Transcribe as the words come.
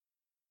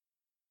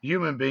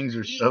Human beings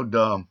are so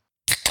dumb.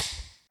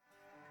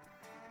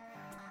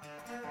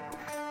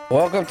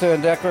 Welcome to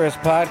Indecorous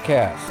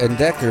Podcast.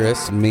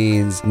 Indecorous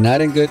means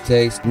not in good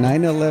taste.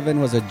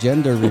 9/11 was a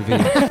gender reveal.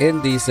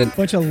 Indecent.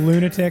 Bunch of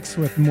lunatics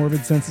with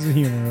morbid senses of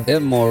humor.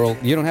 Immoral.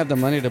 You don't have the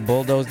money to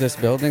bulldoze this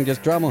building?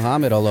 Just draw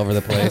Muhammad all over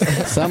the place.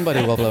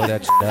 Somebody will blow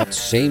that shit up.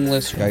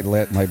 Shameless. I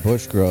let my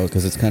bush grow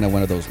because it's kind of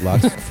one of those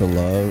lots for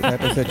love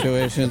type of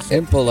situations.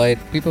 Impolite.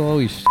 People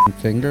always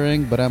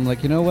fingering, but I'm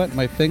like, you know what?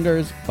 My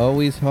finger's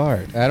always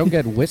hard. I don't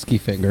get whiskey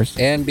fingers.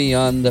 And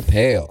beyond the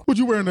pale. What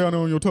you wearing down there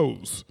on your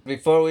toes?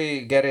 Before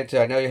we get into,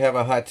 I know you have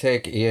a hot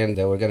take, Ian,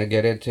 that we're going to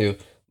get into,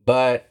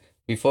 but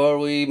before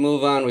we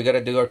move on, we got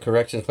to do our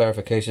corrections,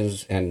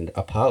 clarifications, and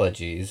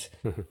apologies.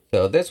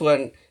 So this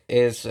one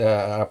is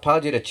an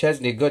apology to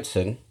Chesney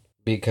Goodson,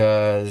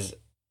 because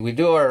we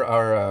do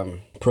our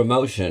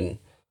promotion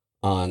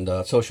on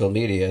the social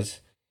medias,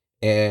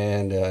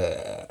 and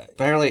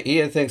apparently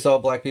Ian thinks all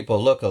black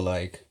people look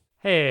alike.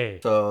 Hey.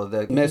 So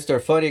the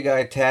Mr. Funny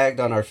Guy tagged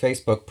on our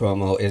Facebook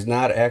promo is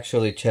not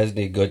actually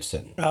Chesney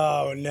Goodson.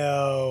 Oh,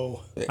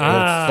 no. It's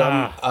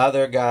some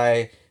other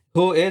guy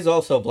who is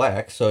also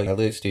black, so at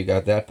least you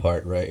got that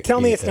part right. Tell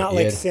me it's not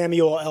like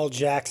Samuel L.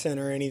 Jackson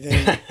or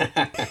anything.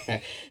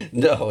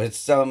 No, it's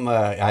some,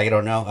 I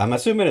don't know. I'm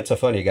assuming it's a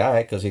funny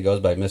guy because he goes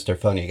by Mr.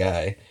 Funny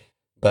Guy.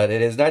 But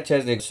it is not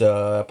Chesney.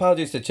 So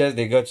apologies to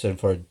Chesney Goodson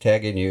for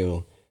tagging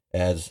you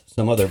as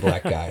some other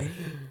black guy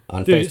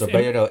on Facebook.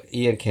 But, you know,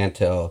 Ian can't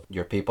tell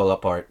your people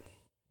apart.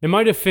 In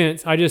my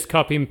defense, I just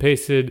copy and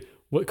pasted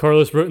what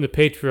Carlos wrote in the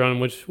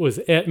Patreon, which was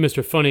at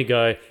Mr. Funny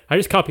Guy. I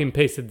just copy and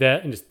pasted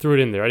that and just threw it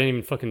in there. I didn't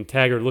even fucking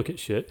tag or look at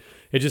shit.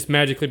 It just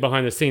magically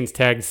behind the scenes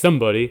tagged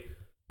somebody.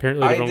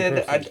 Apparently the wrong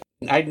person.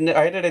 I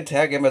didn't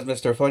tag him as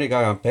Mr. Funny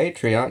Guy on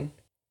Patreon.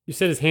 You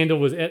said his handle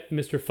was at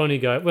Mr. Funny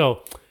Guy.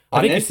 Well, I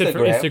on think Instagram. you said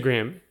for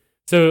Instagram.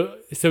 So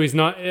he's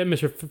not at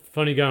Mr.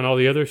 Funny Guy and all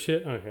the other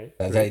shit? Okay.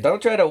 Hey,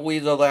 don't try to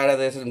weasel out of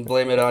this and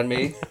blame it on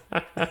me.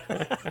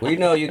 We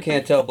know you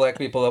can't tell black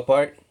people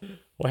apart.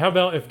 Well, how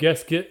about if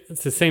guests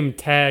get the same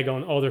tag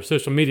on all their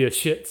social media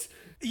shits?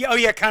 Oh,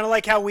 yeah, kind of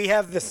like how we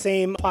have the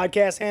same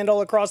podcast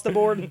handle across the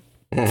board.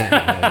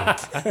 Yeah,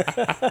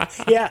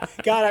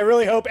 God, I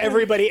really hope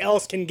everybody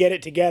else can get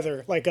it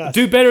together like us.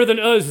 Do better than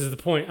us is the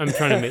point I'm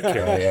trying to make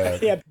here.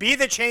 Yeah, be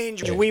the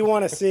change we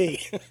want to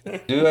see.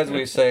 Do as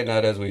we say,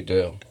 not as we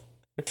do.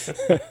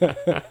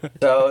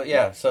 So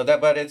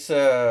but it's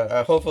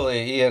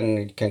hopefully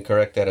Ian can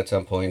correct that at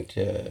some point.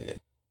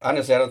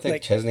 Honestly, I don't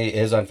think Chesney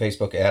is on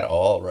Facebook at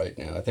all right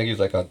now. I think he's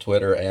like on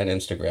Twitter and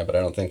Instagram, but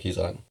I don't think he's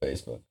on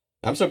Facebook.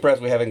 I'm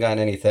surprised we haven't gotten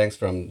any thanks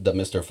from the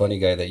Mr. Funny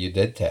Guy that you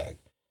did tag.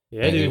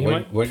 Yeah,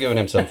 dude, we're giving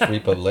him some free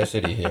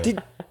publicity here.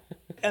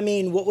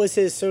 What was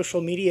his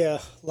social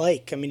media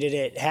like? I mean, did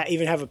it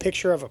even have a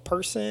picture of a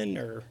person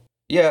or?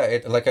 Yeah,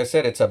 like I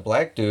said, it's a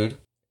black dude,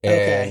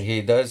 and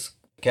he does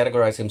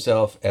categorize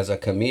himself as a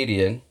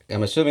comedian.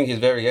 I'm assuming he's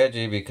very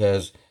edgy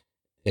because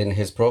in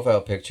his profile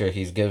picture,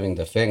 he's giving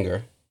the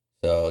finger.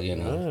 So, you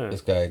know,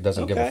 this guy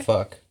doesn't give a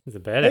fuck. He's a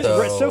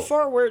badass. So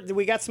far,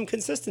 we got some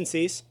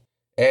consistencies.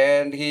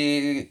 And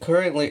he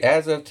currently,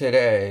 as of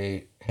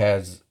today,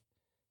 has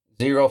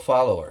 0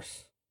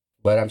 followers.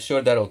 But I'm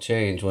sure that'll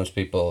change once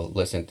people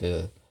listen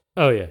to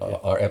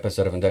our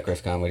episode of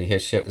Indecorous Comedy.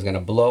 His shit is going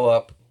to blow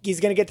up. He's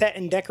going to get that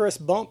indecorous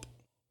bump.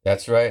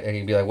 That's right. And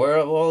he'd be like, where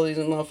are all these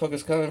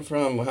motherfuckers coming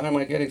from? How am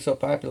I getting so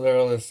popular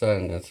all of a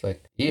sudden? It's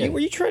like, Ian. Were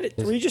you trying to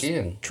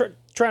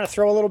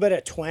throw a little bit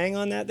of twang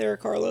on that there,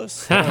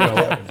 Carlos?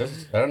 I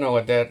don't know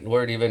what that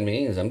word even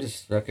means. I'm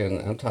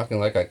talking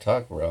like I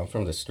talk, bro. I'm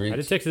from the streets. I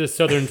just texted a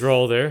southern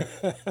drawl there.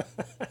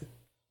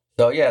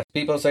 So, yeah,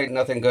 people say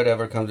nothing good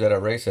ever comes out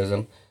of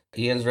racism.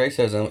 Ian's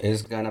racism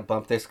is going to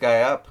bump this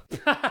guy up.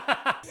 All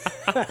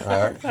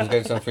right? He's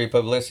getting some free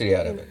publicity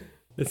out of it.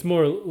 It's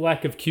more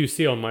lack of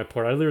QC on my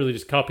part. I literally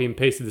just copy and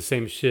pasted the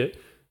same shit.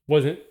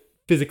 Wasn't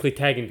physically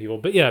tagging people.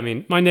 But yeah, I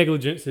mean, my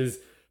negligence has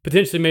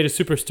potentially made a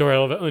superstar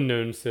out of an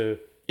unknown, so...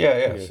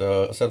 Yeah,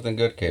 so something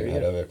good came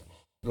out of it.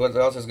 What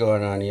else is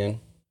going on,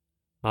 Ian?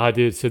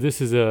 Dude, so this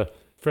is a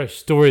fresh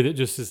story that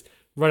just is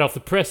right off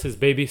the presses,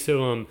 baby.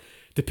 So,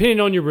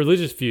 depending on your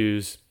religious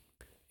views,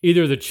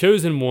 either the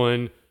chosen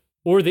one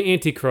or the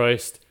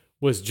Antichrist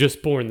was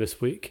just born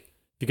this week.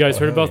 You guys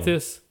heard about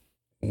this?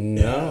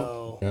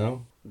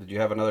 No. Did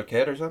you have another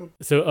kid or something?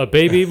 So a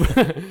baby with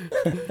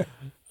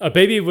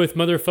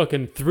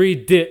motherfucking 3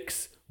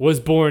 dicks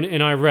was born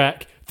in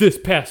Iraq this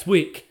past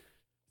week.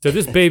 So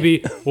this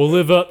baby will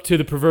live up to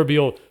the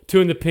proverbial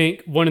 2 in the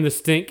pink, 1 in the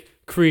stink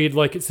creed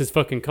like it's his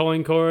fucking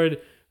calling card.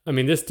 I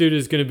mean, this dude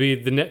is going to be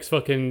the next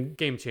fucking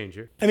game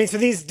changer. I mean, so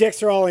these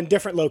dicks are all in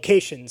different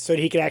locations so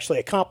that he could actually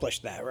accomplish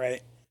that,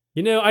 right?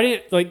 You know, I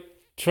didn't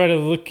try to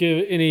look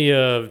at any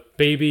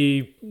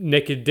baby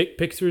naked dick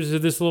pictures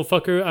of this little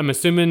fucker. I'm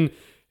assuming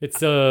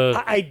it's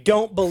I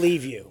don't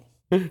believe you.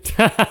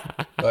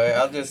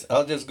 I'll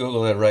just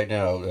Google it right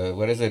now.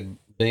 What is it?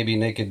 Baby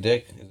naked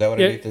dick? Is that what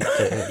I need to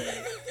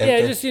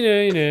yeah, just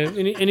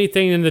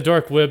anything in the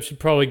dark web should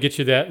probably get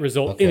you that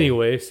result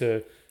anyway.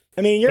 So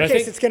I mean, in your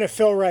case, it's going to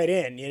fill right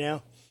in, you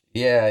know.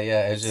 Yeah,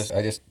 yeah. It's just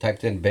I just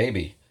typed in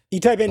baby. You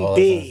type in Oh,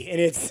 B,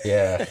 and it's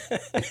Yeah.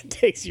 it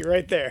takes you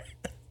right there.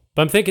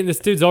 But I'm thinking this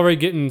dude's already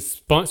getting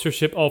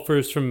sponsorship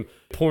offers from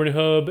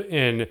Pornhub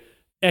and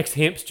X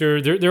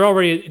Hamster. They're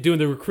already doing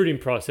the recruiting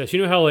process.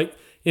 You know how like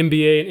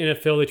NBA and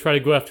NFL they try to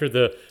go after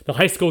the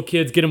high school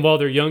kids, get them while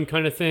they're young,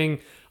 kind of thing.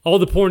 All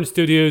the porn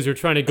studios are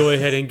trying to go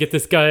ahead and get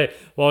this guy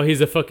while he's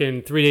a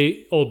fucking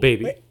 3-day-old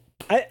baby.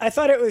 I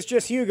thought it was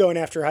just you going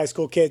after high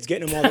school kids,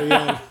 getting them while they're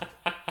young.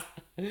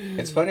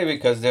 It's funny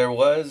because there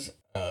was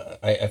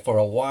for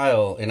a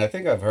while, and I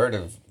think I've heard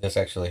of this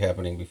actually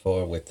happening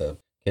before with the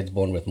kids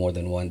born with more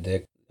than one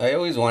dick. I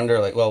always wonder,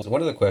 like, well,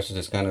 one of the questions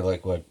is kind of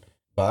like what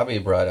Bobby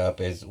brought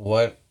up is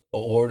what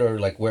order,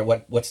 like,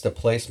 what's the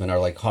placement? Are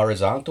like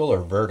horizontal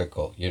or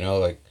vertical? You know,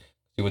 like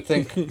you would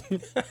think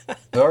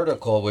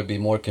vertical would be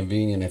more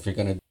convenient if you're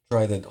gonna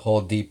try the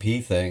whole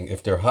DP thing.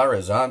 If they're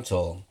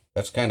horizontal,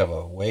 that's kind of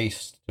a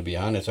waste, to be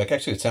honest. Like,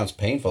 actually, it sounds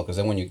painful because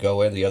then when you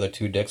go in, the other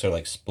two dicks are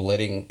like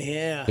splitting,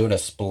 Yeah. doing a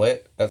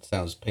split. That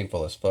sounds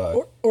painful as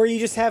fuck. Or you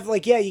just have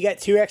like, yeah, you got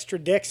 2 extra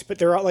dicks, but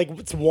they're all like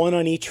it's one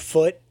on each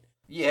foot.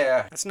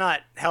 Yeah. That's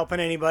not helping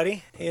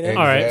anybody, you know.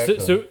 All right,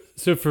 Exactly.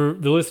 so for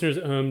the listeners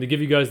at home, to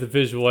give you guys the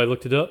visual, I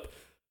looked it up.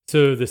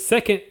 So the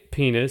second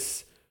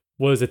penis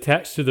was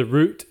attached to the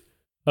root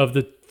of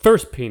the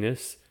first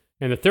penis,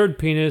 and the third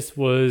penis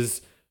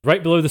was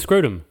right below the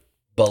scrotum.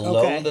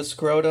 Below Okay. the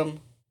scrotum?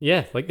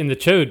 Yeah, like in the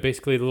chode,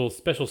 basically, the little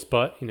special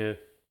spot, you know,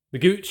 the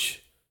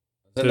gooch.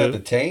 Isn't that the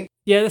taint?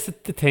 Yeah, that's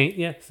the taint,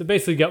 yeah. So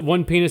basically, you got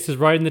one penis is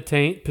right in the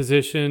taint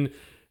position,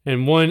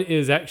 and one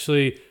is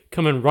actually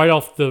coming right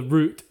off the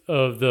root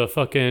of the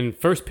fucking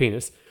first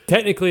penis.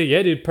 Technically,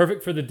 yeah, dude,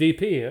 perfect for the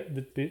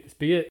DP. This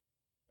be it.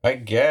 I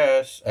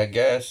guess,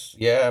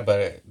 yeah,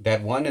 but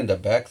that one in the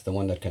back's the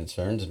one that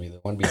concerns me. The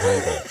one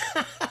behind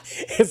the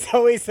It's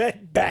always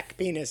that back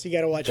penis you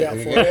got to watch out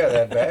for. yeah,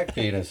 that back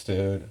penis,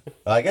 dude.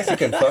 I guess he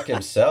can fuck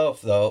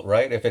himself though,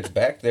 right? If it's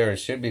back there, it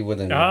should be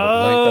within the length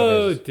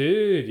Oh, of his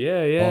dude,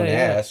 yeah. own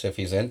ass. If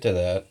he's into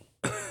that,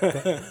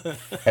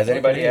 has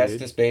anybody Yeah, asked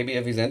dude. this baby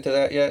if he's into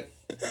that yet?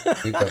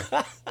 We could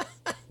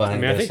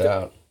find I this think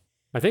out.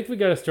 I think we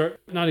got to start,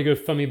 not a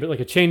GoFundMe, but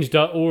like a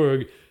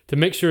change.org to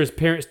make sure his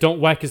parents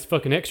don't whack his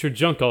fucking extra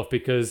junk off,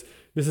 because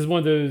this is one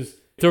of those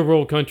third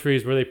world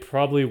countries where they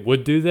probably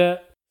would do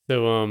that.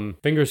 So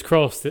fingers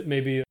crossed that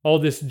maybe all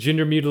this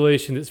gender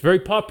mutilation that's very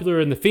popular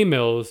in the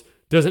females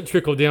doesn't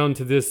trickle down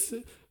to this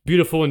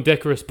beautiful and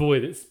decorous boy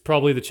that's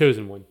probably the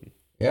chosen one.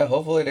 Yeah,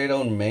 hopefully they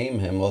don't maim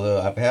him.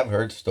 Although I have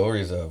heard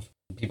stories of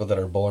people that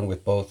are born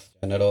with both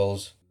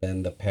genitals,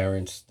 then the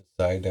parents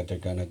decide that they're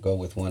gonna go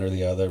with one or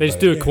the other. They just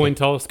but- do a coin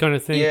toss kind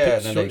of thing. Yeah, pick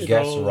and then they short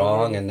guess straw.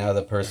 wrong, and now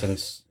the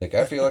person's like,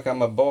 I feel like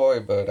I'm a boy,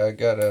 but I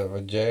got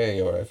a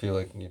J, or I feel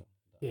like, you know.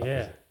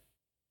 Yeah.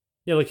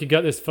 Yeah, like you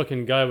got this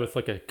fucking guy with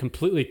like a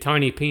completely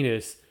tiny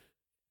penis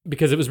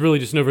because it was really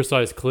just an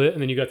oversized clit,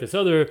 and then you got this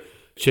other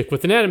chick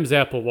with an Adam's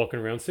apple walking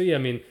around. So yeah, I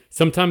mean,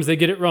 sometimes they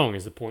get it wrong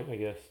is the point, I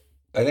guess.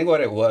 I think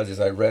what it was is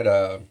I read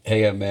a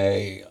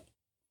AMA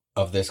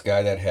of this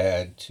guy that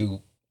had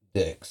 2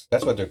 dicks.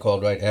 That's what they're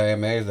called, right?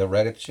 AMA, the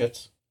Reddit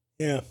shits.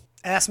 Yeah.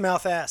 Ass,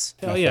 mouth, ass.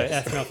 Oh yeah,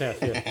 ass mouth ass,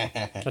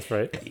 yeah. That's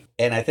right.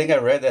 And I think I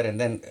read that, and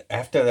then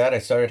after that, I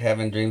started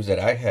having dreams that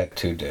I had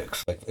 2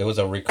 dicks. Like it was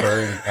a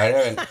recurring.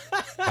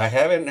 I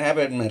haven't had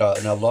it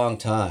in a long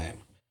time,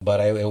 but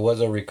it was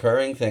a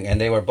recurring thing,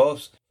 and they were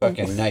both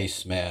fucking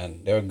nice,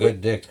 man. They were good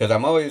dicks. Because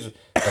I'm always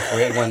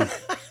afraid when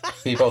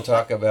people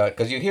talk about,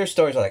 because you hear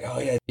stories like, oh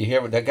yeah, you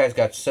hear that guy's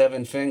got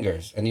 7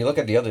 fingers, and you look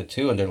at the other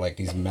 2, and they're like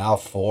these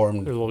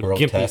malformed, Their little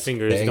grotesque gimpy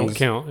fingers things. don't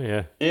count,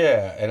 yeah.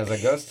 Yeah, and it's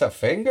like, that's a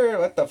finger?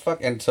 What the fuck?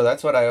 And so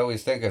that's what I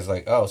always think is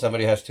like, oh,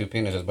 somebody has 2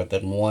 penises, but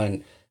then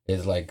one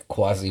is like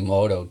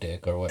Quasimodo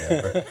dick or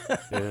whatever.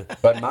 Yeah.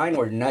 But mine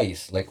were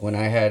nice. Like when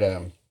I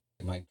had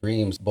my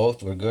dreams,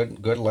 both were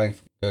good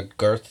length, good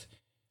girth.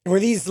 Were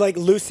these like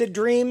lucid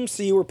dreams,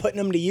 so you were putting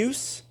them to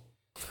use?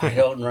 I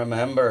don't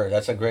remember.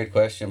 That's a great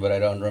question, but I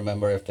don't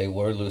remember if they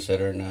were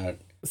lucid or not.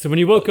 So when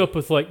you woke up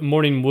with like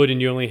morning wood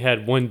and you only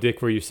had one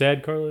dick, were you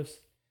sad,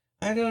 Carlos?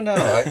 I don't know.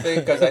 I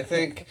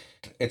think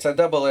it's a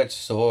double-edged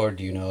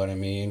sword. You know what I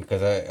mean?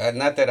 Because I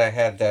not that I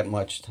had that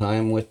much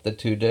time with the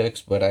 2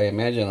 dicks, but I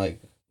imagine like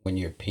when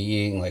you're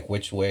peeing, like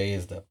which way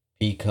is the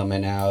pee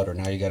coming out, or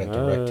now you got to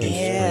direct two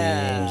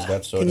streams,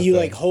 that sort Can of you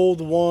thing. like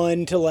hold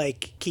one to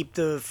like keep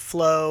the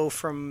flow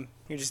from?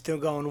 You're just still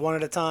going one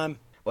at a time.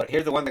 But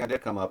here's the one thing I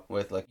did come up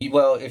with. Like,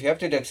 well, if you have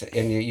 2 dicks,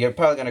 and you're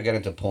probably going to get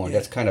into porn,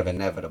 that's kind of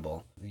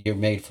inevitable. You're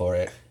made for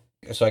it.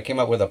 So I came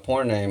up with a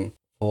porn name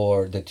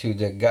for the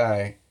 2-dick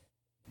guy,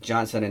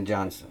 Johnson &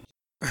 Johnson.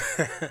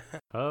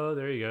 Oh,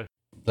 there you go.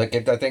 Like,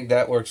 I think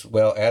that works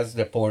well as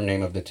the porn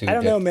name of the 2-dick I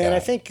don't know, man. guy. I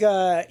think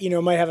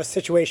might have a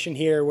situation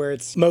here where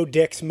it's mo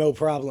dicks, mo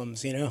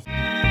problems. You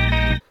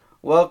know.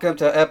 Welcome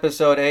to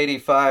episode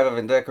 85 of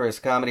Indecorous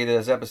Comedy.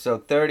 This is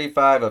episode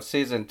 35 of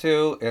season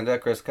 2.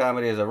 Indecorous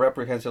Comedy is a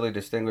reprehensibly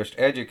distinguished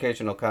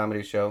educational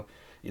comedy show,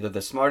 either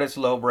the smartest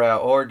lowbrow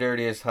or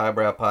dirtiest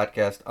highbrow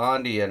podcast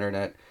on the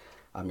internet.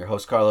 I'm your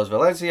host, Carlos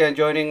Valencia, and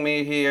joining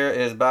me here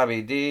is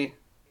Bobby D.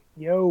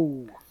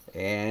 Yo.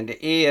 And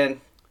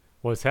Ian.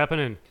 What's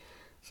happening?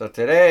 So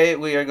today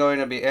we are going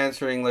to be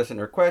answering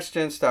listener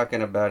questions,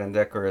 talking about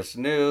indecorous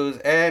news,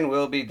 and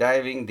we'll be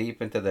diving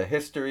deep into the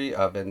history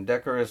of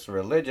indecorous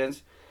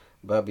religions.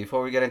 But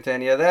before we get into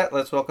any of that,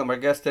 let's welcome our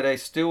guest today,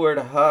 Stuart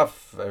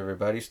Huff.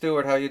 Everybody,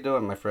 Stuart, how you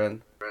doing, my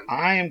friend?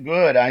 I am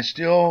good. I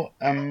still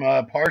am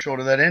partial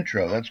to that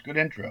intro. That's a good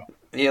intro.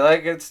 You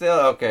like it still?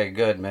 Okay,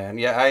 good, man.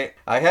 Yeah,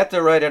 I had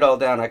to write it all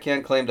down. I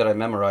can't claim that I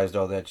memorized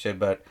all that shit,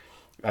 but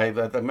I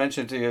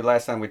mentioned to you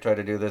last time we tried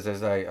to do this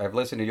is I've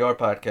listened to your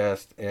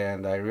podcast,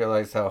 and I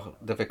realized how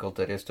difficult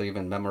it is to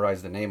even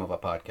memorize the name of a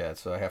podcast,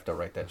 so I have to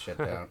write that shit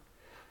down.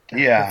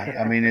 Yeah,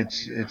 I mean,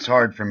 it's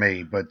hard for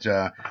me, but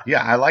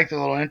yeah, I like the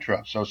little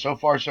intro. So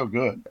far, so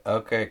good.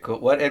 Okay, cool.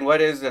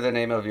 What is the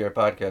name of your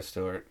podcast,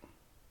 Stuart?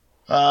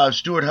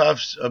 Stuart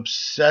Huff's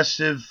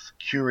Obsessive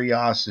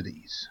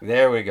Curiosities.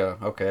 There we go.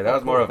 Okay, that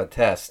was more of a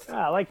test.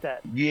 I like that.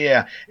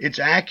 Yeah, it's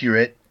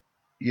accurate.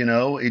 You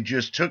know, it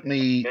just took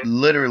me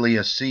literally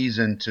a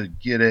season to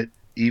get it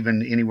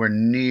even anywhere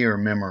near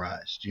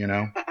memorized, you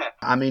know?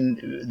 I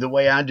mean, the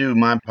way I do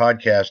my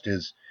podcast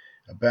is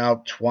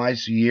about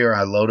twice a year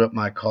I load up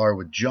my car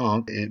with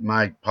junk.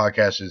 My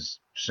podcast is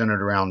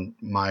centered around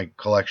my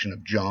collection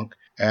of junk.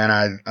 And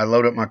I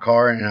load up my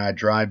car and I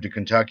drive to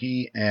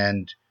Kentucky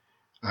and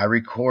I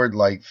record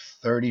like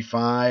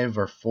 35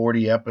 or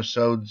 40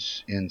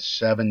 episodes in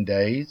 7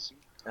 days.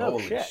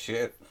 Holy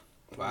shit.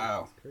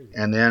 Wow.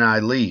 And then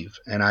I leave,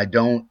 and I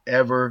don't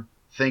ever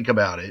think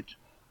about it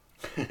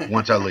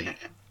once I leave.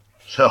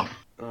 So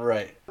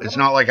Right. it's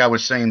not like I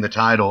was saying the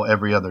title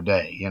every other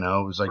day, you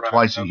know. It was like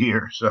twice a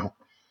year. So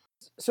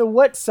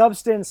what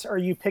substance are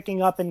you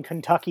picking up in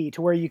Kentucky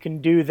to where you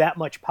can do that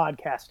much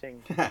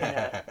podcasting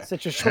in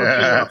such a short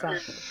period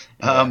of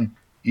time?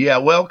 Yeah,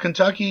 well,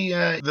 Kentucky,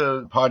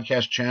 the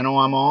podcast channel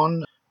I'm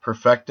on,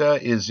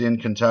 Perfecta, is in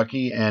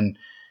Kentucky, and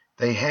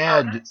they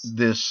had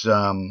this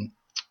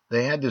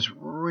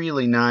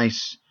really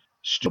nice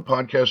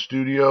podcast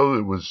studio.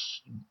 It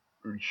was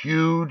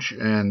huge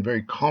and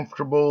very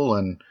comfortable,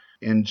 and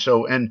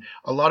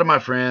a lot of my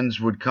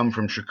friends would come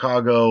from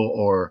Chicago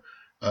or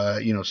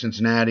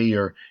Cincinnati,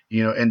 or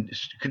and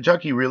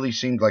Kentucky really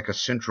seemed like a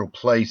central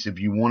place if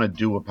you want to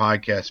do a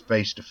podcast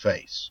face to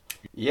face.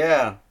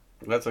 Yeah,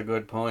 that's a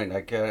good point.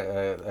 I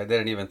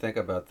didn't even think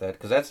about that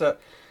because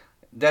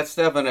that's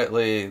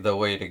definitely the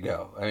way to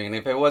go. I mean,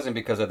 if it wasn't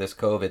because of this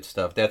COVID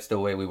stuff, that's the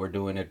way we were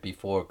doing it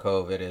before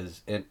COVID,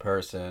 is in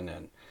person,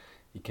 and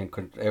you can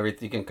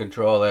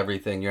control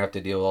everything. You have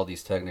to deal with all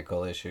these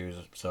technical issues.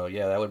 So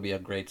yeah, that would be a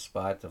great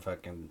spot to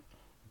fucking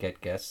get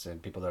guests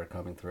and people that are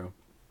coming through.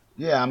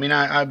 Yeah, I mean,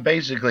 I'm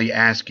basically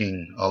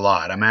asking a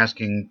lot. I'm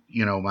asking,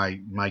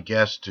 my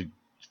guests to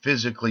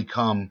physically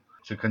come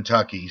to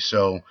Kentucky.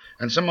 So,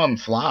 and some of them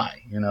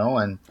fly, and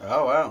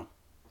Oh, wow.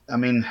 I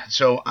mean,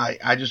 so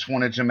I just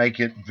wanted to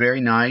make it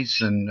very nice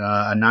and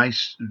a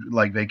nice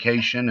like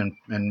vacation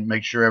and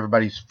make sure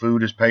everybody's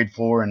food is paid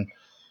for and,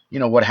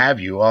 what have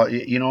you.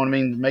 You know what I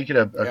mean? Make it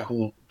a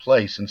cool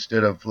place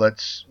instead of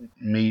let's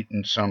meet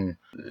in some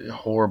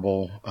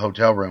horrible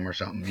hotel room or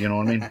something. You know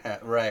what I mean?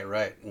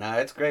 Right. Nah,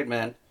 it's great,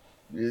 man.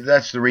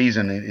 That's the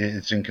reason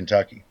it's in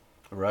Kentucky.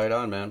 Right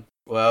on, man.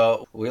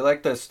 Well, we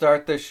like to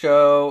start the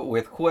show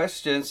with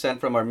questions sent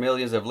from our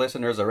millions of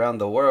listeners around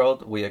the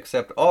world. We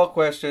accept all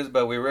questions,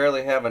 but we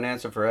rarely have an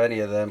answer for any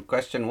of them.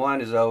 Question 1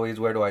 is always,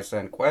 where do I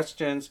send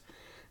questions?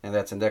 And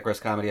that's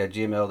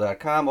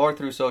indecorouscomedy@gmail.com or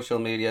through social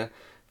media.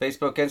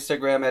 Facebook,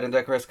 Instagram at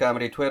Indecorous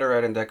Comedy, Twitter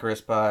at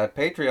Indecorous Pod,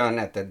 Patreon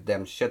at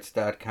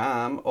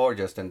thedemshits.com, or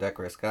just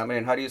Indecorous Comedy.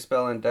 And how do you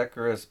spell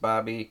Indecorous,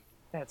 Bobby?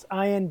 That's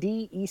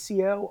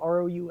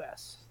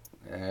INDECOROUS.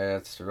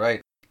 That's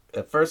right.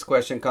 The first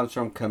question comes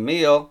from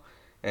Camille,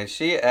 and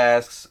she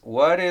asks,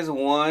 what is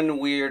one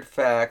weird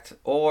fact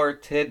or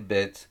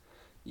tidbit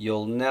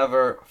you'll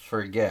never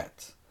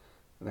forget?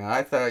 Now,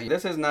 I thought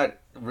this is not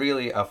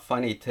really a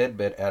funny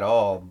tidbit at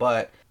all,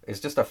 but it's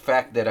just a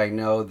fact that I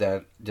know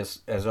that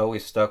just has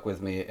always stuck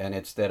with me, and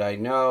it's that I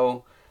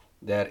know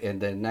that in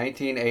the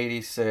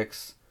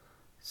 1986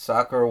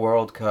 Soccer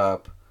World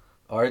Cup,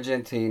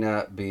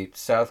 Argentina beat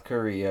South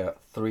Korea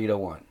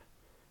 3-1.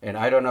 And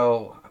I don't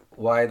know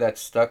why that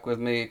stuck with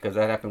me, because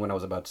that happened when I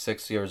was about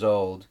 6 years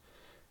old.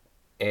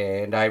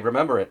 And I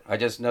remember it. I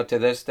just know to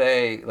this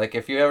day, like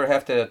if you ever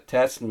have to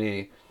test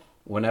me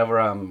whenever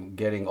I'm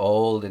getting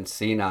old and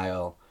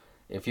senile,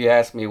 if you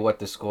ask me what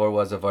the score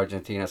was of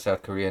Argentina,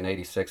 South Korea in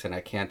 86, and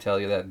I can't tell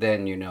you that,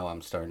 then you know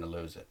I'm starting to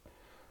lose it.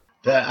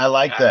 I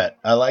like that.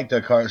 I like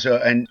that car. So,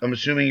 and I'm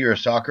assuming you're a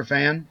soccer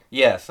fan?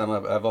 Yes,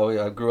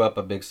 I grew up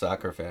a big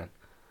soccer fan.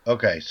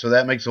 Okay, so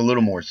that makes a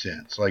little more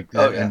sense. Like,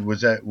 that, and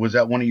was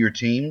that one of your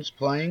teams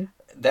playing?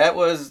 It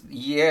was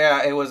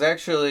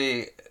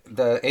actually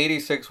the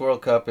 86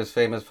 World Cup is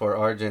famous for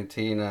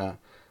Argentina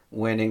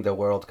winning the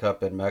World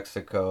Cup in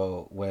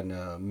Mexico when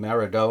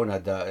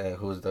Maradona,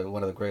 who's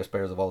one of the greatest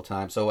players of all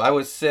time. So I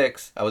was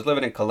 6. I was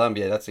living in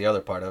Colombia. That's the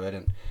other part of it.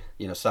 And,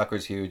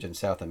 soccer's huge in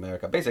South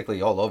America,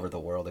 basically all over the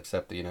world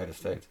except the United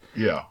States.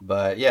 Yeah.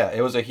 But, yeah,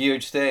 it was a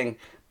huge thing.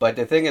 But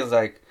the thing is,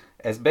 like,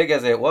 as big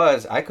as it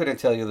was, I couldn't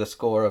tell you the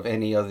score of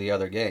any of the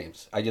other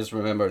games. I just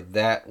remember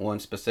that one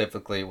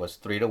specifically was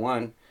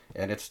 3-1,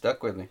 and it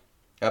stuck with me.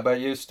 How about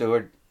you,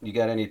 Stuart? You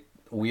got any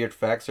weird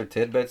facts or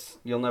tidbits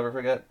you'll never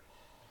forget?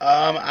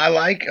 I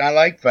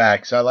like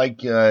facts. I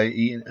like I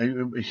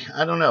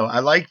don't know. I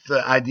like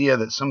the idea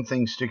that some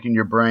things stick in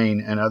your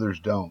brain and others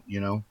don't.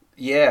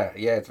 Yeah,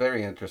 it's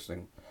very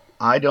interesting.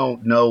 I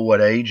don't know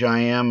what age I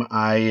am.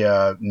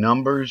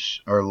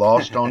 Numbers are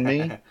lost on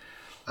me.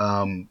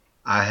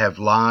 I have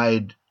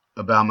lied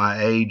about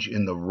my age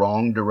in the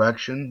wrong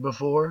direction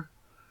before.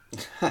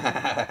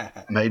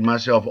 Made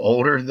myself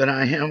older than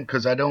I am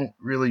because I'm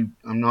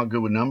not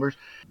good with numbers.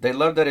 They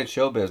love that it's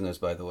show business,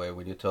 by the way,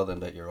 when you tell them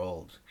that you're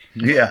old.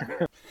 Yeah.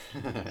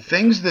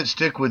 Things that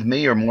stick with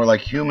me are more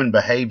like human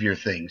behavior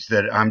things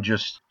that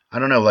I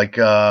don't know, like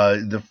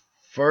the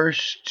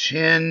first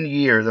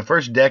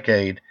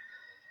decade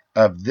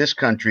of this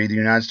country, the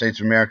United States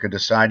of America,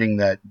 deciding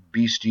that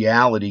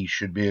bestiality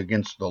should be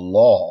against the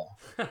law.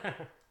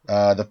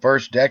 The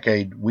first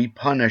decade, we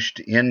punished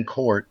in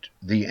court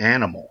the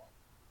animal.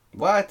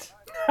 What?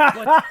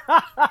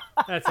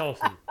 That's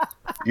awesome.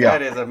 Yeah.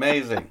 That is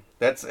amazing.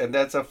 That's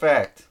a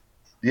fact.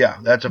 Yeah,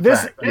 that's a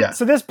fact. Yeah.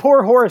 So this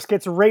poor horse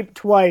gets raped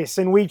twice,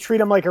 and we treat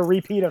him like a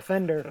repeat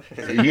offender.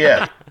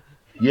 Yeah.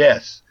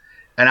 Yes.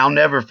 And I'll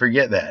never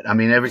forget that. I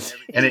mean,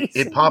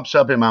 it pops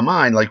up in my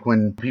mind, like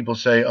when people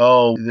say,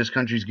 "Oh, this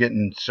country's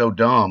getting so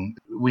dumb."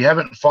 We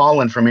haven't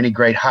fallen from any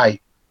great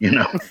height,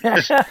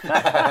 Right.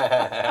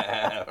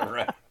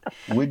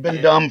 We've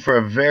been dumb for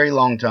a very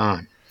long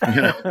time,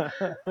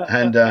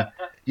 And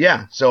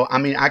yeah, so I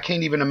mean, I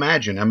can't even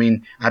imagine. I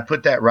mean, I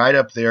put that right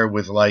up there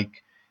with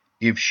like,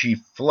 if she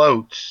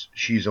floats,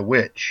 she's a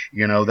witch.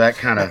 That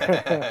kind of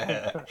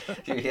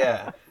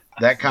Yeah.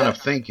 that kind of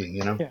thinking.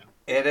 Yeah.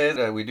 It is.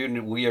 We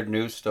do weird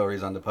news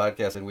stories on the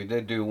podcast, and we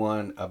did do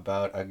one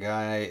about a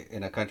guy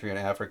in a country in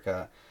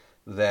Africa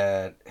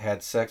that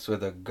had sex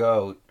with a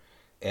goat,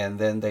 and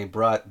then they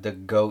brought the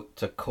goat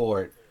to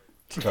court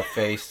to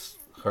face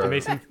her. To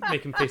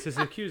make him face his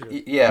accuser.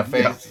 Yeah,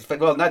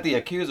 well, not the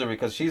accuser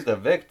because she's the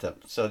victim.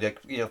 So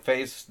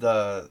face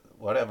the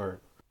whatever.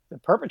 The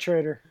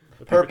perpetrator.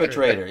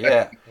 Perpetrator,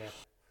 yeah.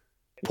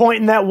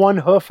 Pointing that one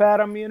hoof at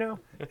him,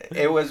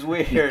 It was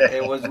weird.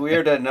 It was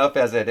weird enough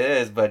as it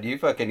is, but you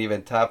fucking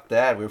even topped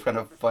that. We're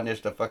gonna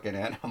punish the fucking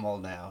animal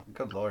now.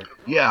 Good Lord.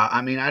 Yeah,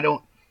 I mean,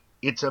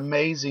 it's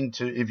amazing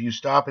if you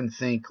stop and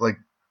think, like,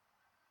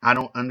 I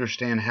don't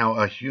understand how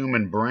a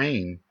human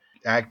brain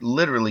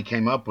literally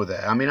came up with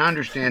that. I mean, I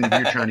understand if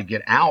you're trying to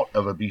get out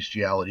of a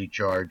bestiality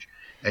charge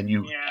and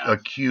you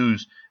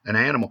accuse an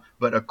animal,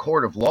 but a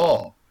court of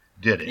law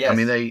did it. Yes. I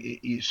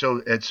mean,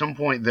 so at some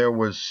point there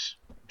was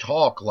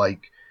talk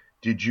like,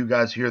 did you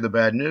guys hear the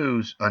bad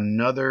news?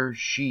 Another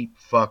sheep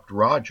fucked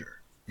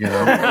Roger,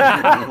 Oh,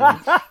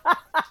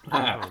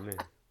 man.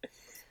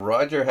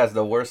 Roger has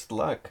the worst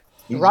luck.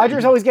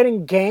 Roger's always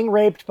getting gang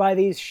raped by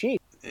these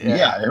sheep.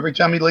 Yeah, every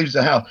time he leaves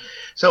the house.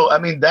 So, I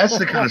mean, that's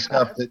the kind of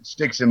stuff that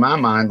sticks in my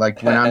mind,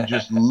 like when I'm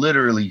just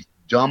literally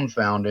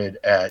dumbfounded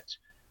at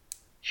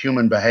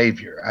human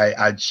behavior.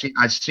 I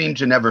seem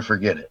to never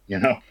forget it,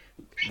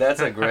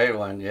 That's a great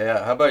one.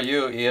 Yeah. How about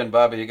you, Ian,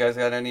 Bobby? You guys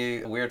got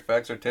any weird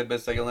facts or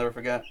tidbits that you'll never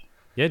forget?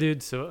 Yeah,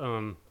 dude.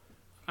 So,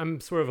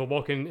 I'm sort of a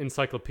walking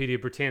Encyclopedia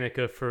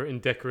Britannica for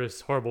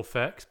indecorous, horrible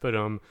facts, but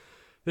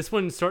this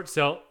one starts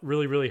out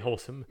really, really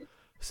wholesome.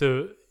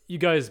 So, you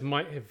guys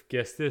might have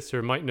guessed this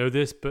or might know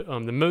this, but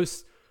the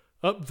most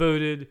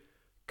upvoted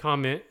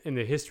comment in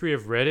the history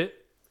of Reddit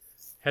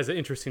has an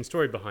interesting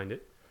story behind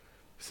it.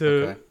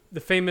 So,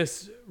 the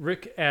famous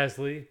Rick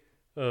Astley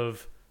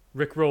of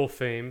Rickroll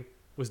fame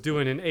was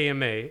doing an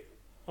AMA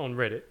on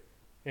Reddit,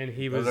 and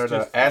he was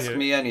just Ask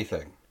Me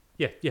Anything.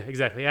 Yeah,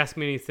 exactly. Ask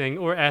me anything,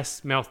 or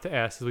ask mouth to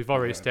ass, as we've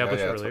already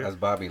established earlier. As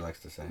Bobby likes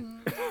to say.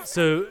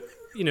 So,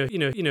 he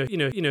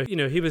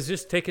was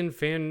just taking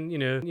fan,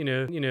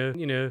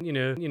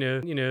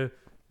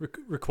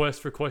 requests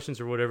for questions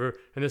or whatever.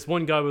 And this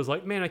one guy was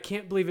like, "Man, I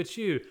can't believe it's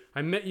you.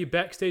 I met you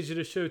backstage at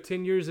a show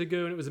 10 years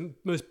ago, and it was the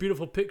most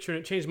beautiful picture,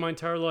 and it changed my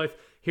entire life.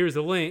 Here's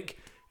a link."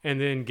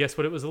 And then guess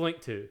what it was a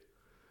link to?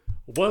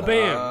 Well,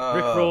 bam!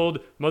 Rick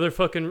rolled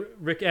motherfucking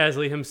Rick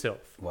Astley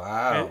himself.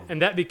 Wow.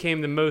 And that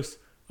became the most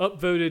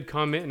upvoted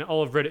comment in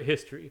all of Reddit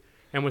history.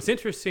 And what's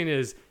interesting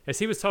is, as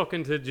he was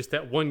talking to just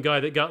that one guy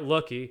that got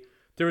lucky,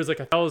 there was like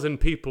 1,000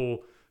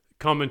 people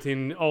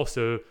commenting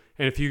also.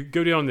 And if you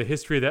go down the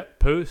history of that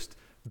post,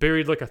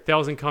 buried like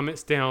 1,000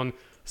 comments down,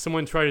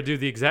 someone tried to do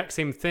the exact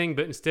same thing,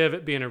 but instead of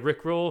it being a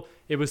Rickroll,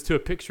 it was to a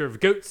picture of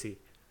Goatsy.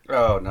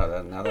 Oh,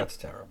 no, now that's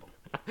terrible.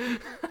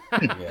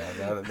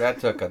 Yeah,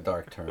 that took a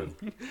dark turn.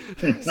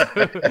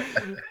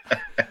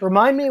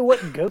 Remind me what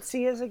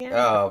Goatsy is again?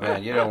 Oh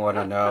man, you don't want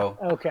to know.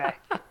 Okay.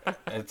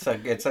 It's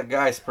a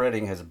guy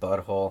spreading his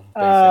butthole,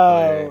 basically.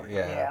 Oh,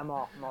 yeah. I'm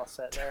all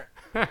set there.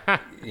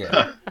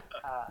 Yeah.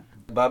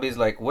 Bobby's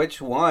like, which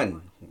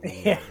one?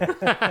 Yeah.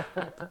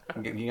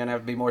 You're gonna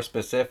have to be more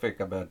specific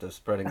about the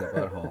spreading the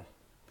butthole.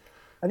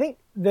 I think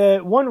the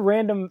one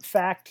random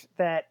fact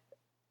that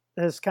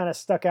has kind of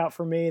stuck out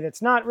for me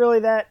that's not really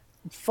that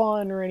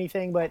fun or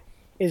anything, but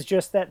is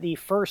just that the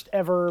first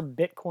ever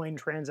Bitcoin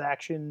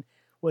transaction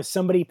was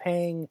somebody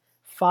paying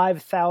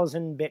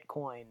 5,000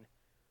 Bitcoin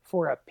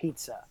for a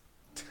pizza.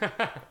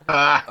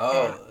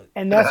 Oh,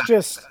 And that's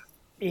just,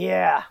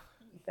 yeah,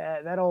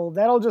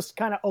 that'll just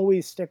kind of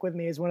always stick with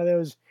me as one of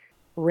those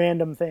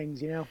random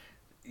things, you know?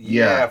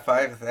 yeah,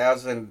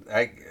 5,000.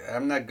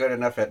 I'm not good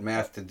enough at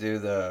math to do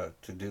the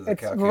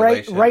It's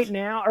calculations. right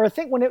now, or I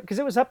think because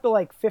it was up to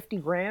like 50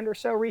 grand or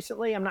so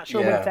recently. I'm not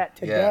sure what it's at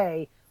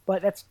today,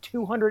 but that's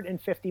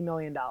 $250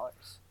 million.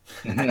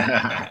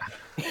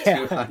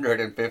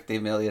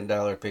 $250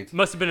 million pizza.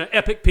 Must have been an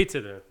epic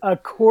pizza, though.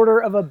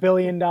 $250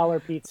 million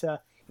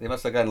pizza. They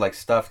must have gotten like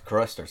stuffed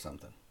crust or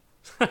something.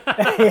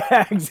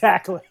 Yeah,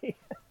 exactly.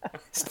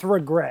 It's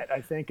regret,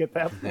 I think, at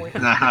that point.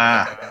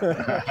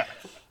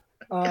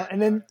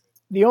 And then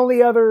the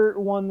only other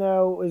one,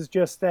 though, was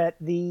just that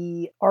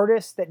the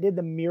artist that did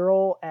the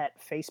mural at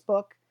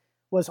Facebook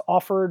was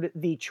offered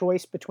the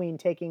choice between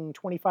taking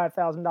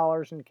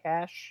 $25,000 in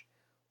cash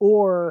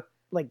or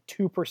like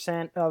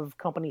 2% of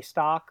company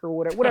stock or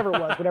whatever it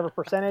was, whatever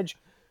percentage.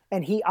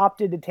 And he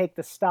opted to take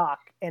the stock.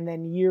 And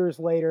then years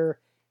later,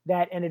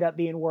 that ended up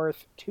being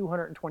worth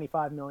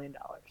 $225 million.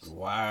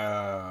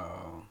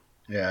 Wow.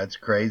 Yeah, it's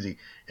crazy.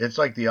 It's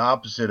like the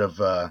opposite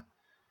of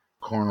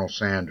Colonel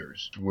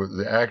Sanders, where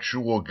the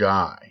actual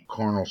guy,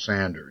 Colonel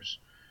Sanders,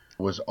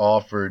 was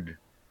offered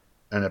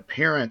an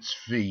appearance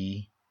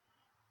fee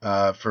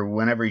for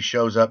whenever he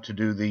shows up to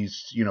do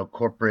these,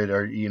 corporate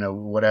or,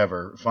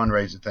 whatever,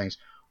 fundraising things,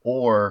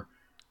 or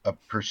a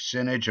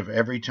percentage of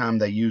every time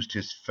they used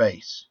his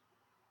face.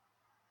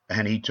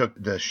 And he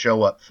took the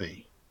show up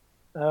fee.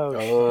 Oh,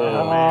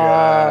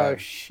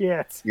 God.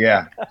 shit.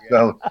 Yeah.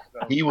 So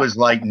he was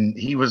like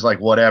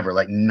whatever,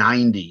 like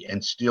 90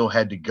 and still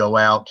had to go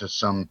out to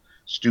some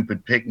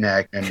stupid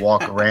picnic and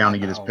walk around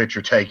and get his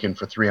picture taken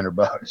for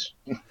 $300.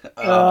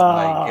 Oh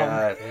my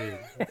God.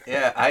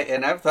 Yeah,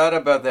 I've thought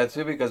about that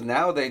too, because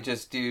now they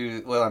just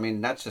do, well, I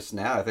mean, not just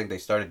now, I think they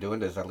started doing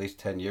this at least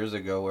 10 years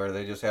ago, where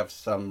they just have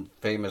some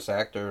famous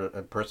actor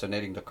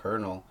impersonating the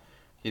Colonel.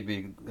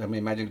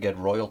 Imagine get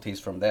royalties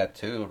from that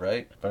too,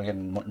 right? I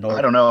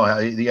don't know.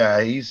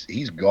 Yeah,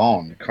 he's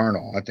gone, the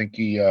Colonel. I think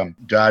he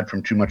died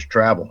from too much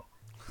travel.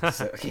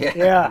 So,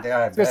 Yeah.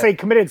 I was going to say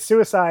committed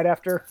suicide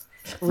after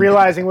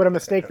realizing what a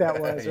mistake that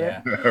was,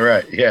 right?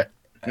 Right, yeah.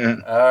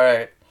 All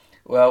right.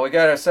 Well, we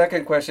got our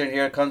second question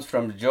here. It comes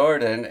from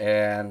Jordan,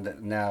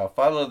 and now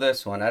follow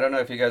this one. I don't know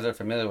if you guys are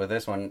familiar with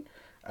this one.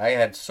 I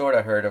had sort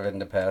of heard of it in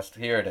the past.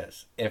 Here it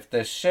is. If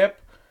the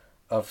ship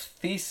of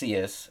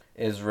Theseus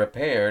is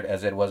repaired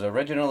as it was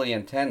originally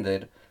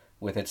intended,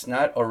 with its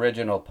not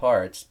original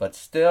parts, but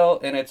still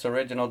in its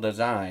original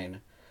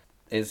design,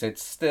 is it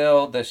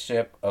still the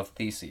ship of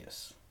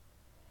Theseus?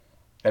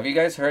 Have you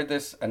guys heard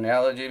this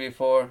analogy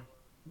before?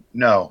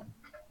 No.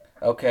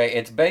 Okay,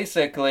 it's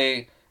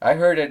basically, I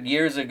heard it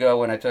years ago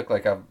when I took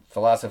like a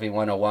Philosophy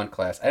 101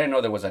 class. I didn't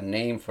know there was a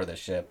name for the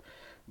ship,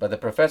 but the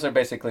professor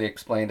basically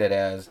explained it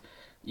as,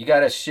 you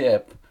got a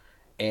ship,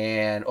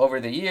 and over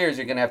the years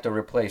you're going to have to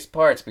replace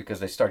parts because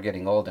they start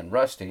getting old and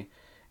rusty,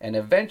 and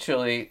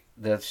eventually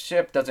the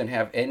ship doesn't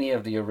have any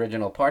of the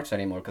original parts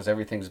anymore because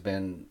everything's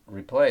been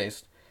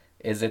replaced.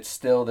 Is it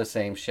still the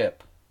same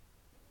ship?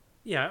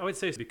 Yeah, I would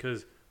say so,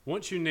 because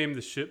once you name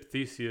the ship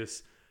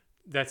Theseus,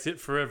 that's it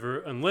forever,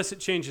 unless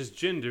it changes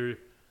gender,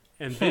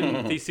 and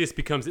then Theseus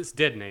becomes its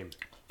dead name.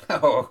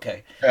 Oh,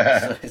 okay.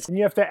 And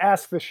you have to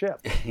ask the ship.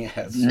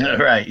 Yes.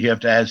 Right, you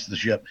have to ask the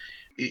ship.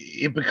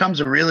 It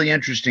becomes a really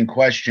interesting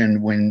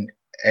question when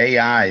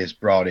AI is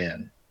brought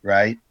in,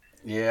 right?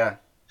 Yeah.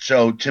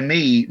 So to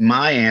me,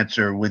 my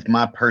answer with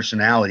my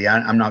personality,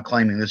 I'm not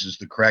claiming this is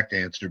the correct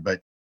answer,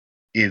 but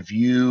if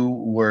you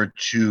were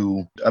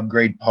to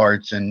upgrade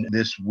parts and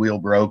this wheel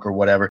broke or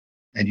whatever,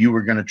 and you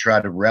were going to try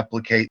to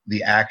replicate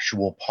the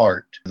actual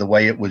part the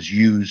way it was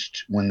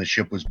used when the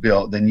ship was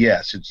built, then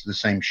yes, it's the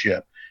same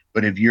ship.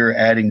 But if you're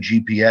adding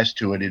GPS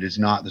to it, it is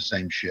not the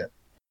same ship.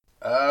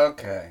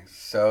 Okay.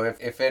 So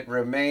if it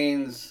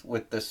remains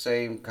with the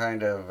same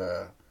kind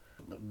of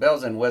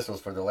bells and whistles,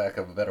 for the lack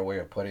of a better way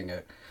of putting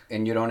it,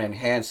 and you don't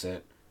enhance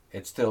it,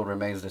 it still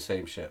remains the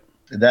same ship.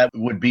 That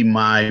would be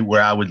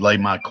where I would lay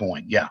my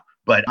coin. Yeah.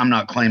 But I'm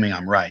not claiming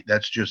I'm right.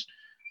 That's just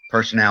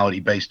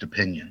personality-based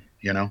opinion,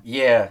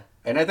 Yeah.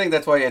 And I think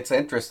that's why it's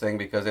interesting,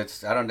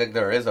 because I don't think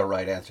there is a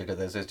right answer to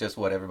this. It's just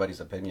what everybody's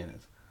opinion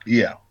is.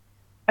 Yeah.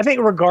 I think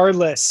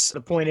regardless,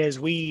 the point is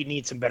we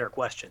need some better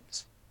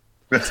questions.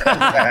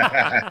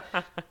 I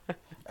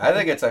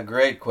think it's a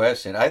great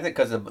question. I think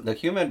because the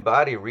human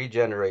body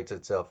regenerates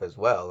itself as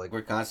well. Like,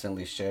 we're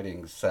constantly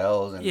shedding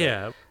cells.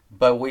 Yeah.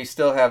 But we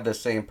still have the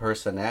same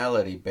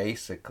personality,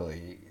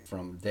 basically,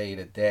 from day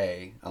to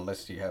day,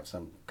 unless you have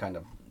some kind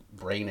of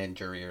brain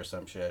injury or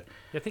some shit.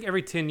 I think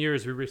every 10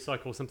 years we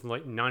recycle something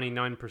like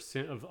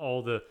 99% of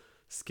all the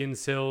skin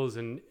cells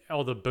and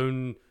all the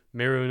bone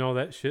marrow and all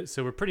that shit.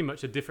 So we're pretty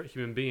much a different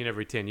human being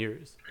every 10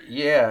 years.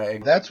 Yeah.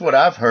 That's what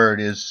I've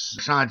heard is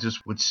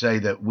scientists would say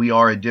that we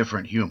are a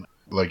different human.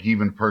 like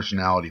even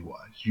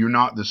personality-wise. You're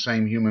not the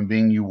same human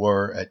being you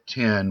were at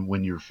 10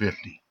 when you're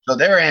 50. So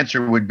their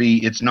answer would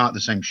be it's not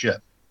the same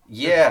ship.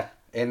 Yeah.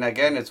 And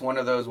again, it's one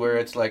of those where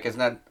it's like it's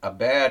not a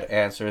bad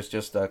answer. It's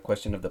just a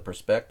question of the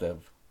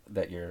perspective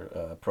that you're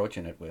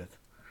approaching it with.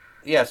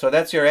 Yeah, so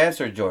that's your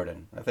answer,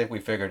 Jordan. I think we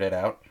figured it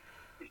out.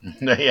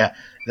 Yeah,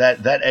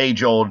 that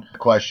age-old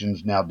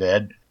question's now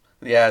dead.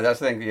 Yeah, that's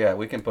the thing. Yeah,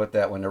 we can put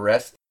that one to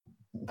rest.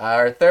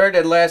 Our third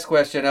and last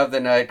question of the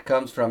night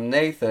comes from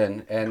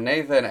Nathan, and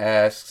Nathan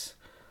asks,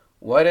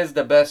 what is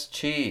the best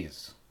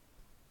cheese?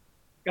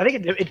 I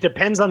think it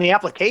depends on the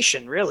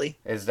application, really.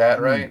 Is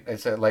that right?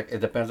 It's like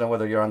it depends on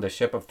whether you're on the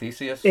ship of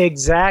Theseus?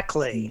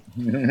 Exactly.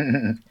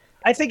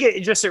 I think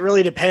it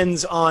really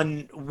depends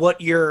on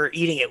what you're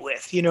eating it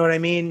with. You know what I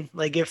mean?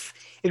 Like if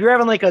you're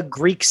having like a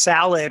Greek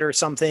salad or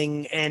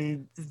something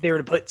and they were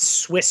to put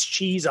Swiss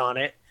cheese on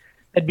it,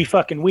 that'd be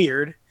fucking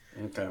weird.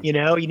 Okay. You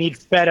know, you need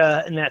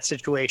feta in that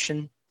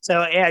situation.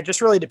 So yeah, it just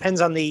really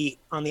depends on the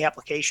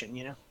application,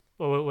 you know.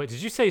 Oh, wait,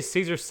 did you say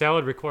Caesar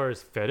salad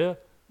requires feta?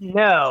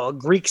 No, a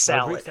Greek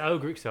salad.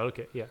 Greek salad.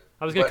 Okay, yeah.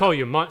 I was gonna call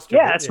you a monster.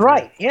 Yeah, that's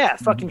right. Yeah,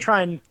 fucking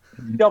try and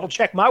double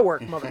check my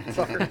work,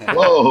 motherfucker.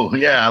 Whoa,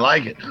 yeah, I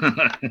like it.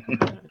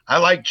 I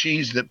like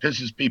cheese that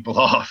pisses people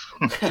off.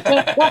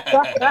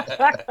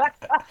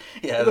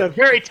 Yeah, It's a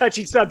very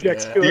touchy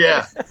subject. Stuart.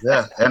 Yeah,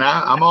 and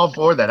I'm all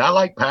for that. I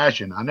like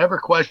passion. I never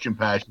question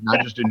passion.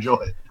 I just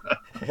enjoy it.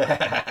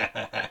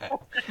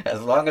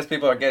 as long as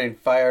people are getting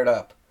fired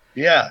up.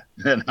 Yeah,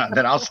 then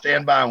I'll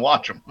stand by and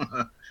watch them.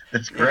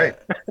 It's great.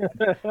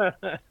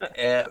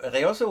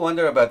 They also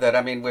wonder about that.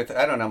 I mean,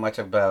 I don't know much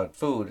about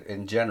food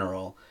in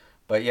general,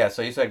 but yeah.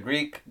 So you said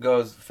Greek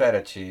goes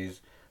feta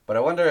cheese, but I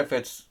wonder if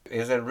is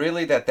it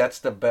really that's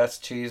the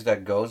best cheese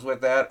that goes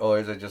with that, or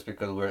is it just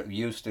because we're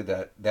used to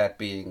that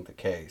being the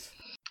case?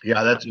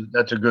 Yeah,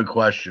 that's a good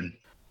question.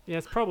 Yeah,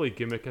 it's probably a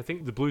gimmick. I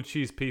think the blue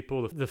cheese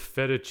people, the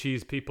feta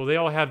cheese people, they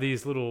all have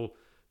these little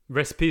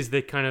recipes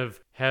they kind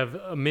of have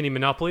a mini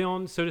monopoly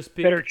on, so to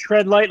speak. Better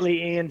tread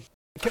lightly, Ian.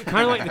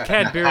 Kind of like the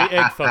Cadbury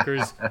egg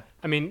fuckers.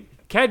 I mean,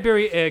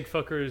 Cadbury egg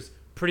fuckers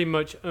pretty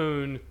much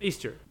own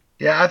Easter.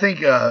 Yeah, I think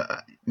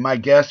my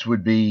guess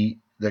would be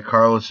that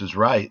Carlos is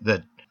right,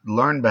 that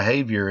learned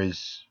behavior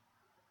is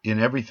in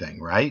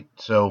everything, right?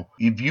 So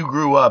if you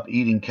grew up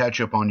eating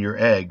ketchup on your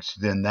eggs,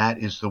 then that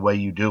is the way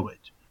you do it.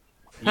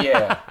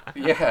 Yeah,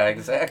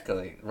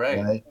 exactly.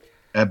 Right.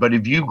 But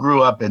if you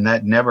grew up and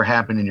that never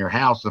happened in your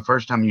house, the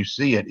first time you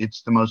see it,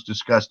 it's the most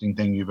disgusting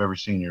thing you've ever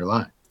seen in your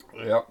life.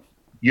 Yep.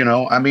 You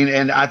know, I mean,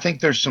 and I think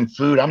there's some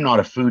food, I'm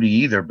not a foodie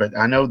either, but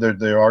I know that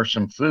there are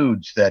some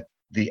foods that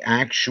the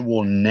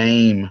actual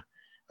name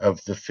of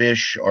the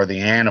fish or the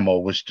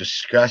animal was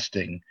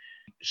disgusting.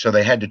 So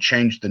they had to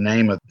change the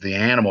name of the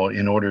animal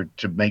in order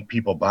to make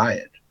people buy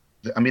it.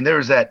 I mean,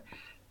 there's that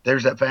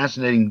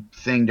fascinating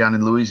thing down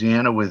in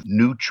Louisiana with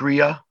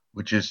nutria,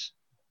 which is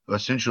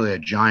essentially a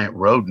giant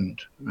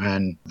rodent,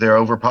 and they're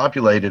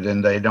overpopulated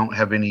and they don't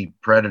have any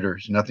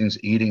predators.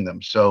 Nothing's eating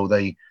them. So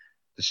the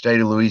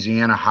state of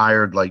Louisiana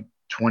hired like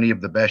 20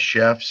 of the best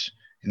chefs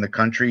in the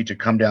country to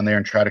come down there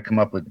and try to come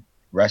up with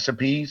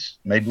recipes.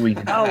 Maybe we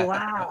Oh,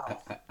 wow.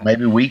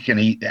 Maybe we can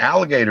eat.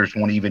 Alligators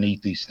won't even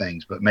eat these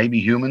things, but maybe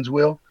humans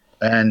will.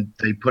 And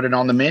they put it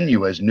on the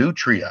menu as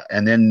nutria,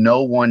 and then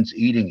no one's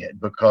eating it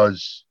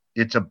because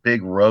it's a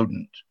big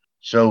rodent.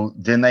 So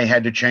then they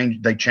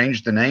changed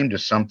the name to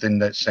something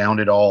that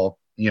sounded all,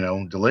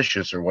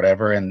 delicious or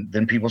whatever. And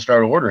then people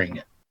started ordering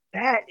it.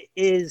 That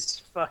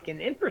is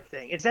fucking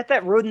interesting. Is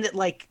that rodent that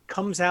like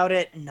comes out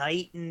at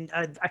night? And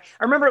I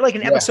remember like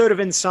an episode of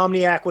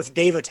Insomniac with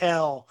Dave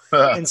Attell,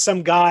 and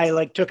some guy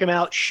like took him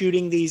out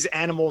shooting these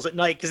animals at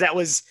night because that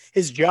was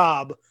his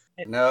job.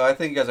 No, I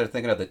think you guys are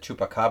thinking of the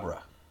chupacabra.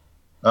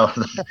 Oh,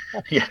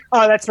 yeah.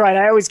 Oh, that's right.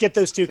 I always get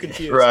those two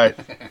confused. Right.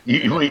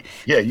 You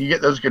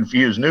get those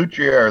confused.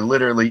 Nutria are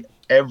literally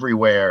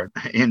everywhere.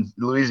 In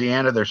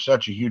Louisiana, they're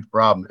such a huge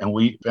problem, and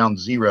we found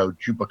 0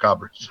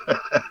 chupacabras.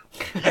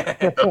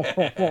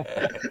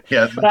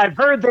 Yeah, but I've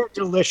heard they're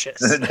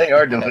delicious. They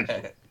are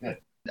delicious.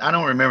 I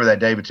don't remember that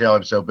Dave Attell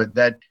episode,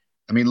 but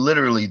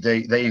literally,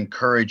 they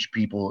encourage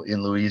people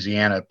in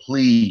Louisiana,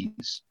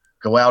 please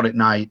go out at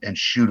night and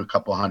shoot a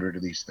couple hundred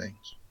of these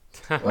things.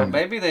 Well,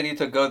 maybe they need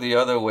to go the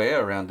other way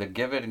around to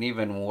give it an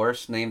even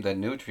worse name than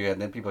nutria,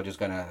 and then people are just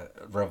going to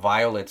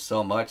revile it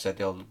so much that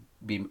they'll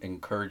be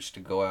encouraged to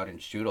go out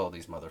and shoot all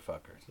these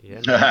motherfuckers.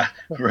 Yeah.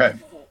 Right.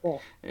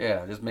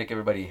 Yeah, just make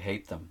everybody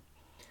hate them.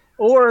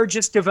 Or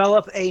just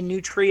develop a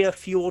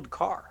nutria-fueled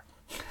car.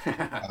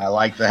 I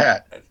like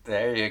that.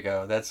 There you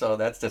go. That's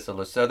the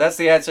solution. So that's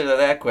the answer to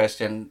that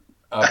question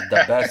of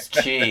the best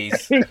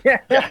cheese.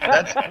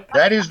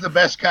 That is the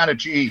best kind of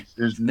cheese.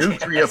 There's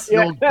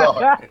nutria-fueled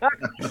car.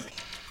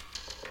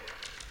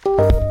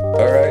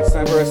 All right, it's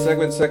time for our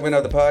segment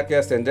of the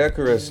podcast,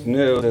 Indecorous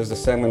News. This is the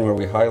segment where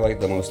we highlight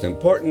the most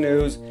important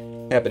news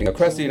happening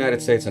across the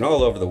United States and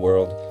all over the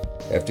world.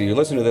 After you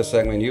listen to this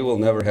segment, you will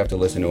never have to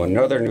listen to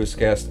another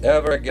newscast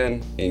ever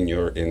again in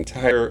your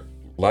entire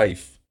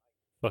life.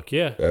 Fuck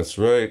yeah. That's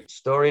right.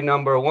 Story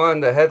number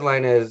 1, the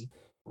headline is,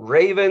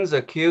 Ravens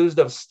accused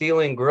of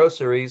stealing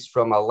groceries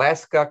from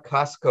Alaska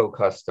Costco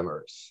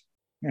customers.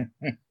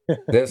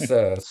 This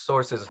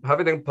source is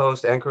Huffington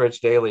Post,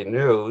 Anchorage Daily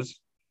News,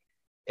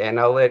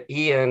 and I'll let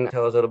Ian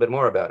tell us a little bit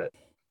more about it.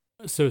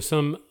 So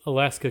some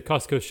Alaska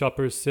Costco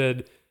shoppers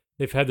said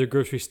they've had their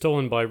groceries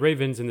stolen by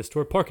ravens in the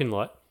store parking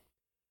lot.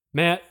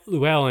 Matt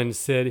Llewellyn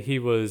said he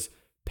was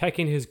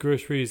packing his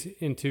groceries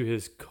into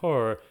his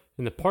car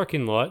in the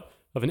parking lot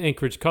of an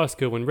Anchorage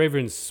Costco when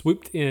ravens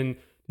swooped in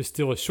to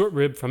steal a short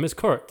rib from his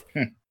cart.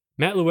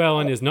 Matt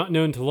Llewellyn is not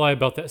known to lie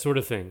about that sort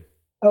of thing.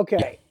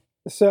 Okay,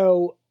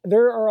 so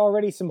there are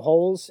already some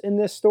holes in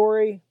this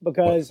story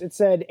because it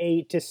said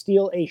to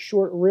steal a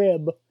short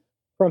rib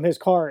from his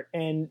cart,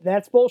 and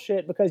that's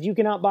bullshit because you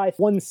cannot buy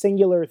one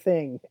singular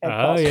thing at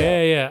Oh,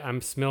 Costco. yeah. I'm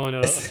smelling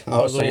a Oh, so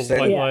little you said-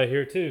 white Yeah. lie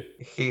here, too.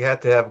 He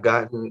had to have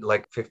gotten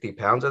like 50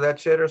 pounds of that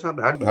shit or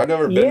something. I've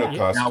never been Yeah. to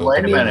Costco. Now,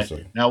 wait a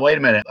honestly.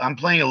 minute. I'm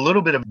playing a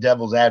little bit of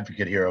devil's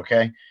advocate here,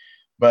 okay?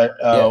 But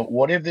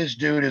what if this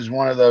dude is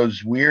one of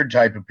those weird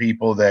type of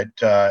people that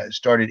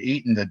started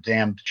eating the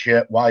damn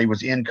shit while he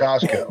was in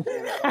Costco?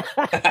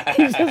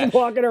 He's just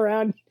walking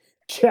around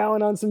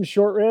chowing on some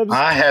short ribs.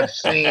 I have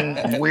seen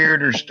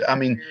weirder stuff. I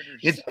mean,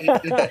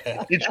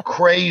 it's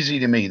crazy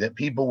to me that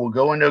people will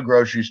go into a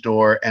grocery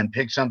store and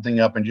pick something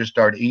up and just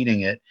start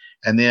eating it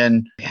and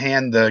then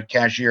hand the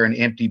cashier an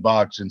empty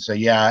box and say,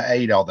 yeah, I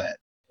ate all that.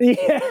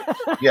 Yeah.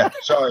 Yeah,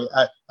 sorry.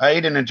 I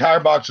ate an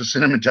entire box of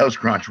Cinnamon Toast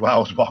Crunch while I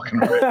was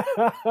walking around.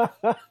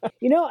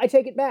 I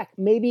take it back.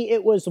 Maybe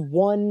it was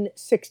one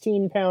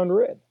 16-pound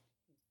rib.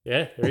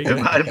 Yeah, there you It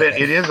go. might have been.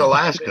 It is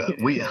Alaska.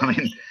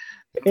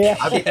 Yeah,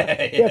 I've-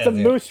 it's a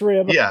moose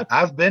rib. Yeah,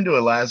 I've been to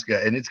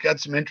Alaska and it's got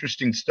some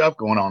interesting stuff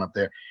going on up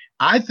there.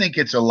 I think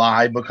it's a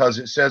lie because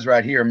it says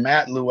right here,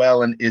 Matt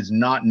Llewellyn is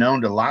not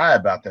known to lie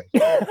about that.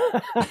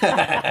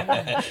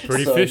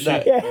 Pretty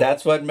fishy.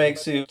 That's what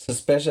makes you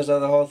suspicious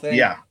of the whole thing?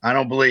 Yeah, I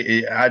don't believe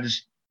it.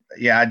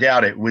 I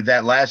doubt it with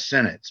that last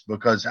sentence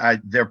because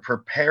they're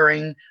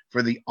preparing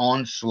for the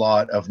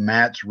onslaught of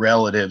Matt's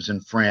relatives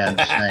and friends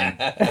saying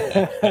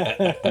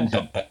he's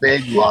a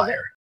big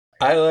liar.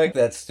 I like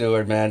that,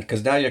 Stuart, man,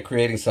 because now you're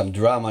creating some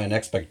drama and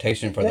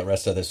expectation for the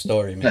rest of the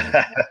story, man.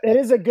 It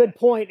is a good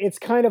point. It's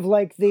kind of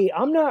like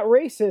I'm not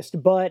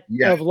racist, but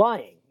Yeah. of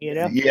lying,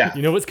 Yeah.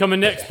 You know what's coming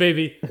next,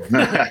 baby? All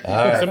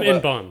right. Some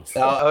N-bombs.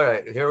 All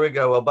right, here we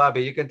go. Well,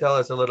 Bobby, you can tell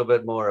us a little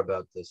bit more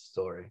about this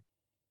story.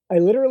 I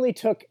literally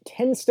took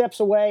 10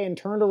 steps away and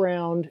turned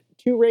around.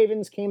 2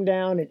 ravens came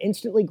down and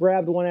instantly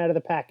grabbed one out of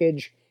the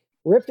package,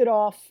 ripped it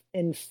off,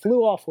 and flew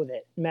off with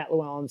it, Matt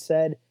Llewellyn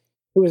said,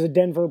 who is a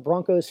Denver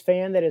Broncos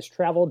fan that has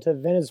traveled to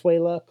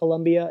Venezuela,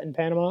 Colombia, and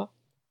Panama.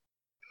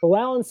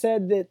 Llewellyn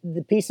said that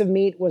the piece of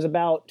meat was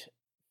about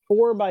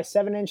 4 by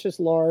 7 inches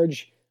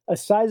large, a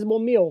sizable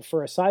meal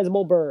for a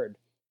sizable bird.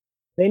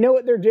 They know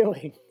what they're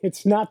doing.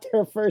 It's not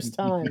their first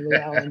time,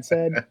 Llewellyn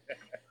said.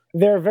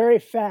 They're very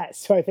fat,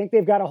 so I think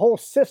they've got a whole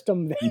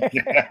system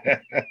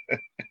there.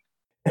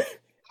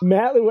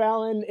 Matt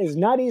Llewellyn is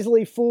not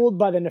easily fooled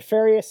by the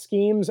nefarious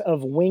schemes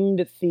of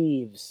winged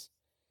thieves.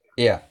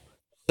 Yeah.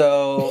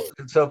 So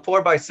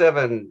 4 by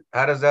 7,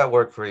 how does that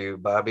work for you,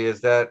 Bobby? Is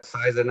that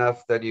size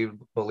enough that you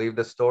believe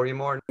the story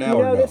more now?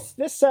 or no?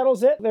 This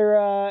settles it. They're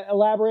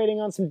elaborating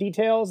on some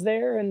details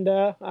there, and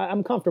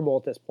I'm comfortable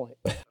at this point.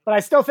 But I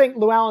still think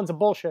Llewellyn's a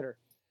bullshitter.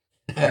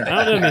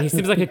 I don't know, man. He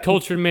seems like a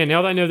cultured man.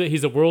 Now that I know that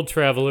he's a world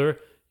traveler,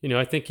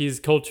 I think he's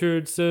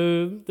cultured,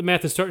 so the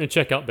math is starting to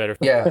check out better.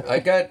 Yeah,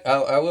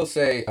 I will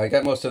say, I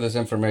got most of this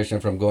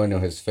information from going to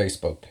his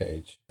Facebook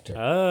page.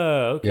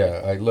 Oh, okay.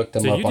 Yeah, I looked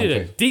him So up you on did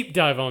a Facebook. deep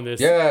dive on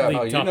this. Yeah, lead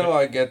no, you topic. know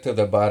I get to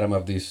the bottom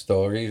of these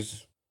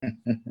stories.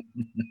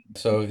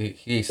 So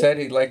he said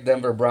he liked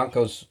Denver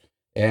Broncos,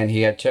 and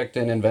he had checked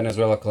in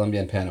Venezuela,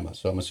 Colombia, and Panama.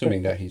 So I'm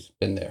assuming that he's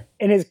been there.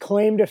 And his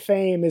claim to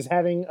fame is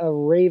having a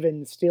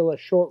raven steal a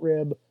short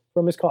rib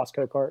from his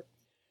Costco cart.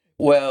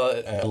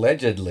 Well,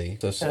 allegedly.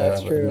 That's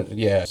true.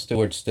 Yeah,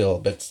 Stuart's still a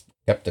bit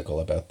skeptical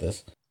about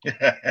this.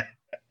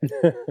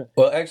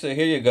 Well, actually,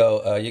 here you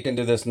go. You can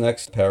do this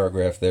next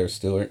paragraph there,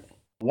 Stuart.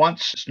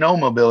 Once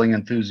snowmobiling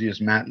enthusiast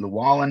Matt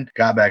Llewellyn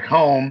got back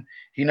home,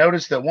 he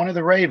noticed that one of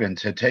the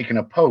ravens had taken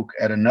a poke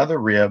at another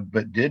rib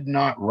but did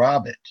not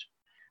rob it.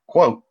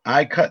 Quote,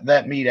 I cut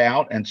that meat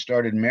out and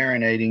started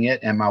marinating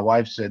it, and my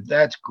wife said,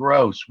 that's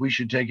gross. We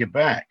should take it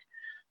back.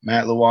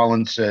 Matt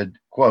Llewellyn said,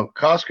 quote,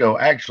 Costco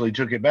actually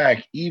took it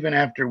back even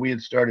after we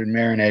had started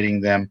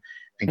marinating them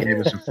and gave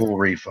us a full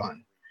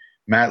refund.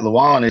 Matt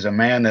Llewellyn is a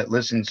man that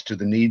listens to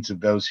the needs of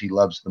those he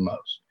loves the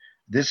most.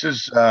 This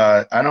is,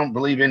 I don't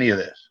believe any of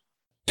this.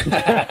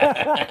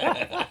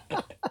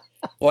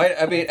 Well,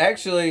 I mean,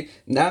 actually,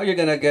 now you're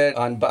going to get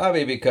on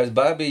Bobby because,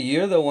 Bobby,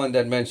 you're the one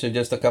that mentioned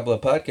just a couple of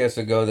podcasts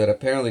ago that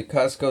apparently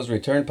Costco's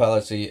return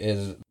policy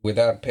is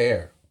without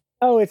pair.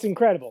 Oh, it's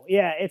incredible.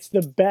 Yeah, it's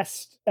the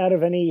best out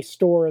of any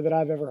store that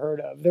I've ever heard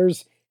of.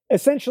 There's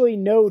essentially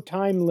no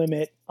time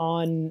limit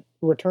on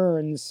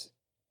returns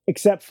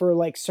except for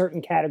like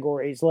certain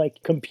categories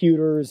like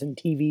computers and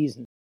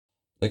TVs.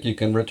 Like you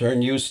can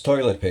return used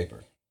toilet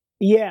paper.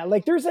 Yeah,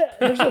 like there's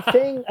a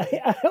thing.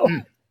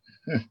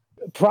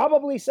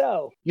 Probably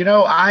so.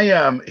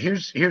 I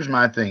here's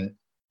my thing.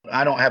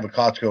 I don't have a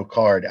Costco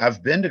card.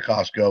 I've been to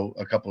Costco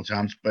a couple of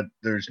times, but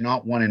there's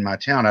not one in my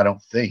town, I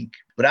don't think.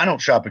 But I don't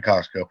shop at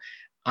Costco.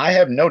 I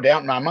have no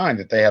doubt in my mind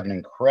that they have an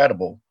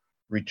incredible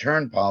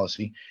return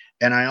policy.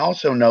 And I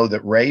also know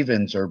that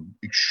ravens are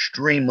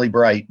extremely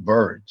bright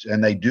birds,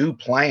 and they do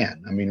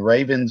plan. I mean,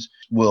 ravens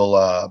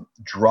will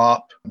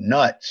drop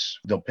nuts.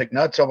 They'll pick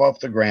nuts up off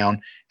the ground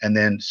and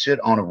then sit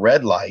on a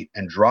red light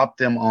and drop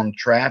them on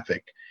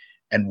traffic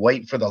and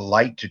wait for the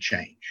light to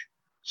change.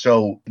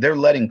 So they're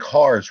letting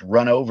cars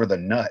run over the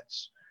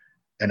nuts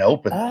and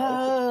open them.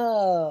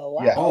 Oh,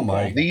 wow. Yeah. Oh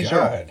my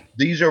God.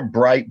 These are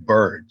bright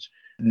birds.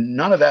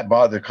 None of that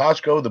bothered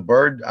Costco, the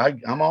bird.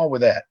 I'm all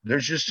with that.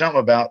 There's just something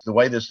about the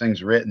way this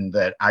thing's written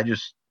that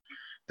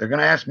they're going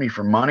to ask me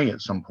for money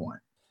at some point.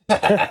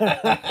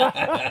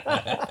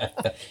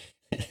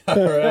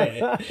 All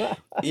right.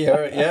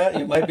 Yeah,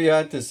 you might be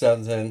onto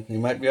something.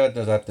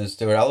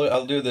 Stuart.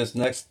 I'll do this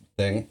next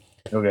thing.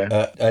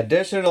 Okay.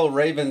 Additional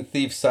raven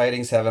thief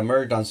sightings have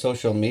emerged on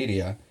social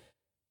media.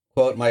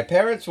 Quote, my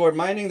parents were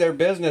minding their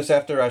business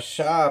after a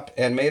shop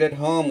and made it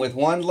home with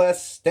one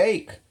less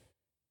steak,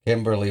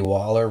 Kimberly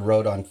Waller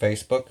wrote on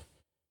Facebook.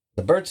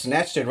 The bird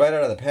snatched it right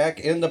out of the pack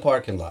in the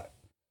parking lot.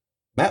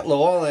 Matt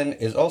Llewellyn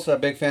is also a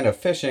big fan of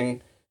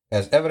fishing,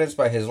 as evidenced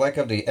by his like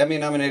of the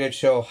Emmy-nominated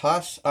show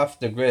Haas Off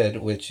the Grid,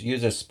 which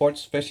uses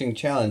sports fishing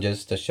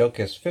challenges to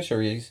showcase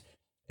fisheries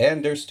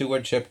and their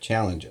stewardship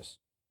challenges.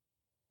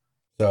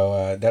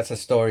 So that's a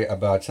story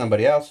about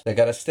somebody else that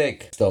got a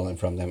steak stolen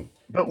from them.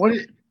 But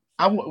why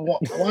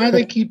do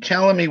they keep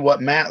telling me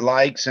what Matt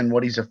likes and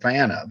what he's a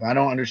fan of? I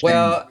don't understand.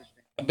 Well,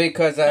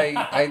 because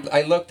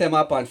I looked him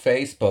up on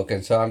Facebook,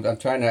 and so I'm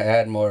trying to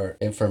add more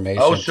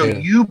information. Oh, so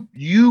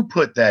you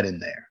put that in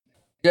there?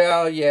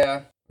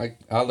 Yeah.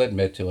 I'll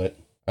admit to it.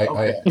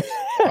 Okay.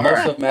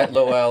 Most of Matt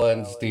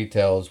Llewellyn's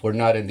details were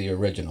not in the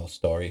original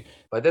story,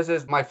 but this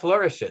is my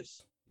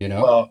flourishes.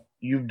 Well,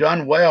 you've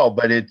done well,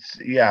 but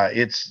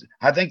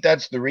I think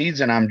that's the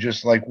reason I'm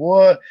just like,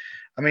 what?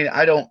 I mean,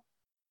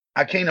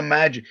 I can't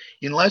imagine,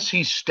 unless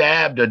he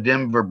stabbed a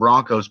Denver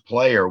Broncos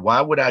player,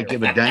 why would I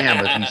give a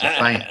damn if he's a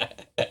fan?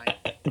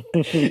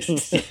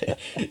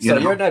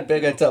 You're not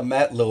big into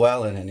Matt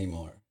Llewellyn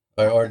anymore,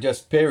 or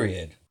just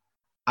period.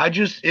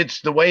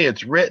 It's the way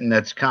it's written.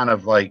 That's kind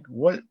of like,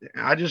 what?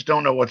 I just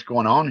don't know what's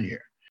going on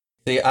here.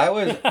 See, I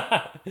was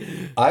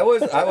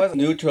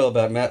neutral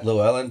about Matt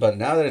Llewellyn, but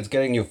now that it's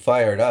getting you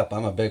fired up,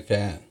 I'm a big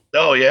fan.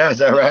 Oh yeah, is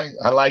that right?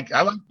 I like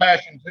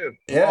passion too.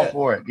 Yeah. All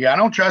for it. Yeah, I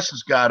don't trust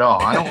this guy at all.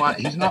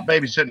 He's not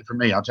babysitting for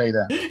me, I'll tell you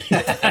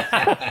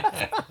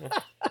that.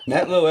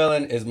 Matt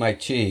Llewellyn is my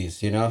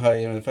cheese. You know how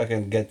you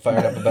fucking get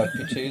fired up about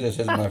your cheese? This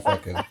is my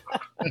fucking. All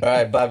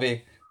right,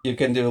 Bobby, you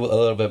can do a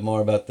little bit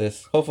more about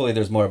this. Hopefully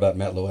there's more about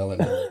Matt Llewellyn.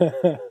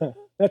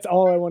 That's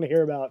all I want to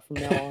hear about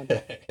from now on.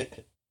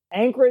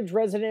 Anchorage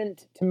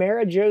resident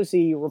Tamara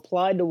Josie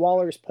replied to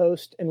Waller's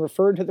post and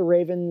referred to the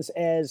ravens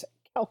as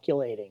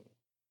calculating.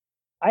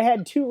 I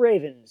had 2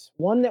 ravens,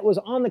 one that was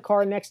on the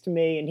car next to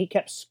me, and he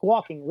kept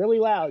squawking really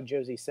loud,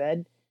 Josie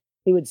said.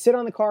 He would sit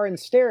on the car and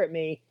stare at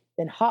me,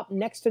 then hop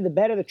next to the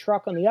bed of the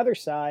truck on the other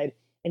side,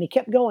 and he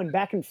kept going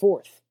back and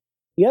forth.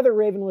 The other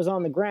raven was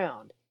on the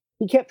ground.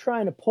 He kept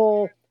trying to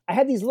pull. I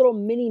had these little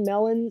mini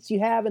melons you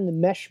have in the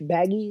mesh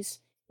baggies.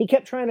 He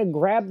kept trying to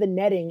grab the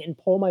netting and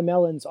pull my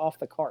melons off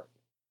the cart.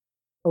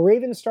 A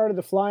raven started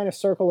to fly in a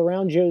circle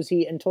around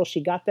Josie until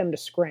she got them to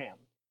scram.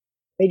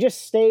 They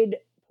just stayed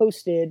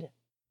posted,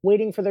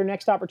 waiting for their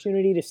next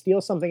opportunity to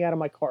steal something out of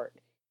my cart.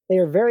 They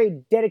are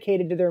very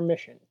dedicated to their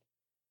mission.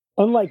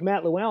 Unlike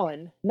Matt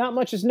Llewellyn, not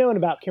much is known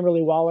about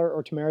Kimberly Waller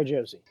or Tamara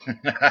Josie.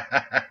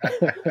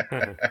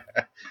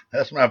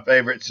 That's my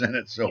favorite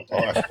sentence so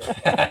far.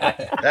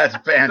 That's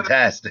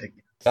fantastic.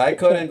 I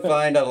couldn't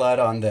find a lot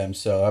on them,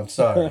 so I'm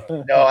sorry.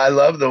 No, I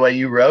love the way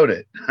you wrote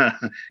it.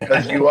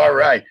 Because you are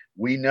right.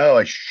 We know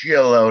a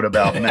shitload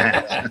about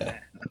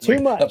Matt. Too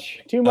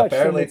much.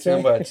 Apparently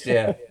too much,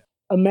 yeah.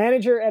 A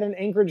manager at an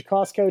Anchorage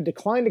Costco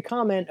declined to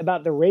comment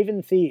about the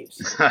raven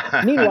thieves.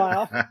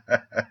 Meanwhile,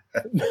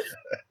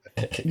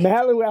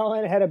 Matt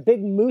Llewellyn had a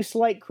big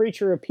moose-like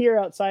creature appear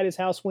outside his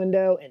house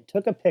window and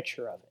took a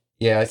picture of it.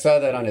 Yeah, I saw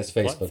that on his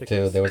Facebook,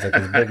 too. There was like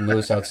this big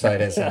moose outside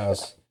his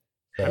house.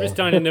 So. I'm just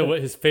dying to know what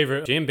his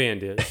favorite jam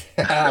band is.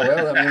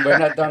 Well, I mean, we're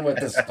not done with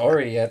the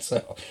story yet,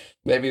 so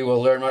maybe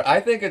we'll learn more. I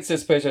think it's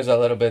suspicious a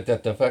little bit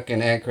that the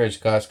fucking Anchorage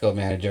Costco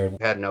manager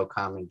had no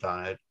comment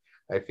on it.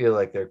 I feel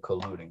like they're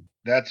colluding.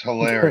 That's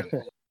hilarious.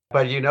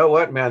 But you know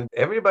what, man?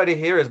 Everybody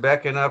here is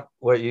backing up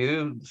what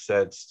you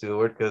said,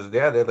 Stuart, because,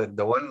 yeah,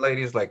 the one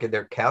lady's like,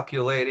 they're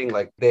calculating,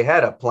 like they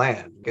had a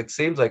plan. It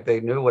seems like they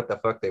knew what the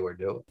fuck they were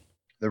doing.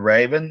 The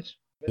ravens?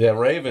 Yeah,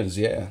 ravens,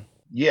 yeah.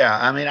 Yeah,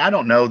 I mean, I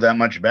don't know that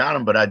much about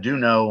them, but I do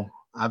know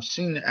I've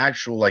seen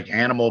actual like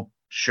animal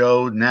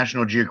show.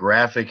 National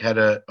Geographic had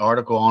an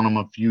article on them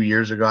a few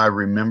years ago. I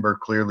remember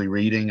clearly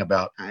reading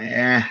about,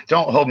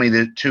 don't hold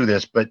me to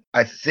this, but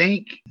I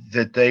think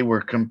that they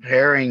were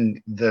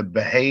comparing the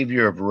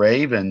behavior of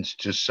ravens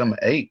to some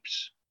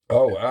apes.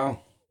 Oh, wow.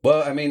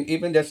 Well, I mean,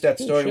 even just that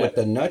story with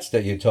the nuts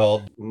that you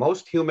told.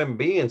 Most human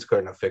beings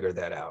couldn't have figured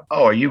that out.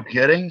 Oh, are you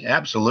kidding?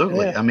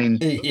 Absolutely. Yeah. I mean,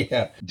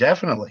 Yeah.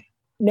 definitely.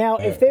 Now,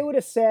 if they would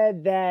have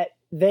said that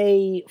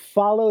they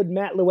followed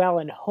Matt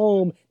Llewellyn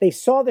home, they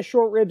saw the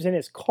short ribs in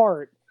his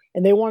cart,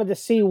 and they wanted to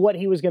see what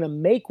he was going to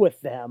make with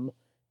them,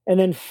 and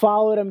then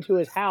followed him to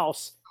his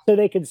house so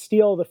they could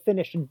steal the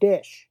finished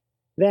dish,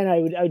 then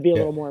I'd be a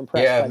little more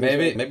impressed. Yeah, by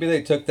maybe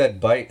they took that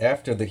bite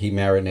after he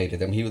marinated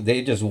them.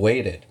 They just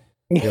waited.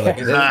 You're like,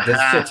 this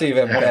shit's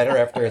even better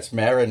after it's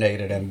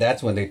marinated, and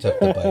that's when they took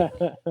the bite.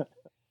 All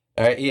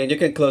right, Ian, you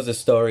can close the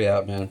story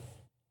out, man.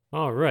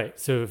 All right,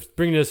 so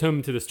bringing us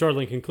home to the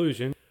startling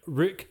conclusion,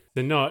 Rick,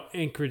 the not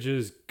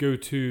Anchorage's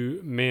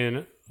go-to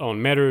man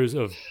on matters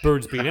of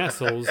birds being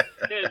assholes,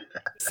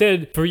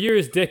 said for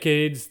years,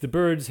 decades, the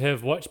birds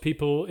have watched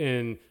people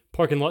in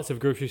parking lots of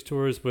grocery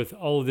stores with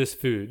all of this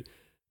food.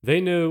 They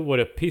know what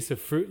a piece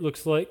of fruit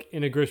looks like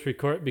in a grocery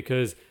cart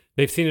because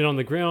they've seen it on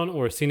the ground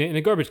or seen it in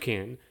a garbage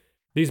can.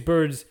 These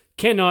birds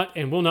cannot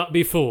and will not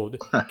be fooled.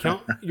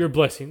 Count your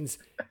blessings.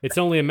 It's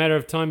only a matter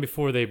of time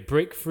before they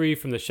break free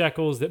from the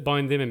shackles that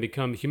bind them and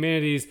become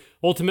humanity's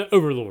ultimate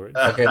overlords.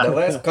 Okay, the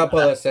last couple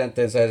of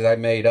sentences I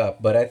made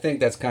up, but I think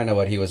that's kind of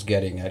what he was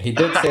getting at. He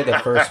did say the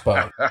first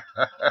part.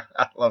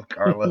 I love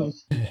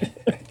Carlos.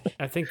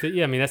 I think that,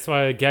 that's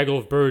why a gaggle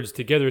of birds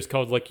together is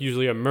called,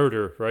 usually a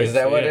murder, right? Is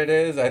that what it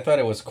is? I thought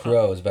it was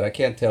crows, but I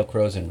can't tell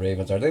crows and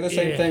ravens. Are they the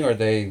same thing, or are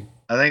they...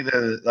 I think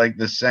they're like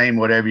the same,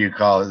 whatever you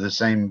call it, the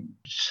same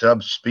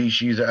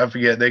subspecies. I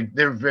forget.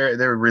 They're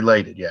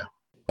related. Yeah.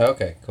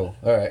 Okay, cool.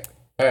 All right.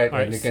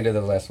 You can do the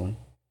last one.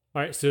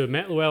 All right, so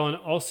Matt Llewellyn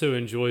also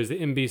enjoys the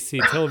NBC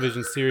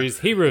television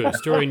series Heroes,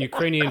 starring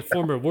Ukrainian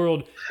former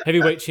world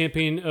heavyweight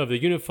champion of the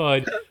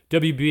unified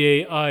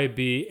WBA,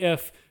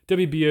 IBF,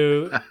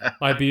 WBO,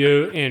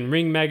 IBO, and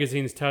Ring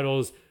Magazine's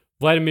titles,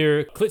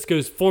 Vladimir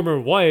Klitschko's former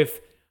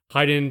wife,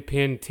 Hayden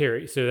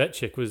Panettiere. So that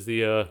chick was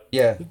the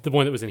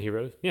one that was in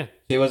Heroes. Yeah.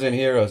 He was in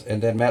Heroes,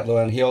 and then Matt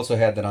Llewellyn, he also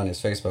had that on his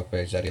Facebook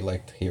page that he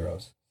liked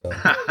Heroes. So.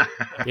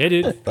 Yeah,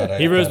 dude.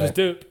 Heroes was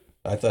dope.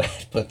 I thought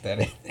I'd put that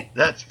in.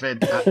 That's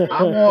fantastic.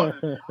 I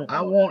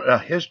want a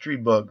history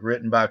book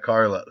written by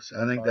Carlos.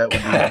 I think that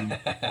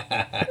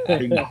would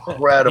be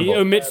incredible. He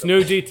omits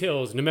no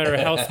details, no matter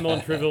how small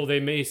and trivial they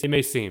may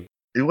seem.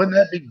 Wouldn't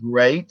that be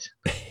great?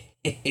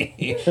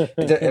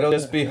 It'll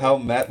just be how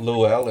Matt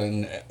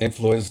Llewellyn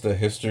influenced the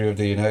history of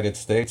the United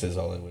States is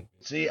all it would be.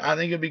 See, I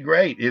think it'd be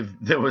great if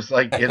there was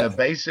in a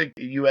basic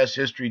U.S.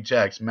 history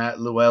text, Matt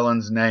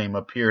Llewellyn's name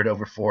appeared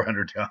over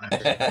 400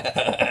 times.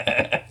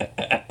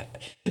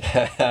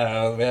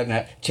 Oh,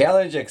 man.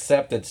 Challenge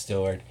accepted,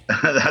 Stuart.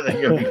 I think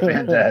it'd be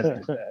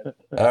fantastic.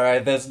 All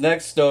right, this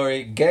next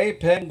story. Gay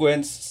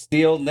penguins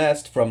steal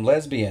nest from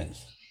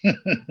lesbians.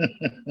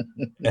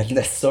 And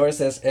the source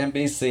is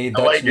NBC,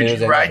 Dutch News.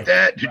 Did you write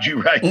that? Did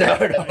you write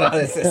that? No,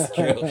 this is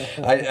true.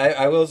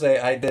 I will say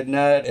I did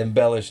not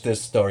embellish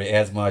this story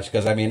as much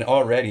because,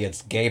 already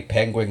it's gay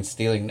penguins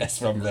stealing nests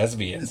from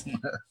lesbians.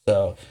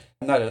 So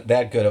I'm not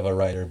that good of a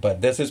writer,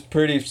 but this is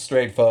pretty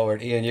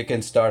straightforward. Ian, you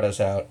can start us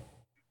out.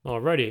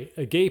 Alrighty.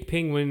 A gay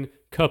penguin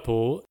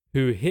couple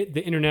who hit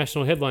the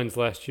international headlines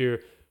last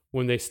year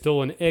when they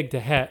stole an egg to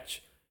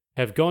hatch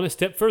have gone a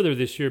step further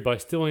this year by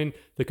stealing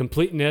the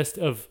complete nest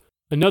of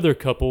another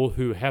couple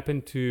who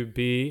happened to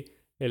be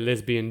a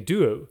lesbian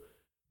duo.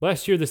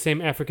 Last year, the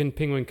same African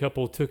penguin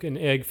couple took an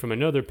egg from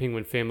another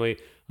penguin family,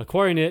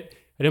 acquiring it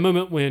at a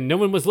moment when no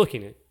one was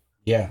looking at.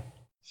 Yeah.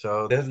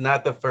 So this is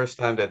not the first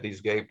time that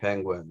these gay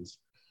penguins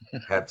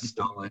have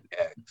stolen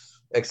eggs,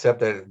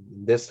 except that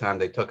this time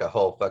they took a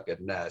whole fucking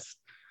nest.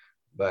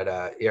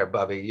 But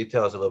Bobby, you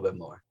tell us a little bit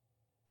more.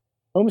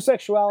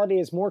 Homosexuality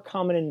is more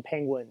common in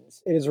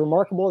penguins. It is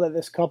remarkable that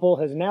this couple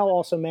has now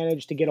also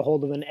managed to get a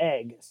hold of an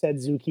egg, said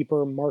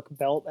zookeeper Mark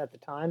Belt at the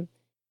time.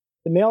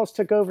 The males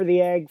took over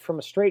the egg from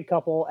a straight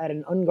couple at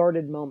an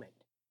unguarded moment.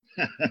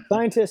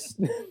 Scientists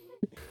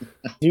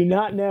do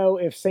not know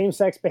if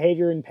same-sex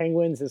behavior in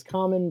penguins is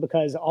common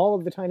because all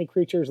of the tiny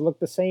creatures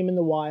look the same in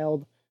the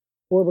wild,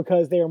 or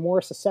because they are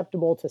more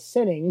susceptible to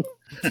sinning.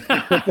 All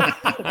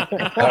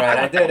right,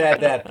 I did add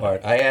that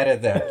part. I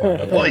added that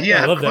part. Okay. Well,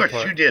 yeah, of course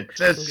you did. It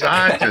says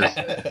scientist,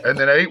 and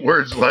then 8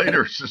 words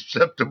later,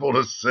 susceptible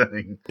to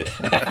sinning.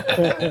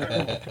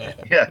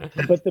 Yeah.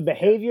 But the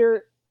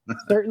behavior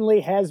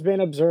certainly has been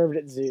observed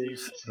at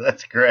zoos.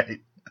 That's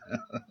great.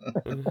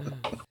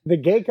 The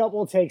gay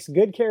couple takes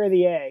good care of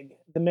the egg.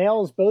 The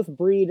males both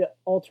breed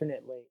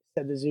alternately,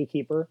 said the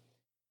zookeeper.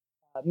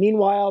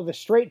 Meanwhile, the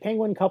straight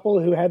penguin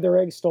couple who had their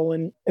egg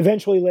stolen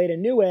eventually laid a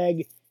new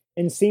egg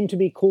and seemed to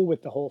be cool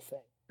with the whole thing.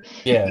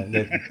 Yeah,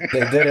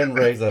 they didn't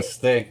raise a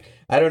stink.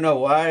 I don't know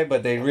why,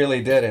 but they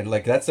really didn't.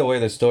 That's the way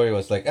the story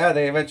was.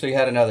 They eventually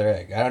had another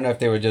egg. I don't know if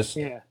they were just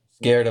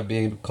scared of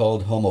being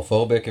called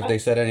homophobic if they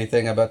said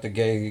anything about the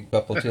gay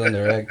couple stealing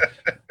their egg.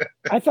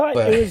 I thought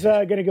it was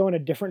going to go in a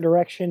different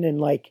direction,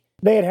 and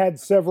they had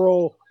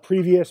several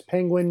previous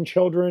penguin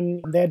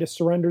children. They had to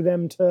surrender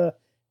them to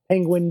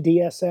Penguin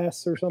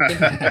DSS or something.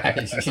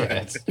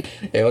 Yes.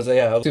 It was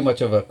too much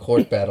of a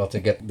court battle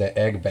to get the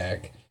egg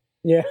back.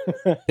 Yeah.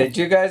 Did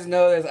you guys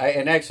know this?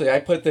 And actually, I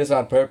put this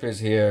on purpose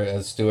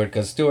here, Stuart,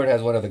 because Stuart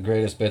has one of the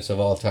greatest bits of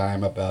all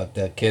time about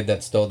the kid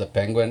that stole the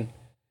penguin.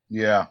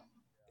 Yeah.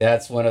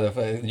 That's one of the.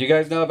 Did you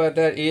guys know about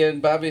that,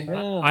 Ian, Bobby?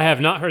 I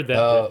have not heard that.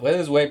 Oh, well,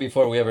 this is way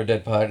before we ever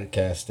did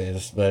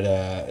podcast,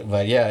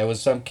 but yeah, it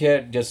was some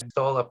kid just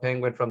Stole a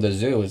penguin from the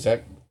zoo. Is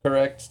that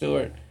correct,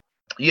 Stuart?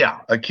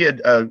 Yeah, a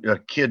kid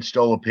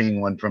stole a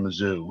penguin from a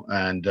zoo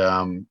and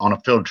on a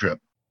field trip.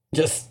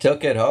 Just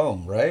took it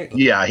home, right?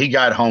 Yeah, he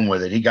got home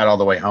with it. He got all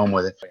the way home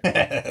with it.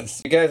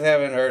 If you guys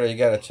haven't heard it, you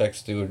gotta check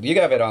Stuart. You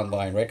got it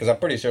online, right? Because I'm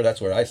pretty sure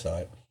that's where I saw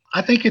it.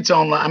 I think it's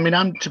online. I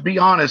mean, to be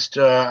honest,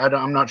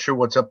 I'm not sure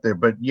what's up there,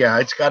 but yeah,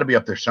 it's got to be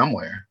up there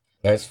somewhere.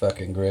 That's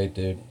fucking great,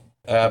 dude.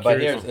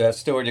 But here's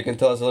Stuart. You can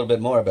tell us a little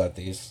bit more about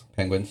these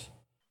penguins.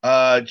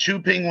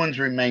 2 penguins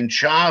remain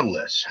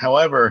childless.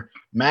 However,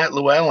 Matt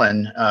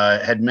Llewellyn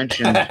had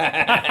mentioned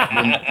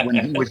when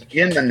he was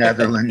in the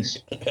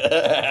Netherlands,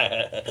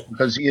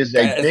 because he is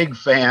a big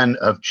fan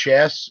of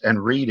chess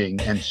and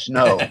reading and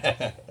snow.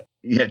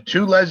 Yeah,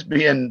 2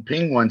 lesbian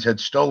penguins had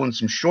stolen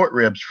some short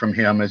ribs from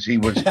him as he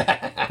was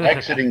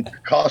exiting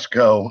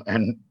Costco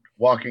and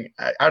walking.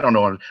 I don't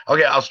know.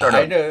 Okay, I'll start.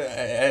 I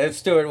know,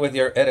 Stuart, with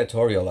your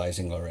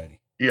editorializing already.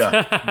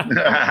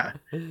 Yeah.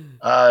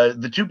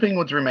 The 2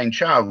 penguins remain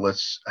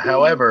childless.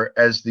 However,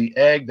 as the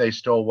egg they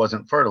stole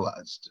wasn't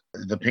fertilized,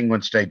 the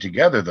penguins stayed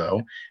together,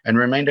 though, and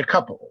remained a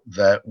couple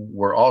that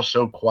were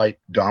also quite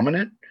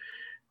dominant.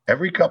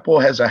 Every couple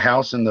has a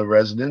house in the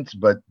residence,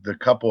 but the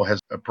couple has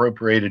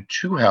appropriated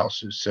 2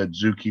 houses, said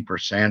zookeeper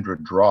Sandra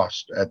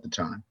Drost at the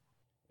time.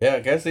 Yeah, I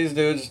guess these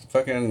dudes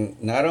fucking,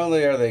 not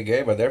only are they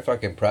gay, but they're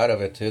fucking proud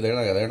of it, too.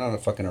 They're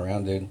not fucking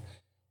around, dude.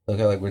 Look,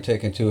 like, we're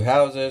taking 2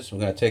 houses. We're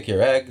going to take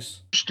your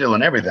eggs.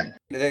 Stealing everything.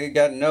 They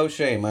got no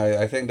shame.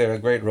 I think they're a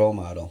great role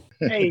model.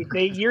 Hey,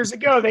 years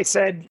ago, they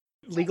said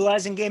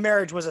legalizing gay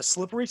marriage was a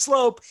slippery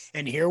slope,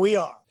 and here we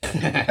are.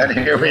 And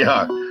here we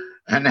are.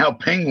 And now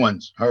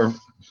penguins are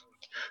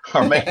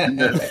making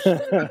this.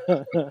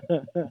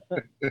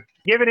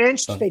 Give an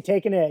inch, they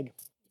take an egg.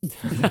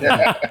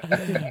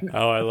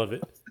 Oh, I love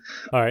it.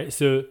 All right,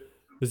 so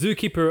the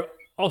zookeeper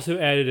also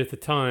added at the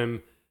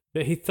time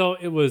that he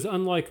thought it was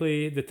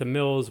unlikely that the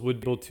males would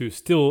be able to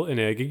steal an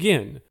egg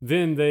again.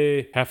 Then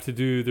they have to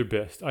do their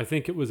best. I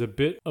think it was a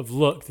bit of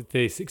luck that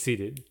they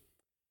succeeded.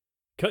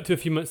 Cut to a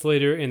few months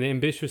later, and the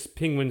ambitious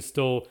penguin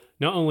stole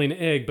not only an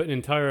egg, but an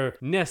entire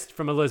nest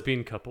from a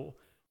lesbian couple.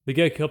 The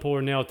gay couple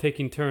are now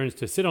taking turns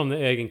to sit on the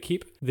egg and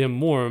keep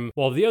them warm,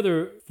 while the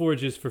other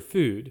forages for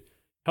food.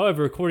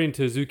 However, according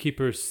to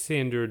zookeeper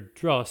Sandra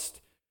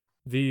Drost,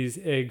 these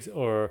eggs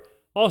are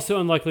also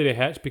unlikely to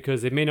hatch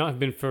because they may not have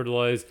been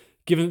fertilized,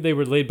 given that they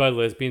were laid by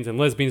lesbians, and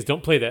lesbians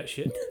don't play that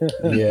shit.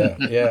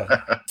 Yeah.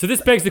 So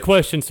this begs the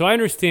question. So I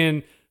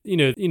understand,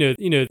 the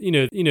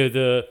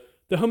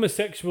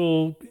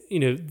homosexual,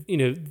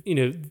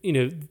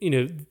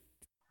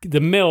 the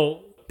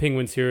male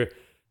penguins here,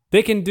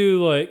 they can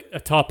do like a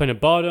top and a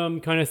bottom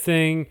kind of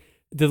thing.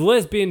 The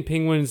lesbian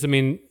penguins, I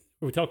mean,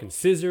 are we talking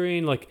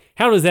scissoring? Like,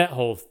 how does that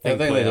whole thing I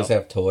think play they just out?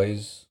 have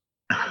toys.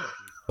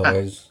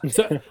 Toys.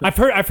 So I've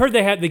heard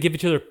they give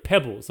each other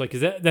pebbles. Like,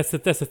 is that's the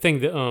thing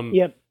that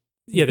Yep.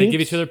 Yeah, they give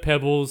Beaks- each other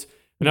pebbles.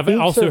 And I've Beaks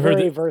also are heard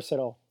very that,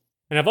 versatile.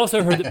 and I've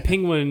also heard that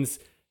penguins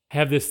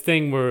have this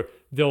thing where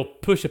they'll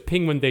push a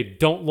penguin they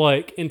don't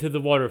like into the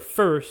water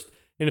first,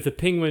 and if the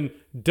penguin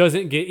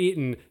doesn't get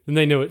eaten, then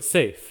they know it's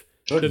safe.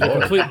 So they're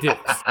complete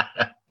dicks.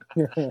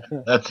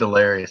 That's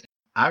hilarious.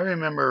 I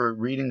remember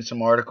reading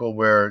some article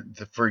where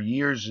for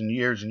years and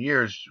years and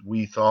years,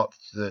 we thought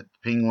that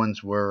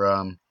penguins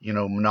were,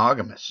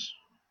 monogamous.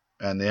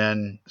 And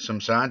then some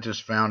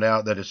scientists found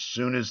out that as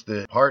soon as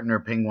the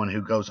partner penguin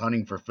who goes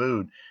hunting for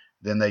food,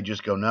 then they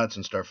just go nuts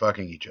and start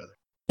fucking each other.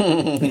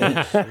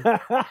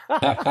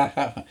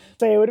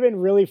 Say, it would have been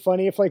really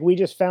funny if we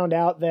just found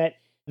out that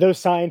those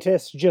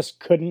scientists just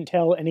couldn't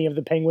tell any of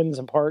the penguins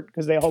apart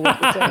because they all look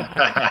the same.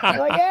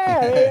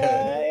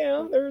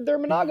 They're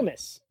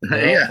monogamous.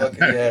 Yeah.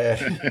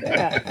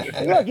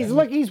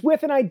 Look, he's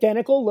with an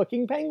identical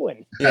looking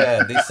penguin.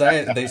 Yeah, these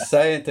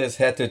scientists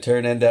had to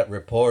turn in that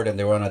report, and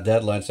they were on a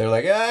deadline. So they're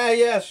like,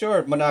 yeah,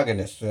 sure,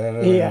 monogamous. I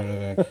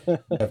don't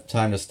have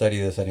time to study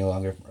this any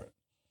longer.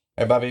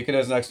 Hey, Bobby, you can do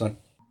this next one.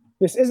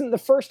 This isn't the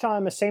first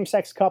time a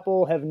same-sex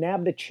couple have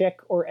nabbed a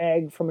chick or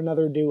egg from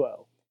another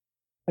duo.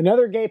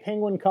 Another gay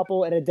penguin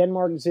couple at a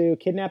Denmark zoo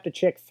kidnapped a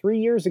chick 3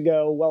 years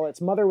ago while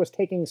its mother was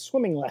taking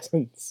swimming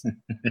lessons.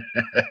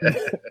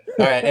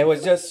 All right, it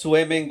was just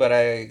swimming, but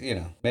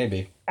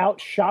maybe.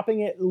 Out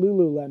shopping at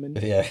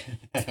Lululemon. Yeah.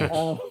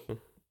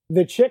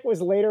 The chick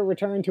was later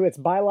returned to its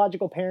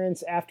biological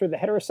parents after the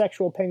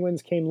heterosexual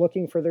penguins came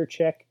looking for their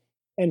chick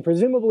and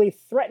presumably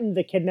threatened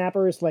the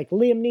kidnappers like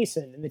Liam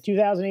Neeson in the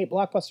 2008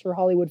 blockbuster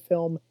Hollywood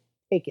film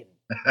Taken.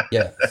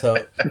 Yeah,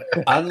 so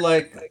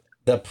unlike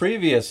the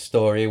previous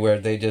story where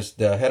the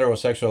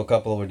heterosexual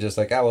couple were just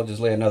like, we'll just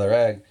lay another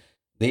egg.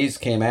 These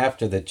came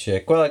after the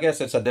chick. Well, I guess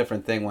it's a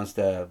different thing once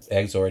the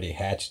egg's already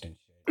hatched and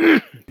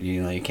shit.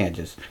 You can't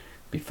just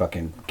be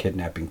fucking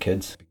kidnapping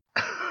kids.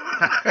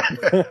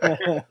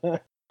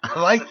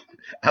 I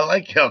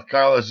like how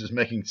Carlos is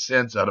making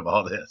sense out of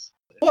all this.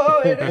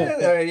 Well, it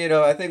is.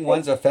 I think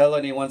one's a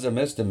felony, one's a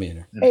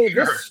misdemeanor. Hey,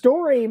 Sure.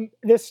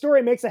 this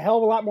story makes a hell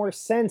of a lot more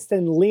sense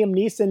than Liam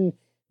Neeson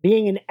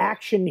being an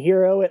action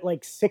hero at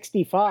like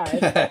 65.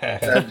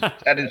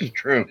 That is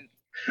true.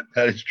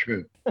 That is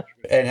true.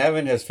 And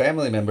having his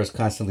family members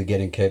constantly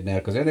getting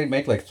kidnapped, because then they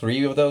make like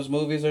 3 of those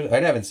movies.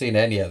 I haven't seen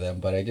any of them,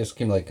 but I just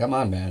came like, come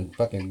on, man,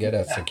 fucking get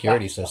a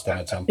security system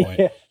at some point.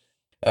 Yeah.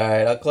 All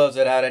right, I'll close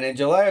it out. And in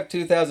July of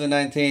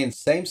 2019,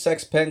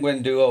 same-sex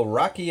penguin duo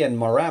Rocky and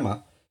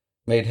Marama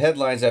made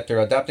headlines after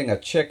adopting a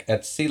chick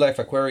at Sea Life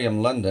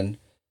Aquarium, London.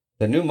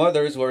 The new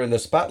mothers were in the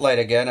spotlight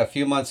again a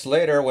few months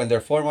later when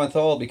their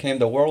 4-month-old became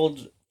the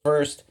world's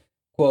first,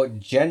 quote,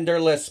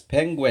 genderless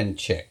penguin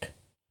chick.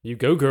 You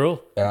go,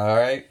 girl. All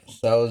right.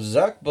 So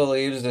Zuck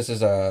believes, this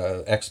is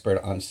a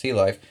expert on sea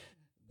life,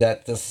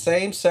 that the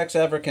same-sex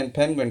African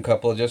penguin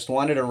couple just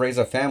wanted to raise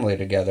a family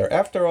together.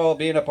 After all,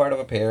 being a part of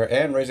a pair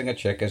and raising a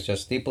chick is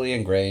just deeply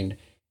ingrained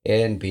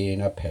in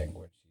being a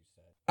penguin.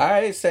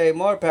 I say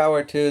more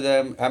power to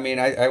them. I mean,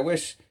 I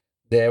wish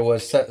there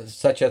was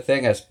such a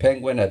thing as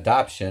penguin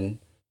adoption,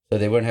 so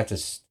they wouldn't have to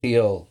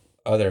steal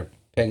other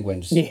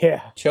penguins'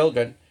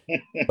 children.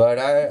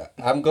 But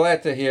I'm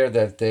glad to hear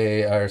that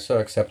they are so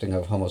accepting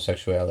of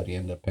homosexuality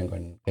in the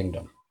penguin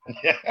kingdom.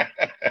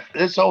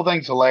 This whole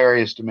thing's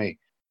hilarious to me.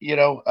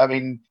 I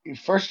mean,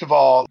 first of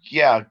all,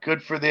 yeah,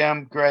 good for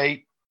them,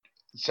 great.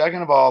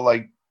 Second of all,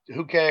 like,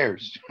 who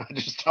cares? I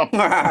just don't.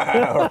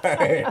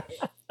 Right.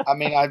 I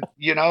mean, I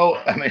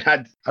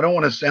don't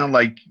want to sound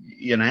like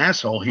an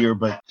asshole here,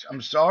 but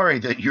I'm sorry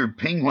that your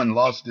penguin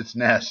lost its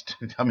nest.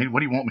 I mean, what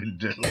do you want me to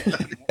do?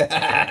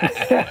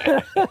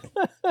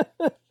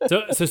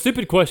 So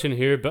stupid question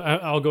here, but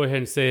I'll go ahead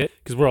and say it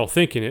because we're all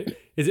thinking it.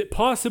 Is it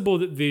possible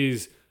that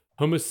these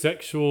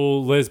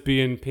homosexual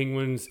lesbian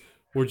penguins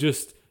were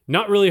just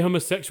not really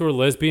homosexual or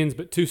lesbians,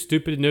 but too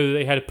stupid to know that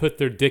they had to put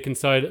their dick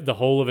inside the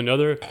hole of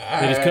another?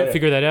 They just couldn't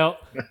figure that out?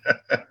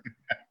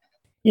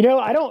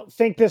 I don't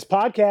think this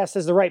podcast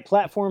is the right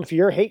platform for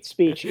your hate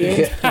speech,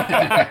 Ian.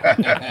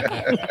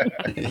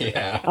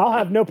 Yeah. I'll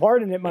have no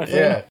part in it, my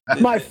friend. Yeah.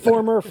 My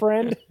former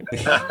friend.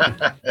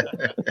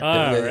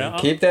 All right,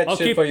 Keep that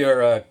shit for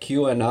your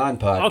QAnon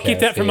podcast. I'll keep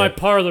that for my Ian.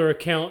 Parler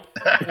account.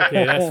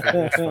 Okay,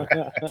 that's fine.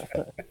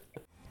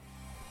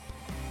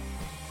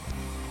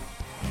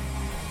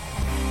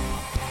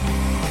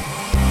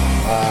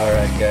 All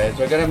right, guys.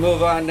 We're going to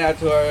move on now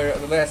to our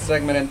last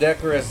segment,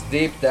 Indecorous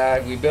Deep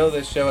Dive. We build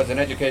this show as an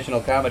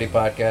educational comedy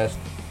podcast.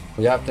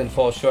 We often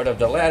fall short of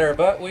the latter,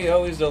 but we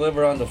always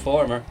deliver on the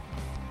former.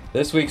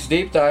 This week's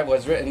Deep Dive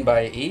was written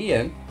by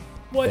Ian.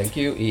 What? Thank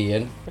you,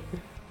 Ian.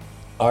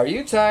 Are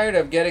you tired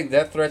of getting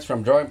death threats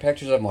from drawing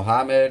pictures of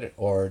Muhammad,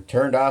 or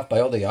turned off by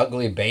all the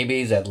ugly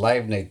babies at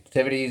live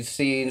nativity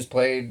scenes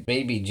played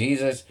baby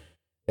Jesus?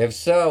 If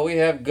so, we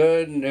have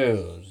good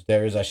news.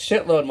 There is a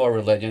shitload more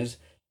religions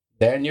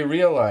than you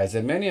realize,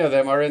 and many of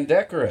them are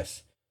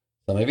indecorous.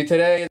 So maybe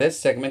today, this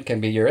segment can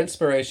be your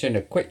inspiration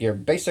to quit your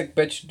basic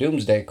bitch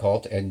doomsday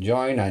cult and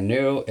join a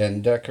new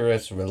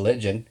indecorous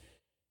religion.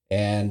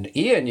 And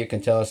Ian, you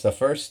can tell us the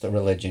first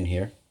religion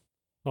here.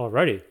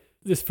 Alrighty.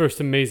 This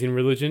first amazing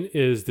religion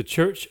is the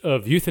Church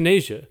of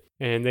Euthanasia,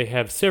 and they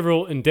have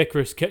several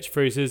indecorous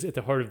catchphrases at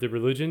the heart of the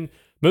religion.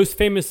 Most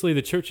famously,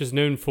 the church is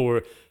known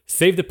for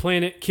save the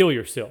planet, kill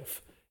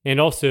yourself, and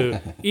also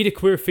eat a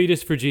queer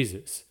fetus for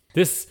Jesus.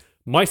 This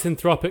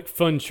misanthropic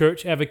fun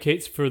church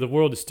advocates for the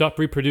world to stop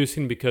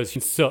reproducing because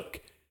humans suck,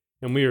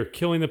 and we are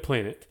killing the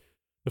planet.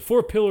 The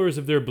 4 pillars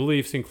of their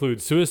beliefs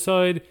include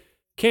suicide,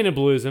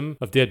 cannibalism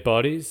of dead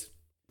bodies.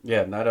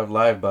 Yeah, not of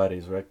live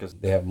bodies, right? Because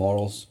they have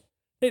morals.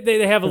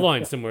 They have a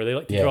line somewhere. They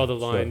like to draw the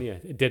line. Sure.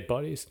 Yeah, dead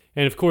bodies.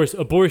 And of course,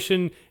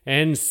 abortion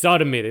and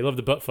sodomy. They love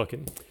the butt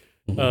fucking.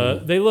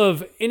 They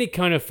love any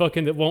kind of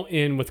fucking that won't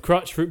end with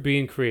crotch fruit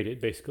being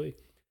created, basically.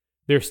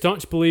 They're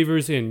staunch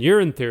believers in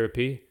urine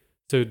therapy.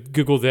 So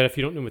Google that if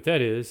you don't know what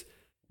that is.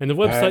 And the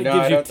website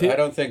gives you tips. I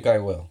don't think I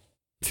will.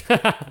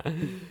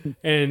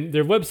 And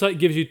their website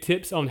gives you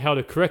tips on how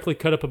to correctly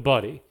cut up a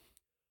body.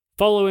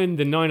 Following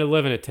the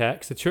 9/11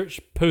 attacks, the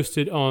church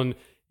posted on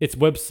its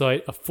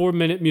website a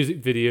 4-minute music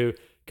video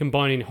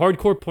combining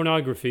hardcore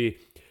pornography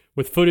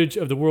with footage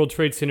of the World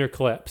Trade Center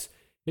collapse.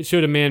 It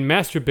showed a man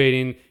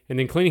masturbating and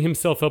then cleaning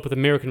himself up with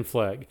American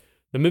flag.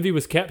 The movie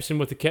was captioned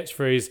with the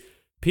catchphrase,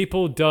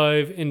 "People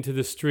dive into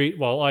the street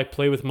while I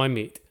play with my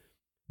meat."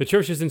 The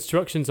church's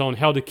instructions on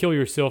how to kill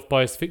yourself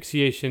by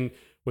asphyxiation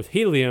with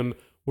helium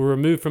were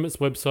removed from its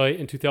website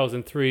in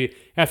 2003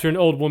 after an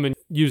old woman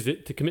used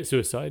it to commit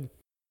suicide.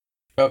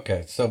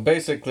 Okay, so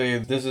basically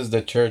this is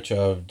the church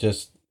of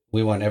just,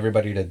 we want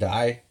everybody to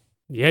die?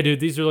 Yeah, dude,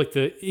 these are like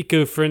the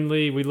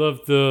eco-friendly, we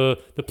love the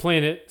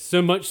planet,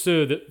 so much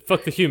so that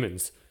fuck the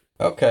humans.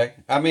 Okay,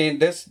 I mean,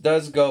 this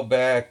does go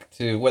back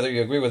to, whether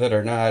you agree with it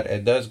or not,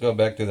 it does go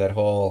back to that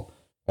whole,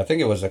 I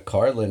think it was a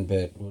Carlin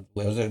bit,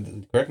 was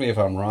it, correct me if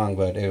I'm wrong,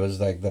 but it was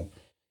like the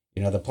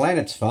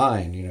planet's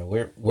fine,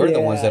 we're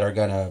the ones that are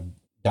gonna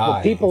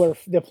die.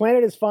 The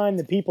planet is fine,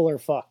 the people are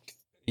fucked.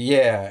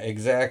 Yeah,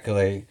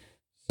 exactly.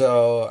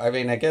 So, I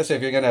mean, I guess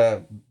if you're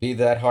gonna be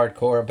that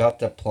hardcore about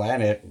the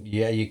planet,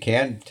 yeah, you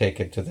can take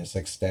it to this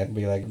extent.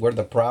 Be like, we're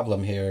the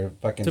problem here.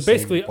 Fucking So save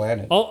basically, the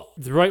planet. all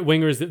the right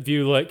wingers that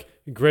view like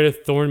Greta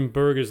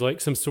Thunberg as like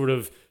some sort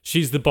of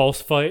she's the boss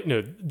fight.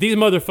 No, these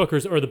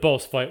motherfuckers are the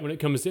boss fight when it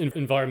comes to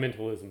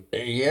environmentalism.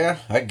 Yeah,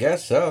 I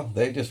guess so.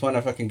 They just want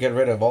to fucking get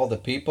rid of all the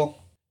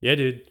people. Yeah,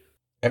 dude.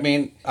 I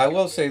mean, I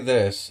will say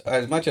this: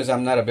 as much as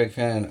I'm not a big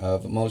fan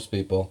of most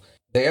people,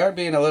 they are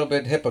being a little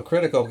bit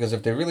hypocritical because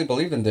if they really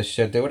believed in this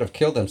shit, they would have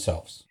killed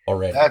themselves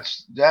already.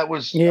 That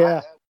was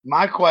Yeah.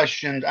 my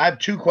question. I have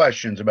two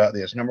questions about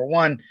this. Number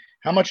one,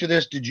 how much of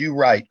this did you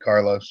write,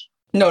 Carlos?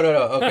 No.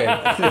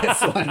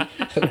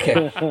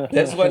 Okay.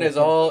 This one is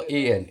all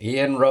Ian.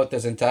 Ian wrote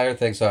this entire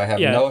thing, so I have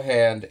Yeah. no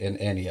hand in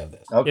any of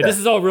this. Okay. Yeah, this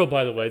is all real,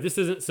 by the way. This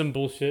isn't some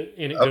bullshit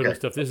anecdotal Okay.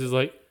 stuff. This is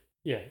like,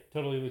 yeah,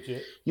 totally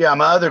legit. Yeah,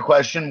 my other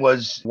question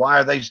was,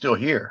 why are they still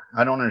here?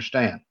 I don't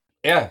understand.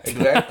 Yeah,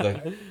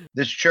 exactly.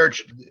 This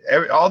church,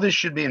 all this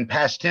should be in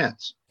past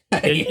tense.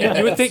 Yeah,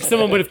 you would think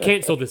someone would have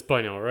canceled this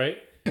by now, right?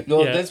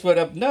 Well, Yeah. this would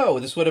have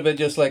been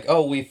just like,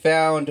 oh, we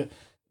found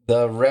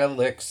the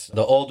relics,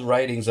 the old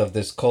writings of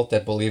this cult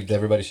that believed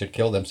everybody should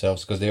kill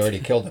themselves because they already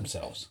killed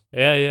themselves.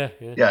 Yeah.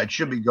 Yeah, it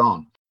should be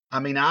gone. I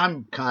mean,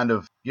 I'm kind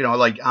of,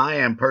 like I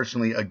am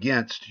personally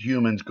against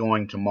humans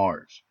going to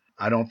Mars.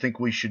 I don't think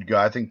we should go.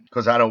 I think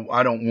because I don't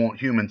want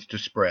humans to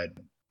spread.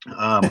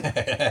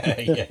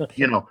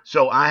 Yeah.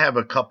 So I have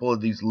a couple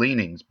of these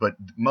leanings, but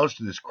most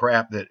of this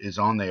crap that is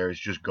on there is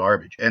just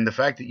garbage. And the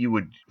fact that you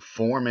would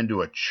form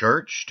into a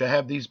church to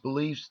have these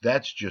beliefs,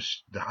 that's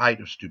just the height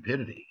of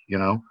stupidity,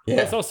 It's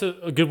Yeah, also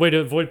a good way to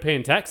avoid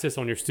paying taxes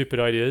on your stupid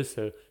ideas.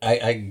 So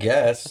I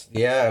guess.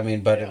 Yeah, I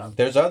mean, but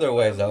there's other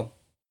ways though.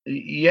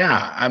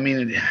 Yeah, I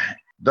mean,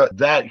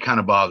 that kind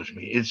of bothers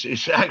me.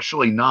 It's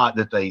actually not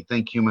that they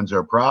think humans are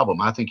a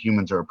problem. I think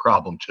humans are a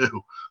problem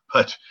too.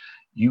 But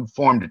you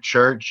formed a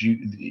church,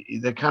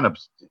 that kind of,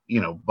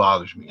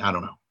 bothers me. I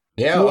don't know.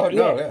 Yeah, Yeah, oh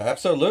no, yeah. yeah,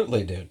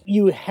 absolutely, dude.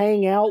 You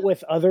hang out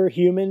with other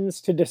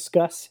humans to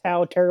discuss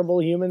how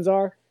terrible humans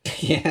are,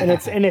 Yeah.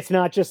 and it's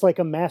not just like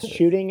a mass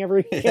shooting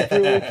every week.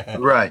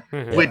 Right.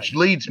 Mhm. Which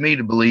leads me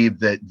to believe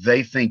that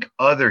they think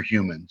other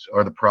humans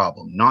are the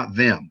problem, not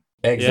them.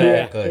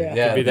 Exactly. Yeah,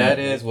 Yeah, could be that that.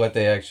 is what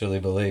they actually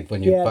believe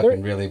when you Yeah,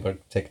 fucking really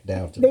take it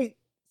down to. They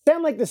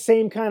sound like the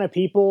same kind of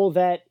people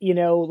that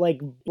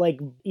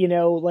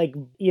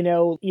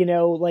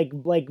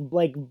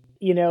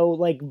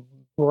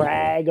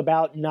brag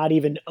about not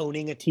even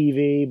owning a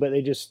TV, but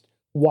they just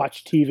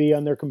watch TV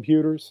on their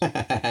computers.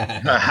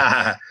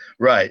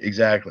 Right,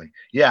 exactly.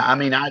 Yeah, I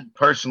mean, I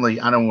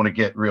don't want to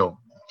get real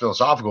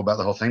philosophical about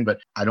the whole thing, but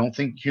I don't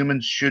think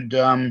humans should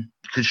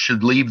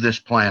leave this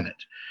planet.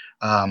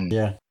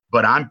 Yeah.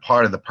 But I'm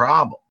part of the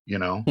problem,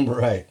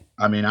 Right.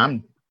 I mean,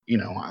 I'm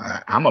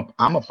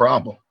a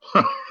problem.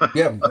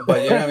 Yeah, but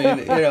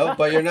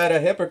but you're not a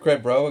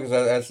hypocrite, bro.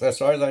 Because as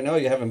far as I know,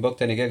 you haven't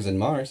booked any gigs in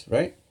Mars,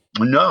 right?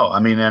 No, I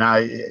mean, and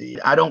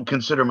I don't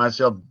consider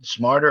myself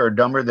smarter or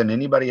dumber than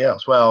anybody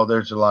else. Well,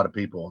 there's a lot of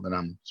people that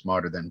I'm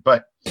smarter than,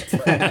 but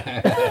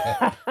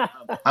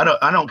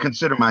I don't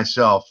consider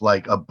myself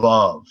like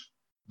above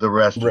the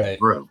rest of the Right.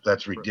 group.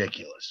 That's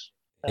ridiculous.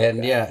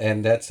 And yeah,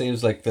 and that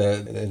seems like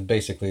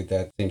basically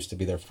that seems to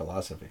be their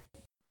philosophy.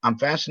 I'm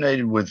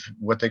fascinated with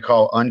what they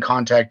call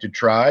uncontacted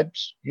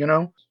tribes,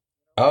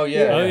 Oh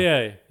yeah. Oh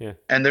yeah.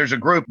 and there's a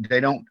group, they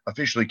don't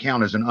officially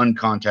count as an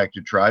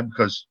uncontacted tribe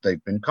because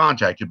they've been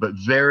contacted, but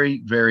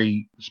very,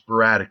 very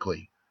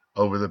sporadically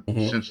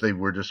Mhm. since they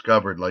were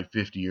discovered like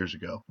 50 years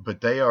ago.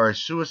 But they are a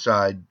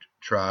suicide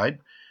tribe,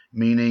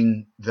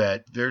 meaning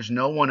that there's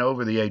no one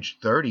over the age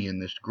 30 in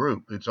this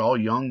group. It's all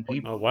young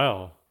people. Oh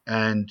wow.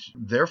 And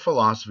their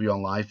philosophy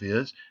on life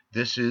is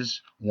this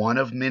is one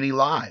of many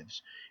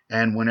lives.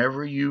 And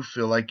whenever you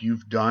feel like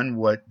you've done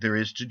what there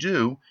is to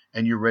do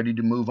and you're ready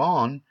to move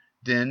on,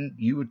 then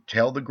you would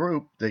tell the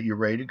group that you're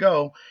ready to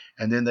go.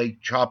 And then they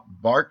chop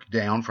bark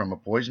down from a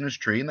poisonous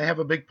tree and they have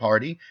a big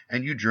party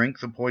and you drink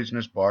the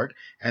poisonous bark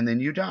and then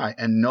you die.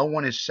 And no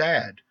one is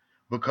sad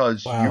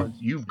because Wow.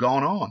 you've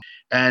gone on.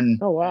 And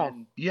Oh wow.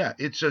 yeah,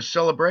 it's a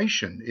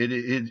celebration.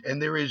 And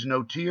there is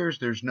no tears.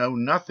 There's no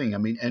nothing. I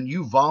mean, and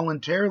you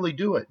voluntarily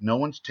do it. No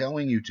one's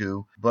telling you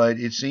to, but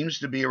it seems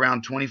to be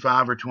around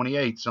 25 or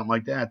 28, something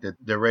like that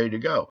they're ready to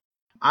go.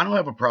 I don't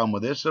have a problem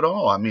with this at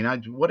all. I mean,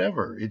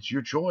 whatever. It's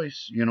your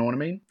choice. You know what I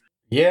mean?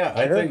 Yeah,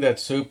 I Sure. think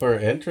that's super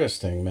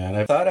interesting, man.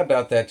 I thought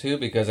about that too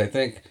because I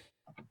think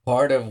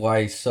part of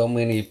why so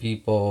many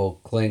people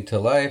cling to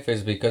life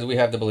is because we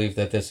have the belief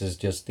that this is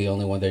just the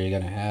only one that you're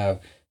going to have.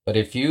 But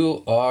if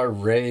you are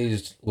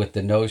raised with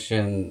the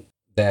notion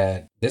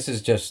that this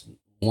is just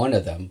one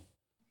of them,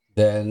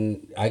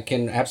 then I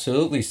can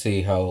absolutely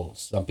see how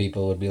some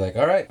people would be like,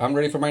 all right, I'm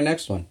ready for my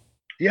next one.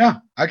 Yeah,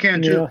 I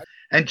can too. Yeah.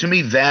 And to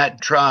me, that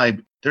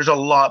tribe, there's a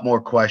lot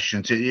more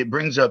questions. It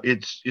brings up,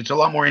 it's a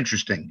lot more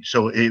interesting.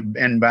 So,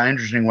 and by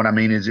interesting, what I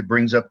mean is it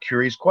brings up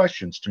curious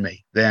questions to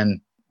me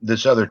than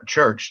this other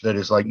church that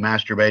is like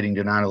masturbating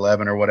to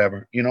 9/11 or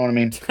whatever. You know what I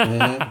mean?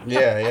 Mhm.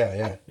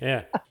 Yeah.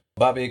 Yeah.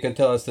 Bobby, you can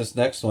tell us this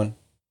next one.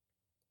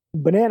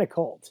 Banana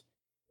cult.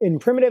 In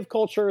primitive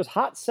cultures,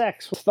 hot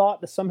sex was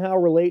thought to somehow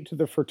relate to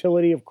the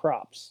fertility of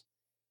crops.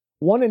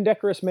 One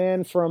indecorous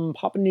man from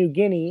Papua New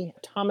Guinea,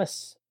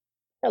 Thomas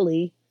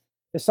Kelly,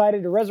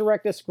 decided to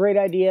resurrect this great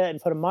idea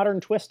and put a modern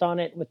twist on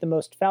it with the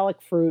most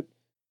phallic fruit,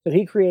 so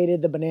he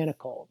created the banana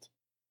cult.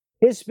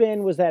 His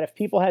spin was that if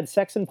people had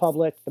sex in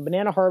public, the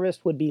banana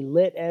harvest would be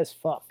lit as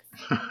fuck.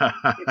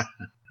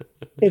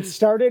 It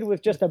started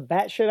with just a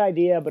batshit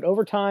idea, but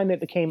over time it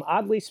became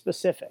oddly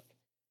specific.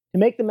 To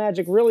make the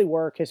magic really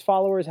work, his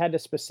followers had to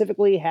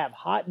specifically have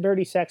hot,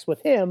 dirty sex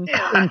with him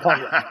in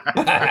public.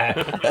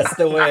 That's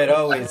the way it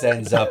always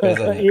ends up,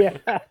 isn't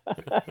it? Yeah.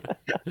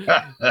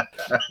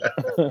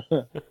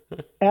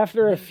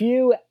 After a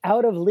few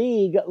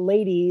out-of-league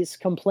ladies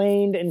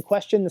complained and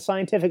questioned the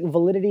scientific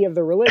validity of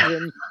the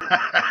religion,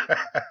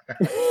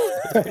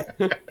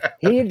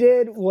 he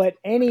did what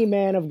any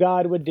man of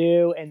God would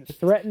do and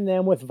threatened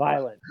them with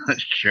violence.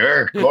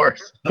 Sure, of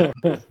course.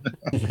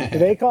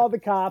 They called the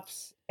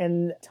cops,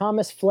 and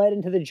Thomas fled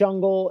into the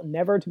jungle,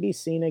 never to be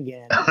seen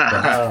again.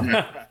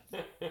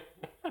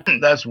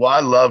 That's why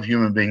I love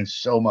human beings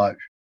so much.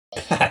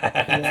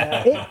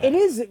 Yeah, it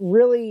is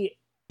really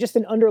just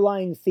an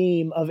underlying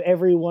theme of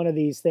every one of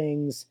these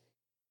things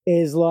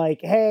is like,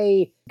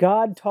 hey,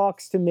 God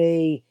talks to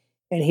me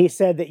and he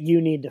said that you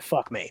need to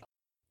fuck me.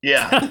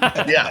 Yeah,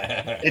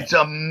 yeah. It's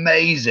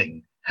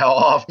amazing how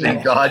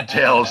often God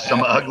tells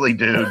some ugly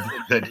dude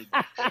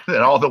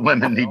that all the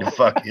women need to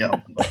fuck him.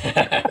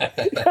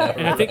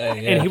 And I think,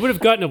 and he would have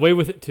gotten away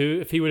with it too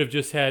if he would have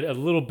just had a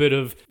little bit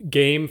of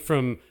game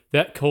from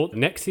that cult,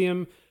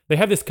 NXIVM. They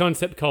have this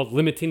concept called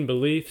limiting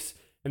beliefs,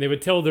 and they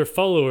would tell their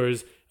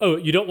followers, "Oh,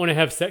 you don't want to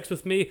have sex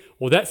with me?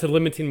 Well, that's a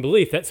limiting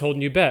belief. That's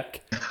holding you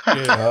back."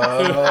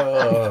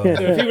 So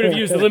if he would have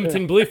used the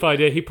limiting belief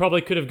idea, he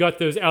probably could have got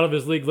those out of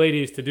his league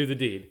ladies to do the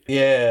deed.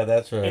 Yeah,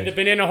 that's right. And the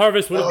banana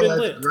harvest would have been that's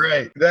lit.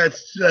 Great.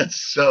 That's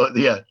so,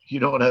 yeah. You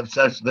don't want to have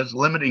sex. That's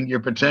limiting your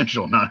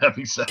potential, not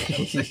having sex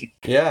with me.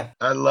 Yeah.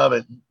 I love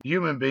it.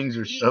 Human beings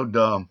are so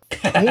dumb. He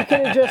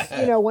could have just,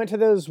 went to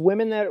those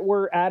women that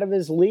were out of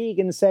his league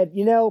and said,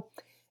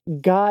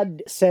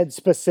 God said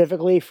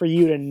specifically for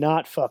you to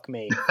not fuck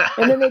me.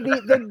 And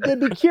then they'd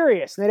be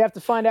curious and they'd have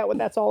to find out what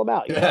that's all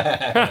about.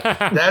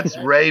 That's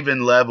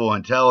Raven level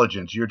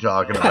intelligence you're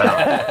talking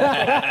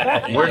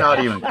about. We're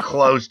not even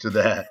close to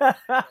that.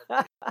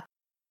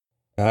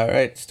 All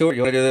right, Stuart,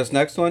 you want to do this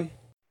next one?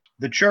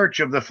 The Church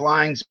of the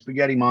Flying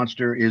Spaghetti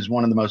Monster is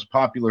one of the most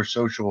popular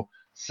social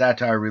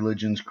satire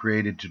religions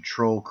created to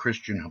troll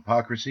Christian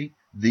hypocrisy.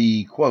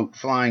 The, quote,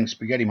 flying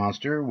spaghetti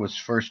monster was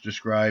first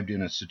described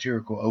in a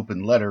satirical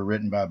open letter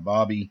written by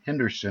Bobby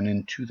Henderson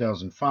in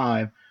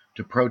 2005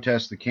 to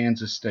protest the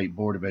Kansas State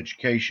Board of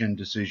Education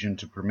decision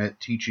to permit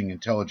teaching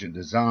intelligent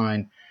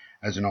design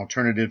as an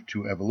alternative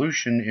to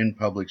evolution in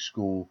public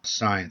school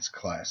science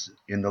classes.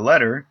 In the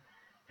letter,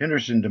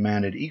 Henderson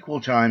demanded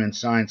equal time in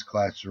science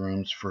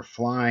classrooms for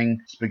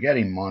flying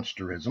spaghetti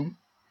monsterism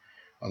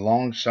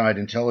alongside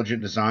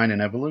intelligent design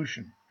and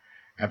evolution.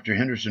 After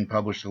Henderson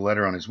published the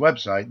letter on his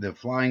website, the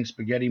flying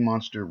spaghetti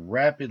monster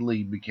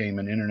rapidly became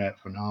an internet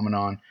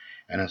phenomenon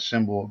and a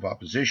symbol of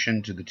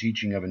opposition to the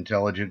teaching of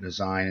intelligent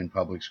design in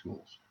public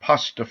schools.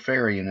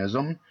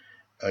 Pastafarianism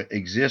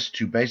exists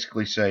to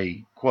basically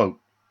say, quote,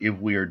 if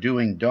we are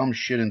doing dumb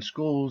shit in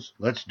schools,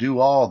 let's do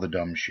all the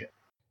dumb shit.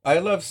 I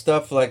love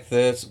stuff like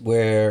this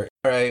where,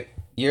 all right,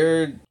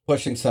 you're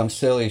pushing some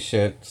silly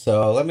shit,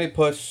 so let me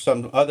push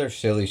some other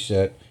silly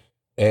shit,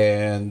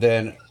 and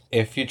then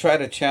if you try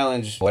to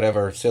challenge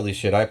whatever silly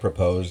shit I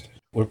proposed,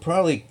 we're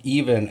probably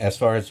even as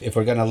far as if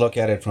we're going to look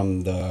at it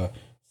from the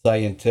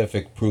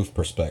scientific proof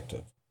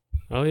perspective.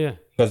 Oh, yeah.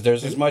 Because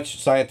there's as much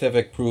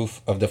scientific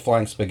proof of the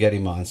flying spaghetti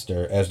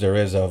monster as there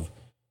is of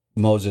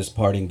Moses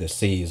parting the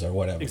seas or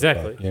whatever.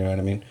 Exactly. You know what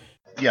I mean?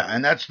 Yeah,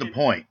 and that's the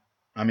point.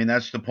 I mean,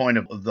 that's the point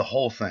of the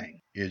whole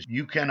thing, is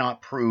you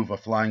cannot prove a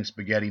flying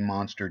spaghetti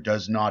monster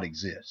does not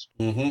exist.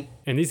 Mm-hmm.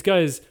 And these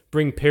guys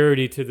bring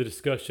parody to the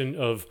discussion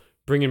of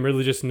bringing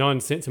religious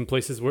nonsense in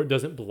places where it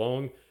doesn't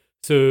belong.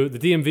 So the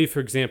DMV, for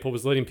example,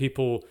 was letting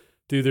people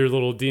do their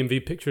little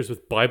DMV pictures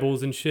with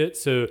Bibles and shit.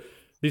 So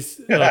these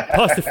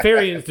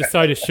Pastafarians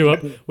decide to show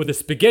up with a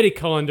spaghetti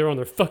colander on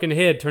their fucking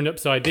head turned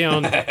upside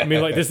down. I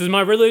mean, like, this is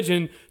my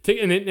religion.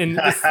 And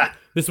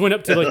this went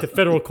up to like the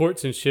federal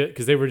courts and shit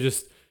because they were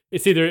just,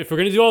 it's either if we're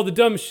going to do all the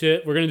dumb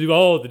shit, we're going to do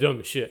all the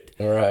dumb shit.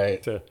 All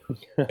right. So,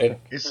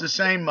 It's the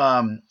same.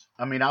 I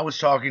mean, I was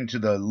talking to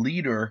the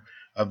leader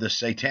of the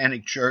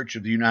Satanic Church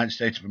of the United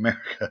States of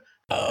America.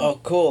 Oh,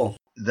 cool.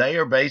 They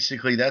are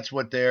basically, that's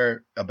what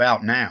they're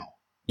about now.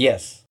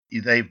 Yes.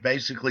 They've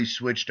basically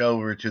switched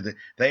over to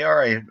they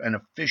are an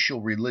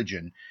official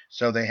religion,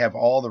 so they have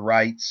all the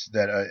rights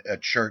that a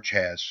church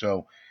has.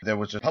 So there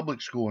was a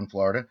public school in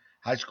Florida,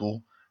 high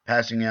school,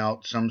 passing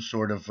out some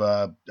sort of,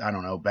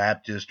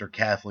 Baptist or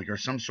Catholic or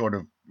some sort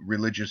of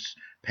religious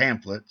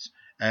pamphlets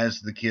as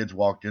the kids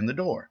walked in the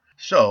door.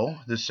 So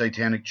the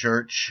Satanic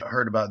Church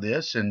heard about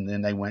this, and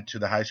then they went to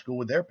the high school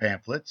with their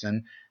pamphlets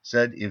and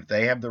said, if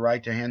they have the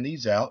right to hand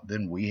these out,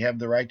 then we have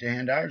the right to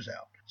hand ours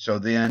out. So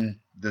then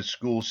the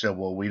school said,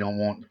 well, we don't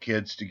want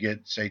kids to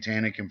get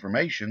satanic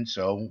information,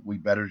 so we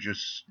better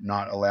just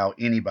not allow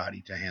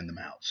anybody to hand them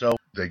out. So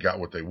they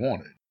got what they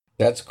wanted.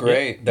 That's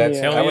great. That's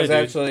Yeah. I was dude.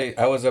 actually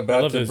I was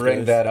about love to those bring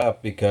guys. that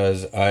up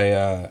because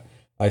I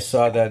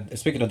saw that.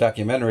 Speaking of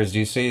documentaries, do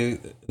you see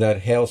that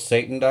Hail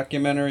Satan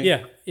documentary?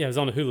 Yeah, it was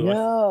on Hulu.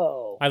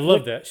 No. I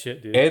love that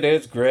shit, dude. It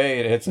is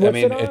great. It's What's I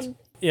mean it it's on?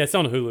 Yeah, it's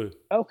on Hulu.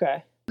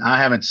 Okay. I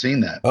haven't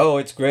seen that. oh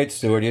it's great,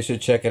 Stuart. You should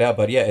check it out.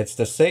 But yeah, it's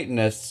the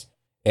Satanists,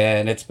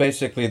 and it's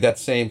basically that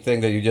same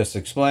thing that you just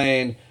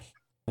explained.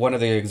 One of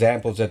the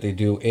examples that they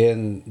do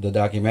in the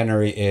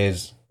documentary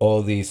is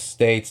all these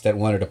states that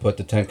wanted to put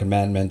the Ten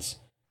Commandments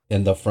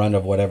in the front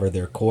of whatever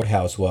their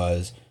courthouse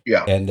was.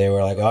 Yeah. And they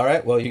were like, all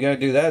right, well, you're going to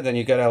do that, then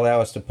you got to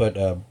allow us to put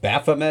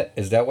Baphomet.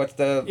 Is that what's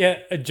the... Yeah,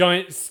 a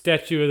giant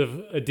statue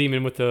of a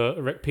demon with a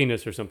erect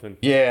penis or something.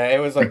 Yeah, it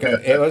was like,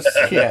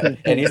 yeah.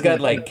 And he's got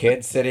like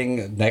kids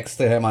sitting next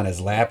to him on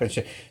his lap and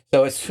shit.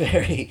 So it's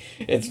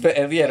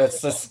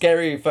it's a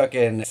scary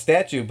fucking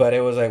statue, but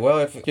it was like, well,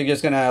 if you're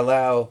just going to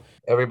allow...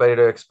 Everybody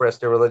to express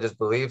their religious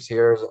beliefs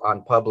here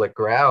on public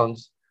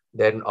grounds,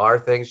 then our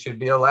things should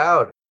be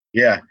allowed.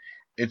 Yeah.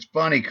 It's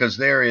funny because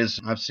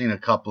I've seen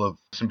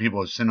some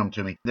people have sent them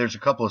to me. There's a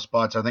couple of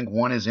spots. I think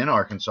one is in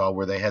Arkansas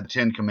where they had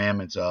 10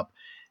 commandments up,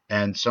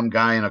 and some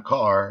guy in a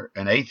car,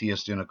 an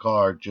atheist in a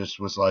car, just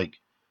was like,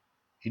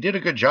 he did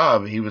a good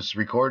job. He was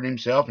recording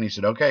himself and he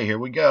said, okay, here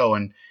we go.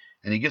 And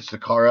he gets the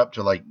car up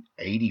to like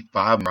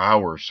 85 miles an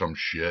hour or some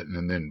shit,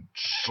 and then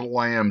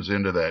slams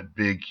into that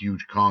big,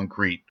 huge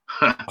concrete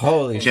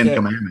Holy 10 shit.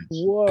 commandments.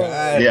 Whoa.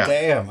 God Yeah.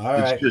 damn. All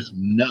right. It's just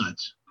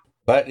nuts.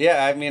 But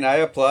yeah, I mean, I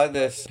applaud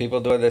this,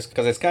 people doing this,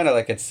 because it's kind of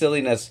like it's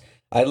silliness.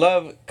 I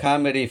love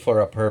comedy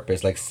for a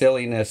purpose, like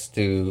silliness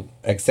to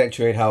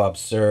accentuate how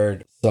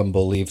absurd some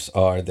beliefs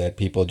are that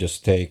people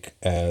just take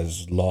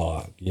as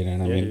law. You know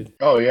what I Yeah, mean? dude.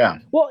 Oh, yeah.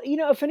 Well,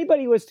 if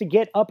anybody was to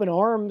get up in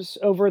arms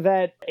over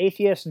that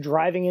atheist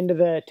driving into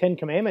the Ten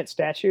Commandments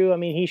statue, I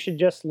mean, he should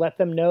just let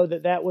them know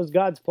that that was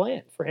God's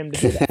plan for him to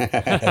do that.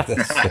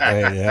 That's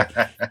right,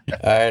 yeah.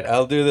 All right,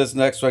 I'll do this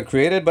next one.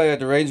 Created by a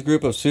deranged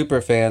group of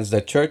superfans,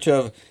 the Church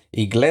of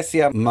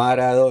Iglesia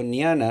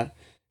Maradoniana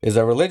is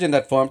a religion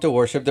that formed to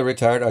worship the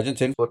retired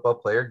Argentine Football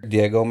player.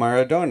 Diego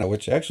Maradona,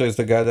 which actually is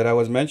the guy that I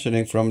was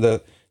mentioning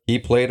he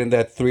played in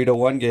that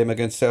 3-1 game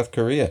against South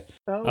Korea.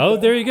 Oh,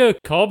 there you go.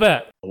 Call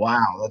back.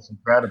 Wow, that's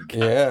incredible.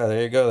 Yeah,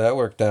 there you go. That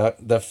worked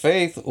out. The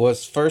faith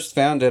was first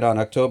founded on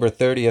October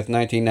 30th,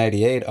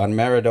 1998, on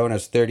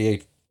Maradona's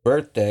 38th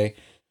birthday.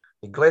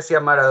 Iglesia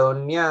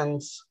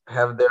Maradonians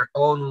have their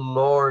own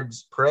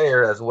Lord's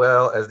Prayer as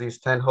well as these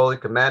 10 holy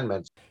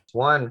commandments.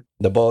 One,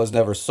 The ball is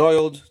never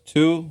soiled.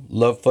 2,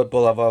 love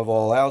football above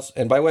all else.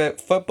 And by the way,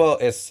 football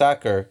is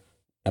soccer,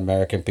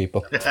 American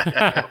people.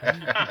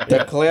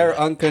 Declare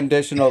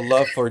unconditional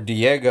love for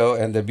Diego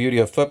and the beauty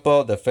of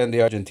football. Defend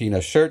the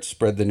Argentina shirt.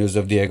 Spread the news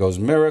of Diego's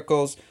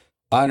miracles.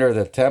 Honor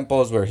the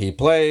temples where he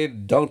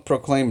played. Don't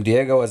proclaim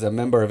Diego as a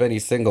member of any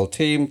single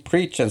team.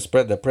 Preach and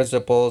spread the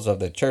principles of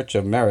the Church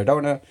of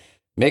Maradona.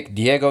 Make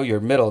Diego your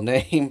middle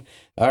name.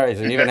 All right,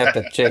 so you even have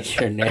to change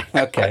your name.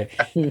 Okay.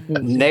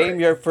 Name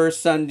your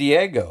first son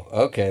Diego.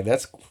 Okay,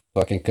 that's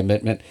fucking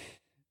commitment.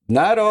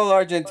 Not all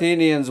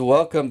Argentinians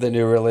welcome the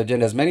new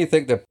religion, as many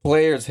think the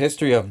player's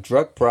history of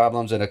drug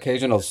problems and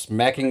occasional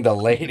smacking the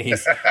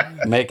ladies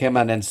make him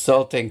an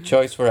insulting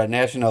choice for a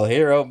national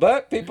hero.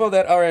 But people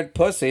that aren't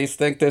pussies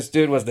think this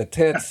dude was the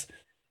tits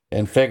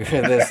and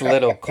figure this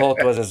little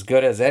cult was as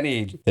good as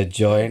any to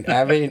join.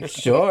 I mean,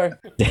 sure.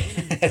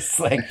 It's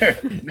like,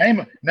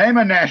 Name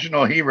a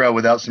national hero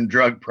without some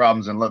drug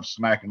problems and love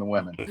smacking the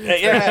women.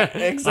 yeah,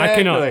 exactly. I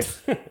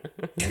cannot.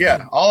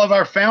 Yeah, all of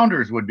our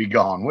founders would be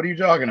gone. What are you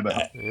talking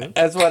about?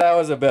 That's what I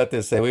was about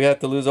to say. We have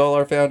to lose all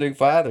our founding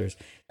fathers.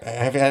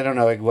 I don't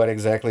know what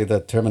exactly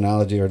the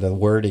terminology or the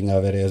wording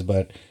of it is,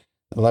 but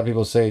a lot of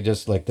people say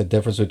just like the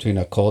difference between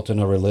a cult and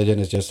a religion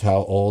is just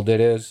how old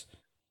it is.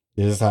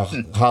 Is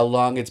how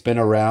long it's been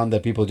around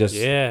that people just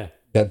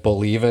that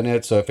believe in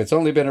it. So if it's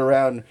only been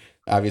around,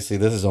 obviously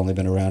this has only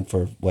been around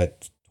for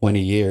 20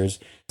 years.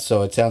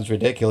 So it sounds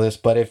ridiculous.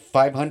 But if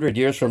 500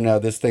 years from now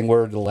this thing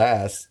were to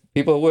last,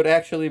 people would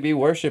actually be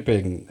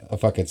worshiping a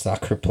fucking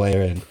soccer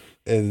player,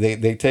 and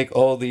they take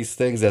all these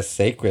things as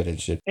sacred and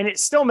shit. And it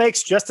still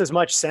makes just as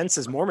much sense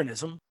as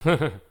Mormonism. or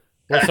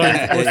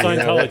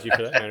Scientology,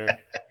 for that matter.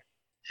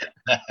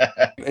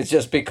 It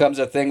just becomes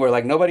a thing where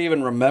like nobody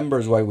even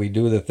remembers why we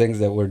do the things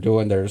that we're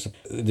doing. They're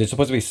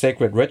supposed to be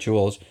sacred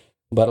rituals,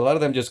 but a lot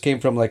of them just came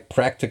from like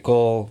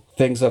practical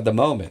things of the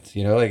moment.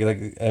 You know, like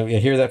I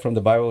hear that from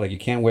the Bible. Like you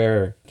can't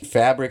wear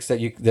fabrics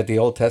that the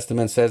Old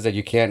Testament says that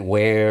you can't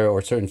wear,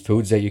 or certain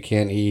foods that you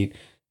can't eat.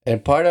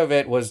 And part of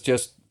it was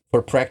just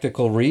for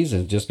practical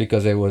reasons, just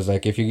because it was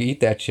like, if you eat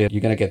that shit,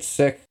 you're going to get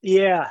sick.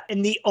 Yeah,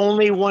 and the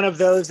only one of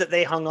those that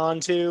they hung on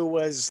to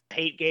was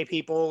hate gay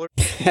people.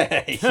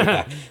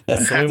 Yeah,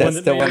 that's the only one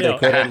that the made one it they out.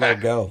 couldn't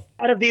let go.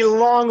 Out of the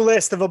long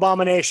list of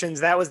abominations,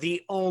 that was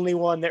the only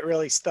one that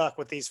really stuck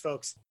with these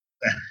folks.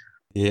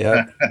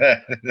 Yeah.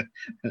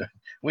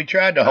 We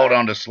tried to hold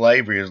on to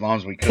slavery as long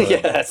as we could.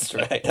 Yeah, that's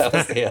right. That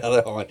was the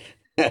other one.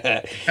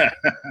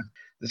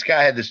 This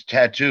guy had this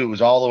tattoo. It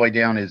was all the way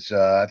down his,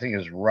 I think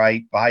his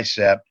right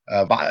bicep,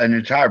 an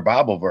entire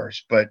Bible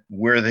verse. But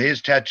where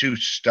his tattoo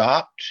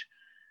stopped,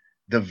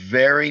 the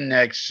very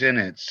next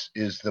sentence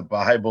is the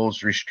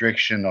Bible's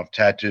restriction of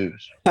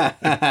tattoos.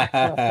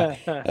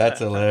 That's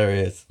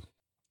hilarious.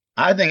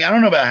 I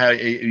don't know about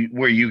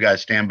where you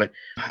guys stand, but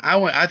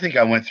I think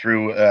I went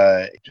through.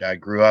 I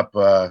grew up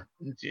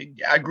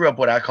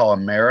what I call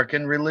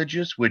American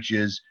religious, which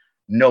is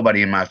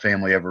nobody in my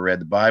family ever read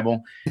the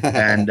Bible,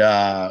 and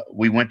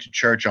we went to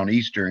church on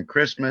Easter and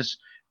Christmas,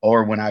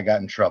 or when I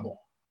got in trouble.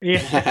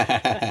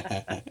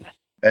 Yeah.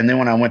 And then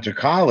when I went to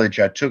college,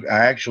 I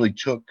actually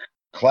took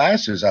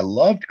classes. I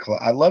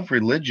loved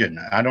religion.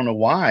 I don't know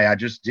why. I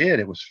just did.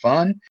 It was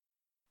fun.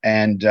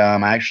 And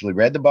I actually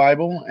read the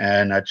Bible,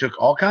 and I took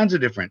all kinds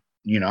of different,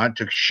 I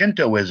took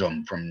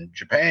Shintoism from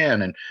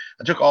Japan, and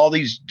I took all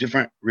these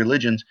different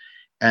religions.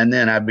 And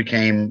then I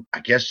became, I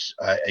guess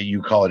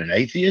you call it an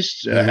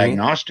atheist,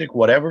 agnostic,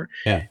 whatever.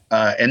 Yeah.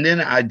 And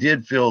then I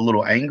did feel a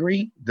little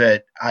angry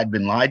that I'd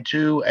been lied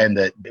to, and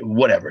that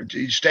whatever.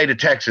 The state of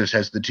Texas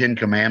has the 10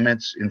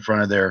 Commandments in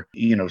front of their,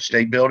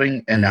 state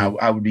building. And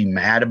I would be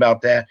mad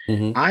about that.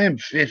 I am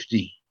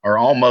 50 or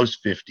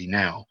almost 50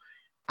 now.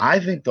 I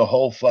think the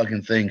whole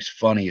fucking thing's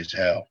funny as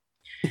hell.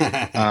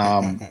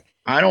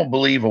 I don't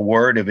believe a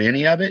word of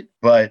any of it,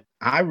 but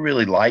I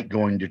really like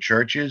going to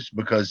churches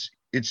because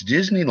it's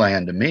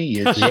Disneyland to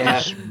me.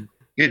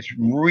 It's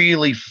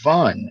really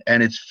fun,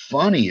 and it's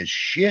funny as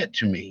shit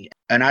to me.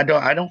 And I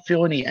don't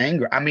feel any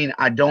anger. I mean,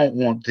 I don't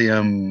want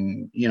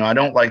them, I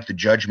don't like the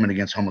judgment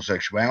against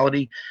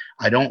homosexuality.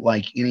 I don't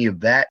like any of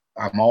that.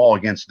 I'm all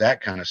against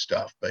that kind of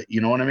stuff. But you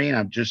know what I mean?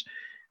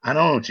 I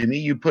don't know. To me,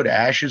 you put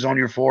ashes on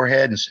your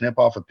forehead and snip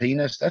off a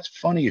penis. That's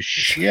funny as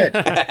shit.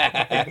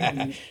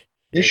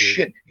 This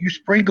shit. You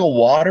sprinkle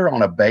water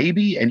on a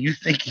baby and you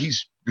think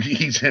he's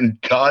in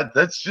God.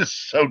 That's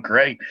just so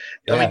great.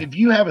 Yeah. I mean, if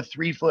you have a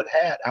 3-foot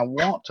hat, I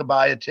want to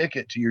buy a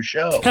ticket to your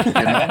show.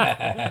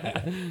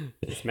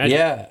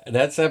 Yeah,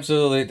 that's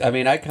absolutely. I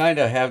mean, I kind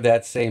of have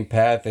that same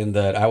path in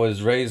that I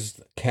was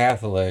raised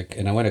Catholic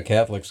and I went to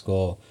Catholic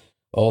school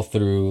all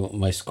through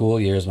my school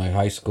years, my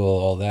high school,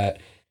 all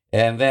that.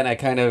 And then I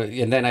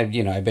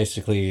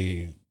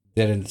basically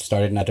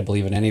started not to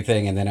believe in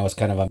anything. And then I was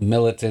kind of a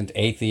militant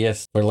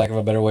atheist, for lack of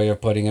a better way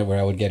of putting it, where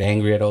I would get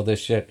angry at all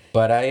this shit.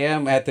 But I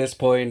am at this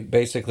point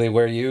basically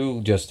where you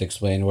just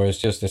explained, where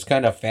it's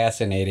kind of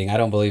fascinating. I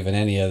don't believe in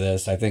any of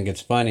this. I think it's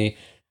funny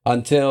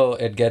until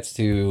it gets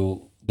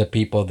to the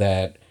people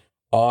that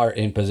are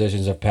in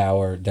positions of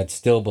power that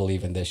still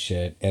believe in this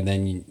shit and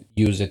then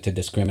use it to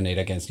discriminate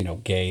against,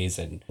 gays,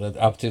 and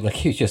up to,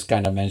 like you just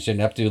kind of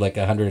mentioned, up to like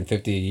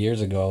 150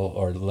 years ago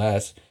or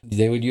less,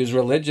 they would use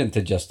religion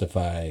to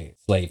justify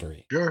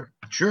slavery.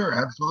 Sure,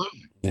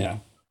 absolutely. Yeah.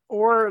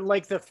 Or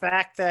like the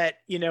fact that,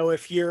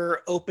 if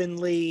you're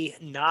openly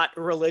not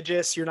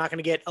religious, you're not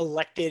going to get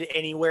elected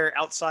anywhere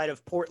outside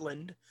of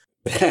Portland.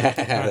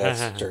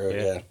 That's true,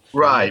 yeah.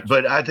 Right,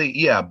 but I think,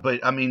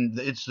 I mean,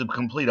 it's the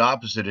complete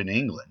opposite in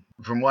England.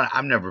 From what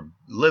I've never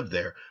lived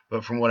there,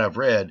 but from what I've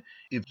read,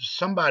 if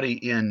somebody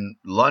in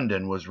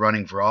London was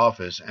running for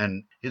office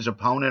and his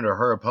opponent or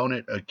her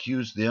opponent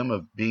accused them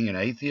of being an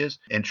atheist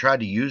and tried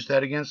to use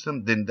that against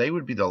them, then they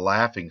would be the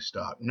laughing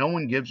stock. No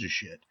one gives a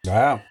shit.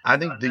 Wow. I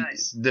think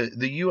the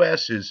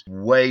U.S. is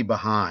way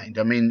behind.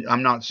 I mean,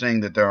 I'm not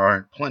saying that there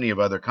aren't plenty of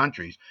other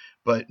countries,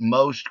 but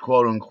most,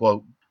 quote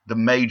unquote, the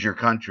major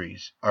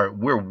countries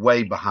we're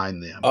way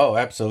behind them. Oh,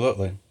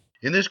 absolutely.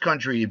 In this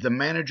country, if the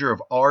manager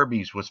of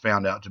Arby's was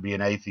found out to be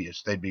an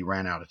atheist, they'd be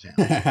ran out of town,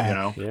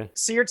 Yeah.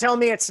 So you're telling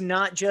me it's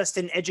not just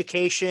in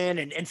education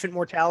and infant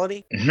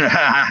mortality?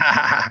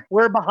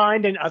 We're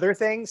behind in other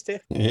things too?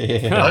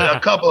 Yeah. A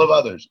couple of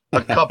others,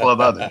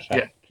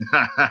 yeah.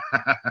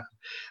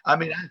 I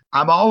mean,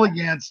 I'm all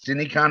against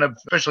any kind of,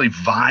 especially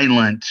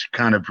violent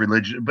kind of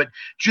religion, but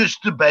just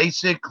the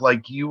basic,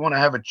 like, you want to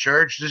have a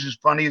church. This is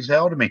funny as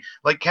hell to me.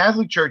 Like,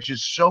 Catholic Church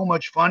is so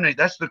much fun.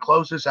 That's the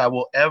closest I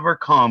will ever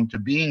come to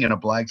being in a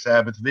Black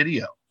Sabbath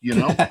video,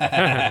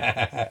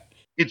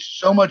 It's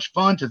so much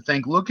fun to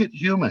think, look at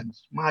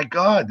humans. My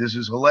God, this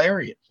is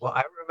hilarious. Well,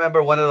 I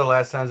remember one of the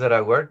last times that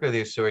I worked with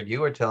you, Stuart,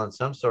 you were telling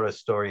some sort of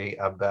story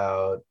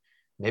about,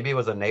 maybe it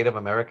was a Native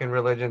American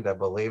religion that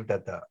believed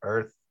that the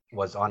earth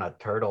was on a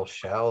turtle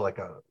shell, like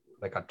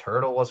a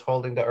turtle was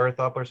holding the earth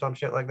up or some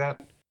shit like that.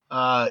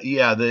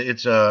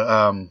 It's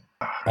a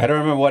I don't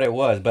remember what it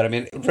was, but I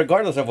mean,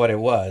 regardless of what it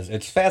was,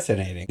 it's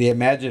fascinating. The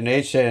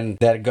imagination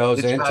that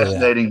goes into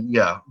fascinating.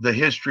 Yeah, the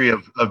history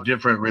of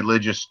different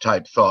religious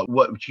type thought.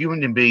 What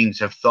human beings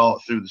have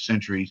thought through the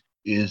centuries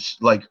is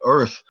like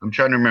Earth. I'm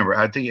trying to remember.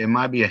 I think it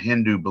might be a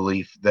Hindu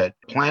belief that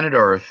planet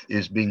Earth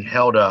is being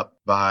held up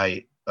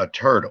by a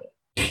turtle.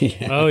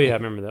 Oh yeah, I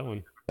remember that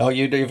one. Oh,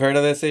 you've heard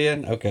of this,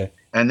 Ian? Okay.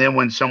 And then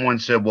when someone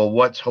said, well,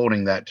 what's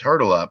holding that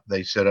turtle up?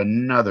 They said,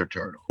 another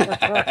turtle.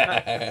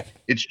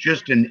 It's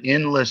just an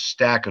endless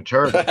stack of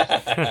turtles.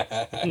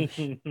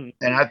 And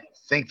I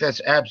think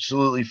that's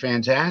absolutely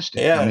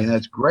fantastic. Yeah. I mean,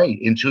 that's great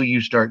until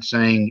you start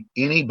saying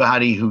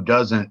anybody who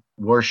doesn't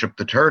worship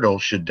the turtle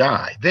should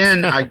die.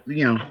 Then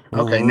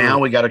okay, now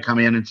we got to come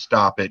in and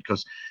stop it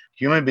because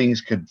human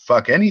beings could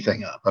fuck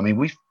anything up. I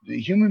mean,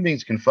 human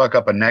beings can fuck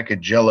up a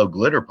naked Jello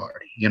glitter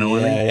party. You know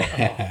what I mean?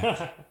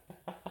 Yeah.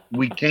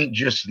 We can't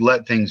just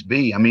let things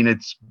be. I mean,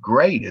 it's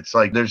great. It's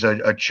like there's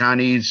a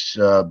Chinese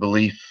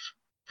belief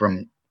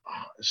from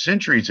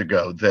centuries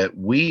ago that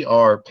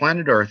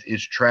planet Earth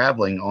is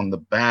traveling on the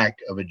back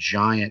of a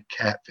giant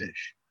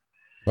catfish.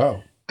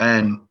 Wow.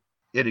 And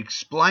it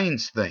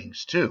explains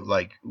things too.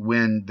 Like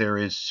when there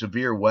is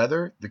severe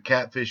weather, the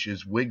catfish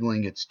is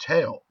wiggling its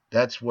tail.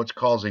 That's what's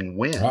causing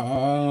wind.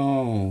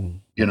 Oh.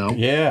 You know?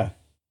 Yeah.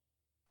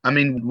 I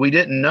mean, we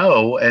didn't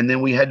know, and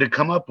then we had to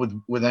come up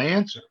with an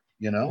answer.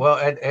 You know? Well,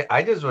 and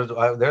I just was,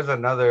 there's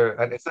another,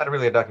 and it's not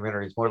really a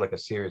documentary, it's more like a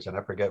series, and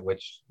I forget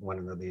which one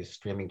of these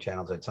streaming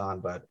channels it's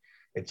on, but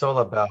it's all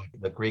about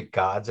the Greek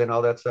gods and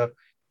all that stuff.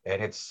 And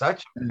it's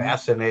such a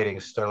fascinating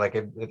story. Like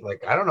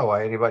like I don't know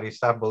why anybody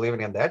stopped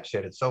believing in that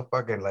shit. It's so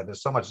fucking like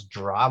there's so much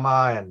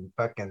drama and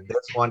fucking this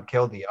one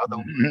killed the other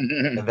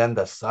one, and then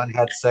the son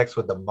had sex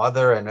with the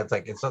mother, and it's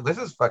like this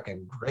is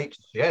fucking great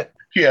shit.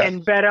 Yeah.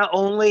 And beta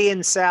only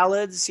in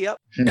salads. Yep.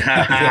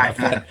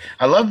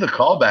 I love the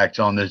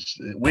callbacks on this.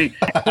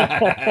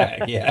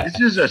 Yeah.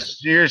 This is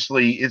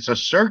it's a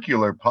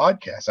circular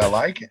podcast. I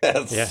like it.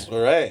 That's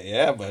right.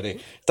 Yeah,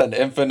 buddy. It's an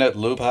infinite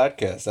loop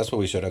podcast. That's what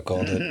we should have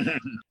called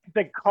it.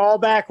 The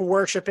callback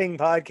worshiping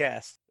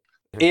podcast.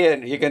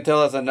 Ian, you can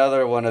tell us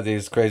another one of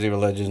these crazy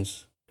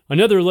religions.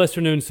 Another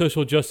lesser-known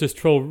social justice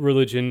troll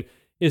religion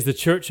is the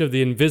Church of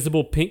the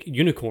Invisible Pink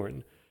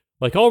Unicorn.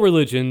 Like all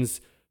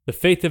religions, the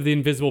faith of the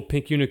Invisible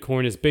Pink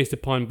Unicorn is based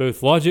upon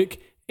both logic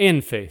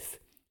and faith.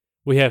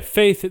 We have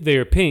faith that they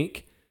are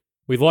pink.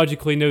 We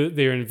logically know that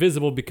they are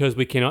invisible because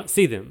we cannot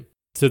see them.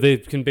 So they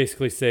can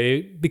basically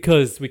say,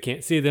 because we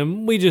can't see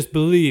them, we just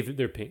believe that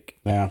they're pink.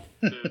 Yeah.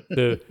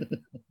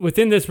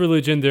 Within this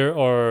religion, there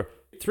are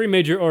 3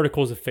 major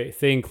articles of faith.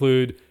 They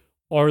include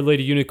Our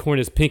Lady Unicorn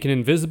is pink and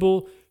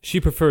invisible. She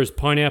prefers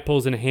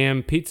pineapples and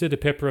ham pizza to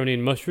pepperoni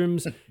and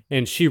mushrooms.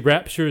 And she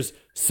raptures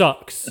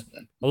socks.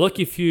 A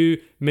lucky few,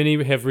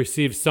 many have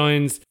received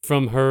signs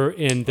from her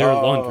in their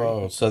laundry.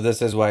 Oh, so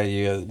this is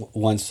why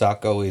one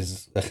sock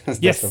always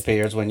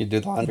disappears when you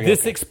do laundry.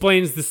 This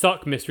explains the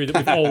sock mystery that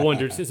we've all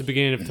wondered since the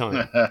beginning of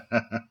time.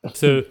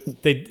 So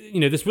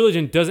this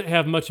religion doesn't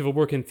have much of a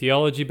working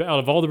theology, but out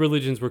of all the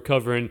religions we're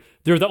covering,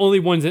 they're the only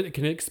ones that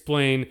can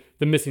explain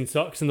the missing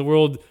socks in the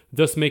world,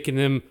 thus making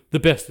them the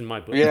best in my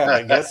book. Yeah,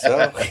 I guess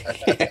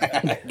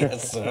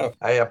so.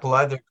 I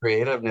applaud their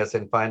creativeness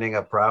in finding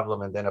a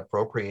problem and then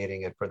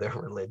appropriating it for their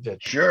religion.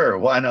 Sure,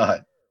 why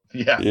not?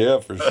 Yeah. Yeah,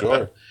 for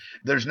sure.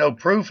 There's no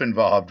proof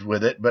involved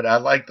with it, but I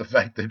like the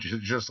fact that you're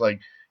just like,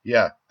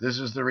 yeah, this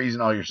is the reason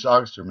all your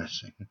socks are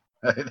missing.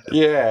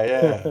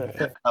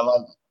 Yeah. I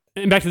love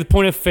it. And back to the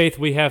point of faith,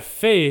 we have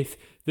faith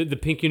that the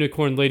pink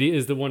unicorn lady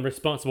is the one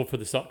responsible for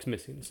the socks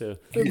missing. So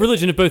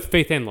religion of both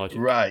faith and logic.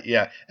 Right,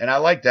 yeah. And I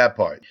like that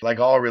part. Like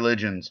all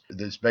religions,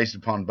 that's based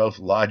upon both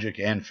logic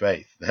and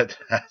faith. That's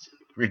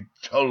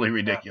totally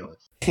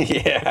ridiculous.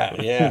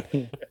 Yeah.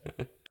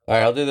 All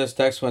right, I'll do this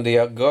next one. The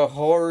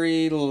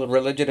Aghori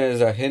religion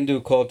is a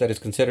Hindu cult that is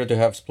considered to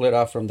have split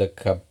off from the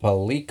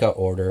Kapalika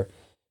order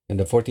in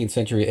the 14th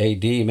century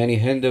AD. Many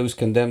Hindus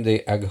condemn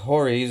the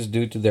Aghoris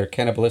due to their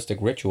cannibalistic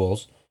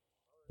rituals.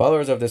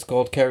 Followers of this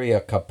cult carry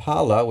a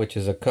kapala, which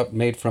is a cup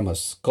made from a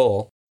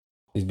skull.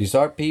 These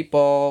bizarre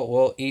people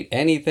will eat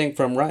anything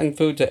from rotten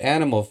food to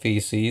animal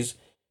feces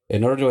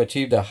in order to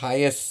achieve the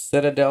highest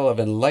citadel of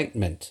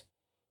enlightenment.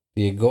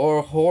 The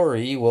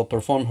Aghori will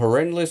perform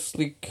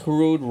horrendously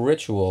crude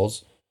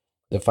rituals.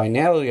 The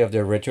finality of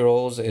their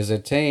rituals is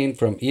attained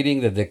from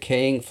eating the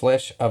decaying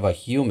flesh of a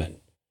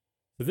human.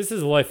 So this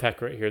is a life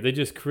hack right here. They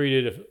just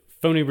created a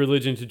phony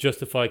religion to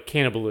justify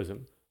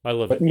cannibalism. I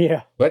love it.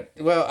 Yeah. But,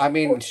 well, I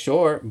mean,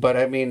 sure, but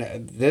I mean,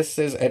 this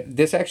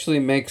actually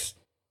makes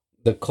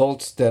the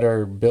cults that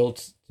are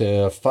built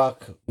to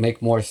fuck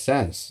make more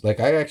sense. Like,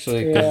 I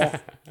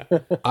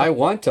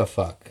want to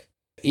fuck.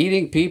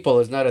 Eating people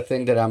is not a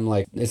thing that I'm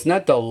like, it's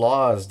not the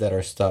laws that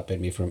are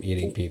stopping me from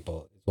eating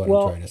people, is what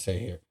I'm trying to say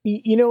here.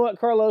 You know what,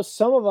 Carlos?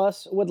 Some of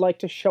us would like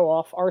to show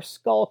off our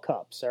skull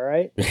cups, all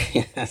right?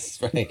 That's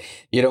right.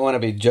 You don't want to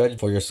be judged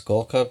for your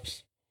skull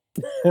cups?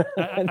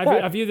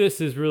 I view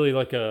this as really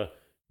like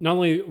not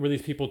only were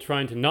these people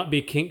trying to not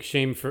be kink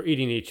shamed for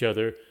eating each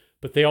other,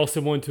 but they also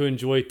wanted to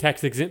enjoy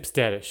tax-exempt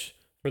status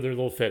for their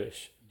little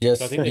fetish. Yes,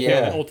 so I think they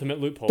found the ultimate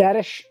loophole.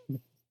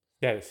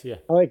 Status, yeah.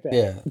 I like that.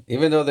 Yeah,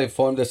 even though they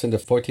formed this in the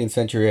 14th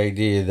century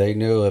AD, they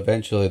knew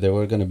eventually there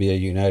were going to be a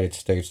United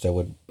States that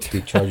would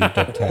be charging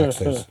them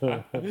taxes.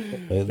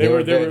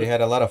 They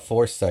had a lot of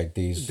foresight.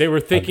 They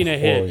were thinking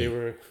ahead.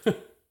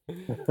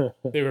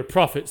 They were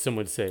prophets, some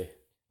would say.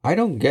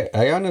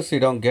 I honestly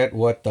don't get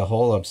what the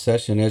whole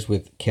obsession is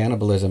with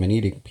cannibalism and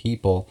eating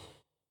people,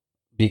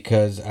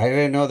 because I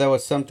didn't know that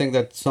was something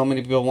that so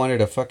many people wanted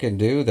to fucking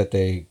do that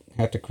they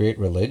had to create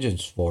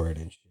religions for it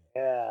and shit.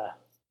 Yeah.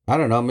 I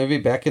don't know, maybe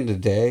back in the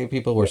day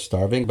people were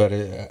starving, but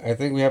I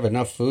think we have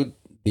enough food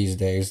these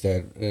days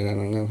that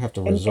I don't have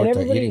to resort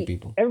to eating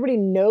people. Everybody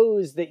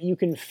knows that you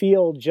can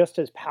feel just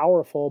as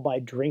powerful by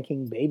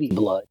drinking baby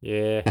blood.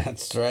 Yeah.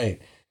 That's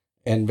right.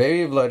 And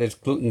baby blood is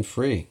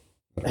gluten-free.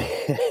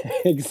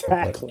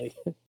 Exactly.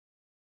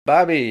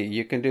 Bobby,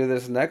 you can do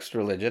this next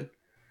religion.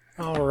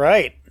 All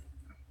right.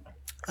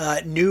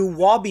 New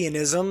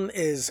Wabianism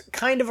is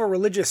kind of a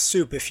religious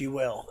soup, if you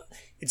will.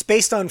 It's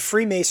based on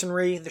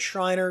Freemasonry, the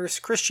Shriners,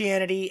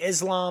 Christianity,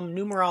 Islam,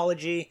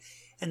 numerology,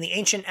 and the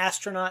ancient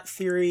astronaut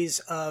theories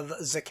of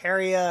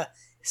Zecharia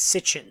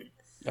Sitchin.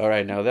 All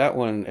right, now that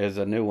one is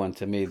a new one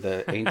to me.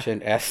 The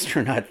ancient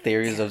astronaut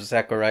theories of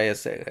Zechariah.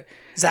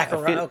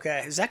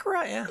 Okay.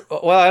 Zechariah, yeah.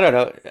 Well, I don't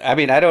know. I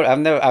mean,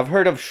 I've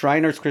heard of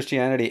Shriners,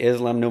 Christianity,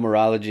 Islam,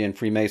 numerology, and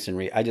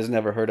Freemasonry. I just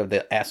never heard of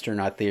the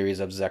astronaut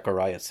theories of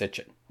Zechariah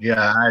Sitchin. Yeah,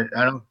 I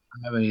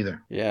haven't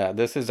either. Yeah,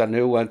 this is a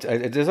new one.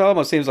 It just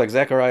almost seems like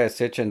Zechariah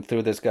Sitchin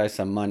threw this guy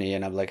some money,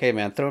 and I'm like, hey,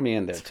 man, throw me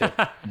in there, too.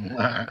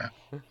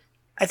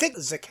 I think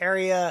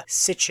Zecharia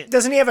Sitchin.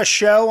 Doesn't he have a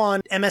show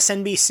on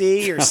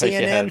MSNBC or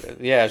CNN?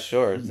 Yeah,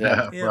 sure.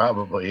 Yeah,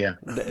 probably, yeah.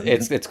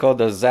 It's called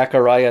the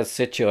Zechariah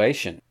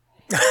Situation.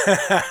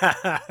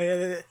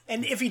 And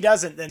if he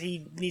doesn't, then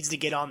he needs to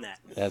get on that.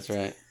 That's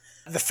right.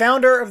 The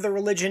founder of the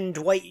religion,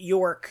 Dwight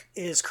York,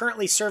 is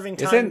currently serving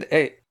time.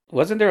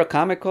 Wasn't there a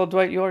comic called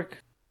Dwight York?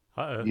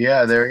 Uh-oh.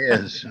 Yeah, there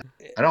is.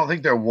 I don't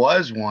think there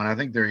was one. I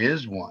think there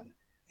is one.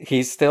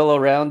 He's still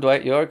around,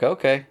 Dwight York?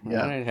 Okay.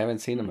 Yeah. I haven't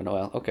seen him in a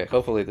while. Okay,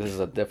 hopefully this is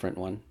a different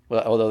one.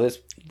 Well, although this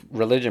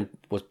religion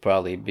would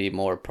probably be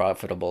more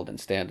profitable than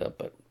stand-up,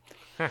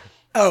 but...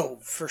 Oh,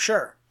 for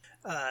sure.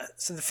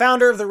 So the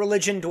founder of the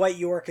religion, Dwight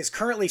York, is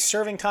currently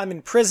serving time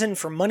in prison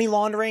for money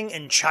laundering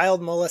and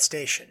child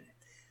molestation.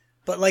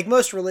 But like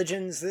most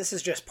religions, this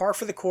is just par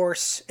for the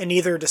course, and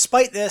either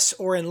despite this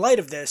or in light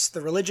of this, the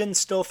religion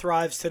still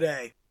thrives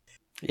today.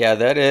 Yeah,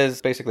 that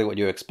is basically what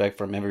you expect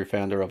from every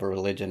founder of a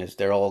religion, is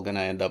they're all going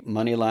to end up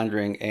money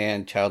laundering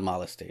and child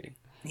molestating.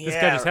 This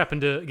guy just happened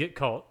to get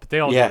caught, but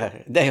they all do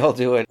it. They all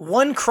do it.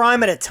 One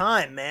crime at a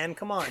time, man.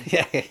 Come on.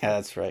 Yeah,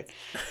 that's right.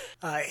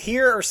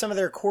 Here are some of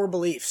their core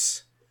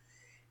beliefs.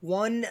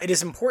 1, it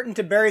is important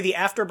to bury the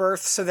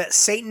afterbirth so that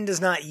Satan does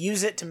not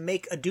use it to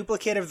make a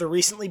duplicate of the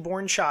recently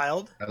born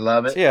child. I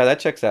love it. Yeah, that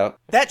checks out.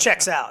 That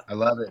checks out. I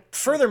love it.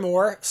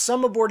 Furthermore,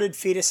 some aborted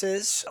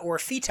fetuses, or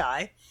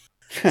feti,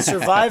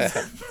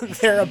 survive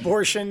their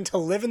abortion to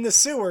live in the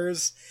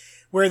sewers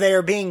where they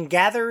are being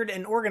gathered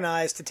and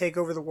organized to take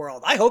over the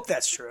world. I hope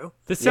that's true.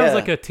 This sounds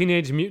like a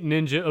Teenage Mutant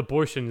Ninja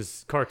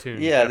abortions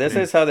cartoon. Yeah, this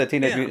is how the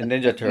Teenage Mutant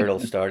Ninja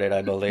Turtles started,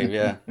 I believe,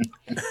 yeah.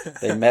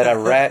 They met a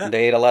rat and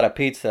they ate a lot of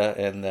pizza,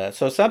 and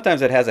so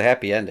sometimes it has a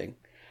happy ending.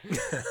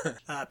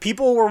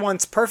 People were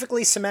once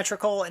perfectly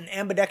symmetrical and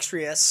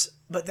ambidextrous,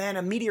 but then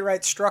a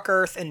meteorite struck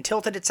Earth and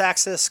tilted its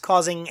axis,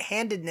 causing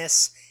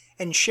handedness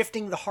and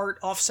shifting the heart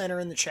off-center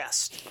in the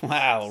chest.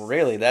 Wow,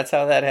 really? That's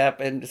how that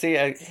happened?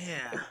 See,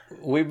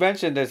 we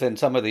mentioned this in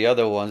some of the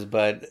other ones,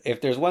 but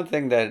if there's one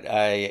thing that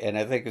I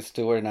think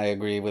Stuart and I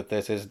agree with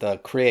this, is the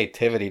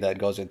creativity that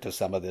goes into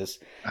some of this.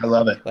 I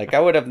love it. Like, I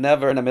would have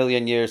never in a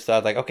million years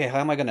thought, like, okay, how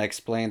am I going to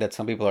explain that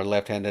some people are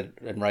left-handed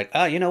and right?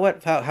 Oh, you know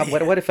what?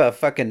 What if a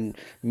fucking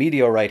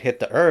meteorite hit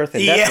the Earth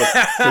and that's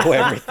what threw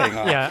everything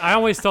off? Yeah, I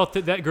always thought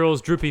that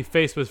girl's droopy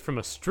face was from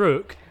a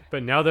stroke.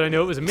 But now that I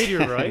know it was a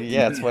meteorite.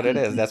 Yeah, that's what it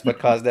is. That's what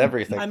caused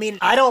everything. I mean,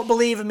 I don't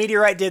believe a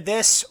meteorite did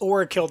this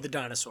or killed the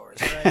dinosaurs,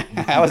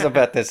 right? I was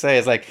about to say,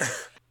 it's like,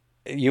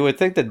 you would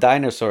think the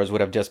dinosaurs would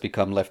have just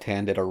become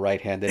left-handed or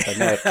right-handed, but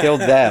no, it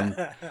killed them.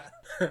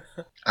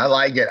 I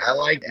like it.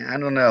 I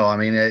don't know. I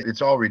mean,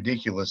 it's all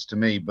ridiculous to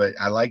me, but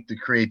I like the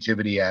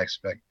creativity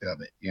aspect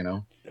of it, you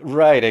know?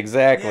 Right,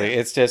 exactly. Yeah.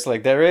 It's just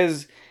like there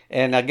is,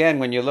 and again,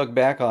 when you look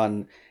back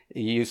on,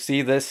 you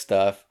see this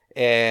stuff,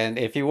 and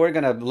if you were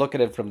going to look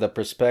at it from the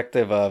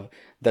perspective of,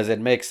 does it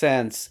make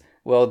sense?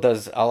 Well,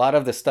 does a lot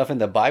of the stuff in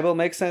the Bible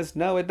make sense?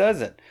 No, it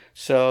doesn't.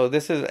 So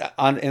this is,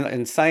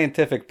 in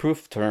scientific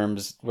proof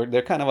terms,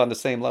 they're kind of on the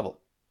same level.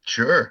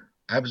 Sure,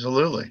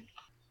 absolutely.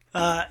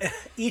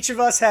 Each of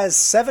us has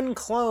 7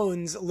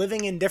 clones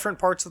living in different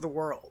parts of the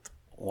world.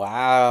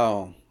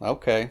 Wow.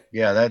 Okay.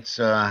 Yeah, that's,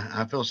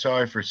 I feel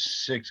sorry for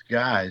 6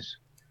 guys.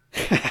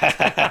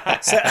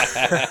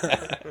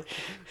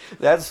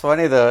 That's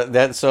funny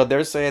though. So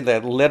they're saying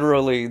that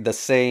literally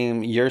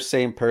your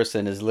same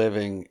person is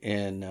living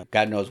in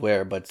God knows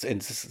where, but in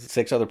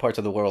 6 other parts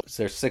of the world.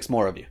 There's 6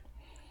 more of you.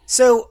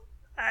 So,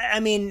 I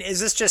mean, is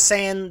this just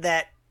saying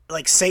that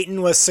like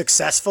Satan was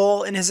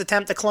successful in his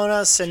attempt to clone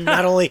us, and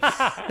not only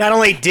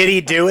did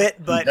he do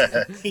it, but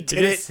he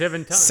did it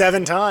 7 times.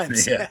 7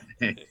 times. Yeah.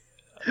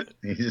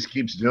 He just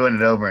keeps doing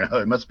it over and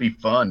over. It must be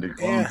fun to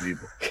clone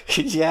people.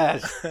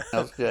 Yes,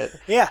 that's good.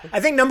 Yeah, I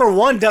think number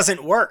 1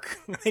 doesn't work.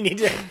 They need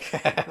to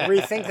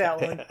rethink that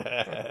one.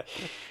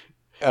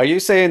 Are you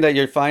saying that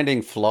you're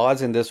finding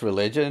flaws in this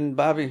religion,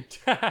 Bobby?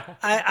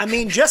 I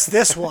mean, just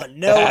this one.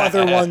 No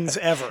other ones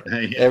ever.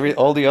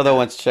 All the other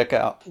ones check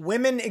out.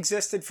 Women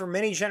existed for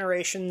many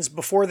generations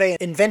before they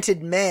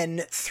invented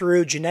men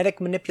through genetic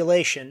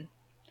manipulation.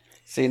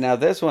 See, now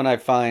this one I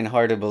find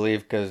hard to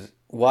believe because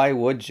why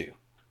would you?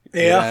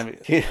 Yeah.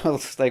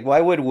 It's like,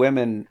 why would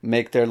women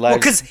make their lives... Well,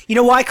 because, you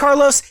know why,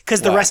 Carlos?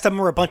 Because the rest of them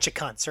were a bunch of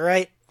cunts, all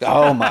right?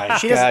 Oh, my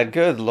God.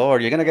 Good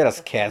Lord. You're going to get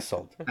us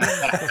canceled.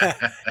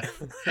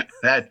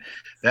 That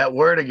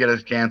were to get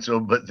us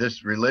canceled, but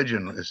this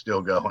religion is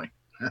still going.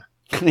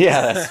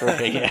 Yeah, that's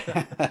right.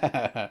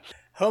 Yeah.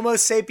 Homo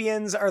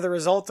sapiens are the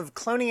result of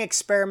cloning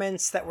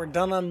experiments that were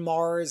done on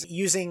Mars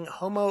using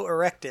Homo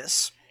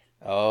erectus.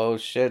 Oh,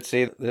 shit.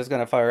 See, this is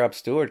going to fire up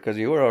Stuart because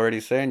you were already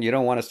saying you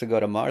don't want us to go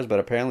to Mars, but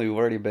apparently we've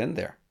already been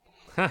there.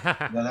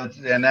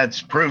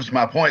 That proves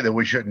my point that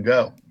we shouldn't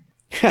go.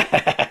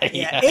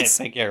 Yeah, I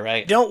think you're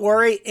right. Don't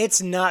worry,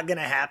 it's not going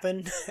to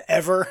happen,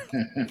 ever.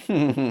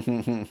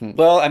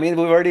 Well, I mean,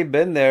 we've already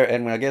been there,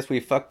 and I guess we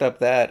fucked up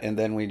that, and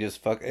then we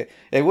just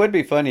It would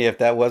be funny if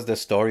that was the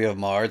story of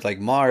Mars. Like,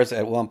 Mars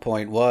at one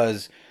point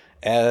was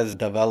as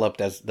developed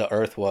as the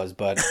Earth was,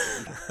 but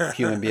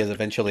human beings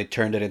eventually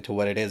turned it into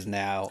what it is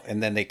now,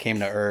 and then they came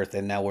to Earth,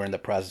 and now we're in the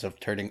process of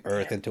turning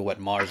Earth into what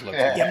Mars looks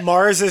like. Yeah,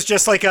 Mars is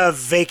just like a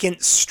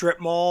vacant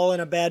strip mall in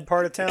a bad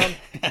part of town.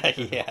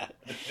 Yeah.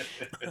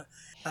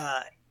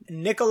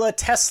 Nikola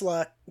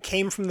Tesla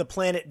came from the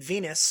planet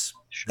Venus.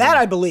 Sure. That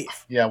I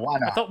believe. Yeah, why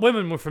not? I thought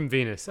women were from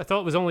Venus. I thought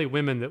it was only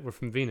women that were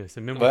from Venus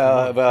and men were from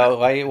Mars. Well,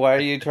 why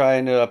are you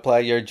trying to apply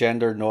your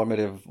gender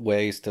normative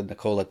ways to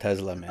Nikola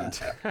Tesla, man?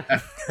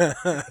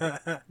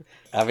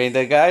 I mean,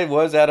 the guy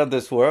was out of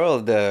this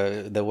world,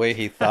 the way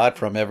he thought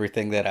from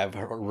everything that I've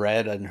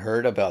read and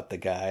heard about the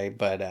guy.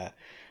 But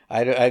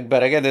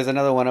but again, there's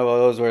another one of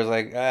those where it's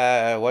like,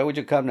 why would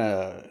you come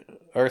to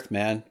Earth,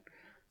 man?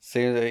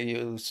 See that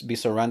you be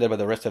surrounded by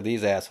the rest of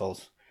these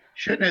assholes.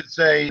 Shouldn't it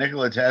say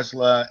Nikola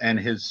Tesla and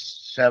his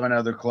 7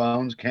 other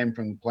clones came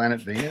from planet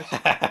Venus?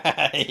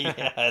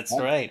 Yeah, that's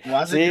right.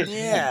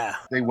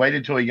 They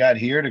waited till he got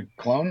here to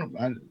clone?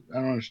 I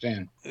don't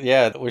understand.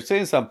 Yeah, we're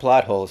seeing some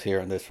plot holes here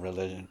in this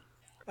religion.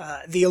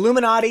 The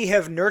Illuminati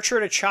have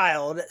nurtured a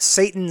child,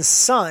 Satan's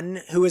son,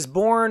 who was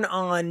born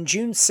on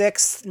June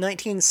 6,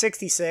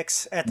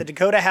 1966, at the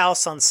Dakota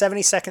House on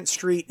 72nd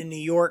Street in New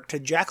York to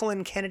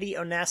Jacqueline Kennedy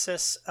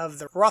Onassis of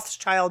the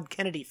Rothschild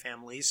Kennedy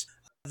families.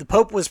 The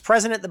Pope was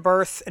present at the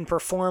birth and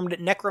performed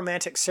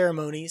necromantic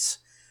ceremonies.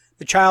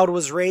 The child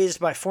was raised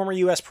by former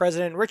U.S.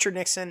 President Richard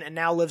Nixon and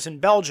now lives in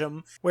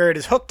Belgium, where it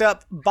is hooked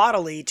up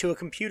bodily to a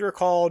computer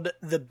called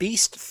the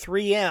Beast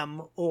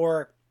 3M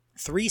or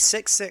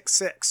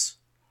 3666.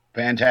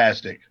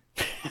 Fantastic.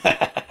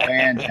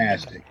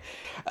 Fantastic.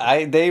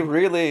 I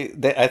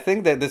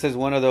think that this is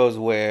one of those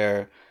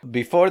where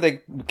before they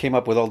came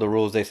up with all the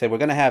rules, they said we're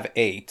going to have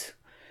 8.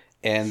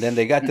 And then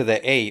they got to the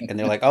 8 and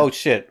they're like, oh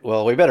shit,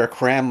 well, we better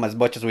cram as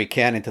much as we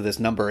can into this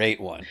number 8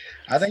 one.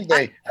 I think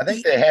they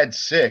had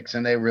 6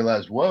 and they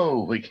realized,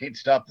 whoa, we can't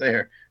stop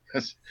there.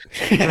 Got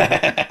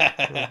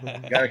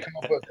to come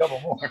up with a couple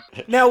more.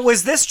 Now,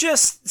 was this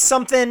just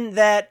something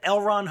that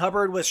L. Ron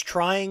Hubbard was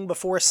trying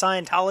before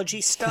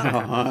Scientology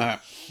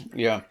stuff?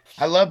 Yeah.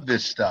 I love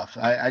this stuff.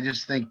 I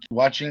just think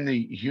watching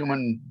the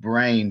human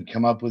brain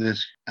come up with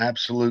this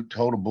absolute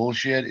total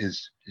bullshit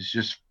is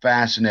just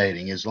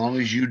fascinating. As long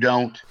as you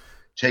don't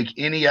take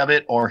any of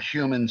it or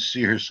humans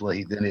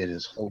seriously, then it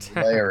is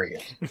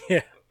hilarious.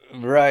 Yeah.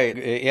 Right.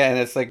 Yeah, and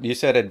it's like you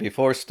said it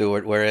before,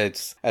 Stuart, where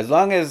it's as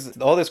long as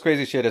all this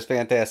crazy shit is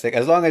fantastic,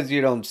 as long as you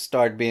don't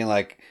start being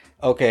like,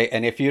 okay,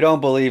 and if you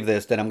don't believe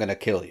this, then I'm going to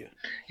kill you.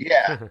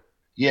 Yeah.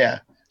 Yeah.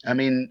 I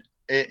mean,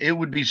 it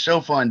would be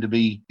so fun to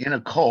be in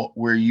a cult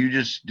where you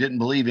just didn't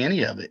believe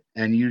any of it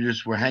and you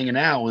just were hanging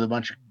out with a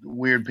bunch of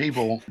weird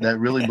people that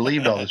really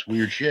believed all this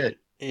weird shit.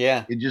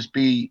 Yeah. It'd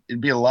be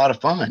a lot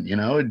of fun, you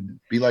know? It'd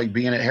be like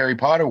being at Harry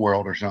Potter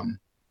World or something.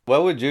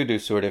 What would you do,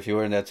 Stuart, if you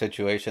were in that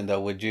situation, though?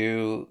 Would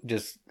you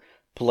just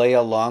play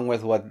along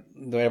with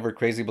whatever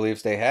crazy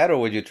beliefs they had, or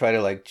would you try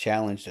to, like,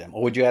 challenge them?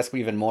 Or would you ask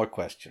even more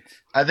questions?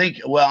 I think,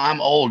 well,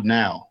 I'm old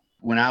now.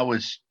 When I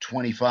was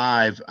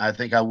 25, I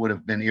think I would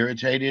have been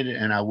irritated,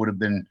 and I would have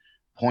been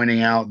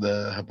pointing out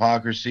the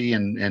hypocrisy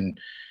and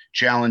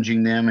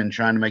challenging them and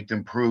trying to make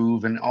them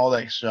prove and all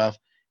that stuff.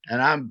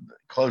 And I'm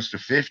close to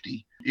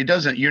 50.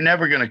 You're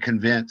never going to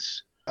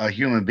convince a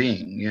human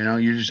being, you know,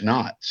 you're just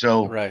not.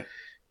 So right.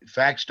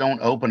 Facts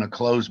don't open a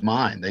closed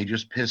mind. They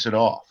just piss it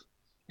off,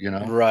 you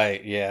know?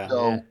 Right. Yeah.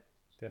 So,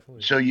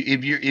 definitely. So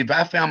if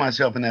I found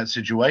myself in that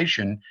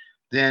situation,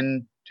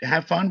 then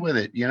have fun with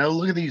it. You know,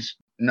 look at these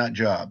nut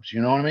jobs. You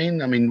know what I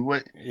mean? I mean,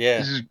 Yeah.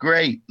 This is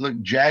great.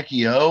 Look,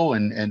 Jackie O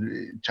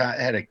and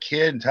had a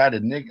kid and tied a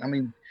Nick. I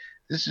mean,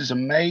 this is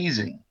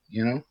amazing.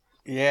 You know?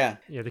 Yeah.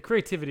 Yeah. The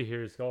creativity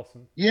here is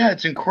awesome. Yeah,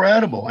 it's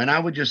incredible. And I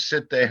would just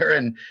sit there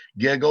and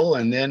giggle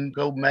and then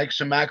go make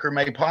some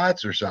macrame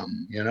pots or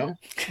something, you know?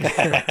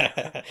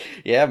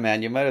 Yeah,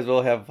 man, you might as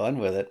well have fun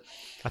with it.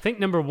 I think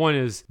number one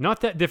is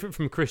not that different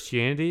from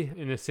Christianity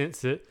in the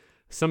sense that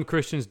some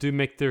Christians do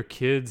make their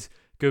kids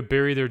go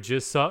bury their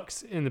jizz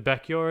socks in the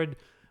backyard.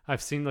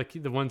 I've seen like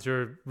the ones that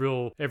are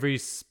real. Every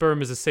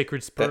sperm is a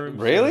sacred sperm.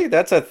 Really? So,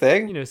 That's a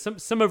thing? you know,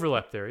 some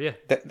overlap there. Yeah.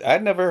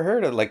 I'd never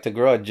heard of like to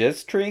grow a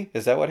jizz tree.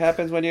 Is that what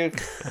happens when you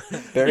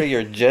bury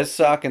your jizz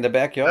sock in the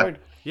backyard?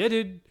 Yeah,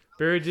 dude.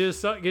 Bury a jizz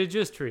sock, get a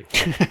jizz tree.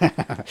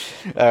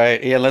 All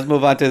right. Yeah, let's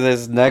move on to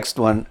this next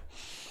one.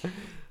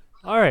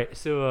 All right.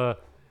 So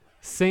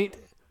Saint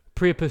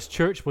Priapus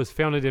Church was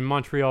founded in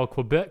Montreal,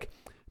 Quebec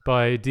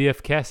by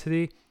D.F.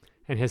 Cassidy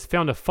and has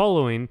found a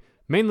following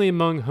mainly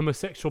among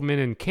homosexual men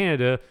in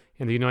Canada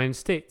and the United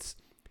States.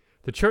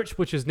 The church,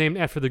 which is named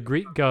after the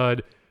Greek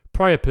god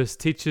Priapus,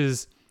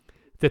 teaches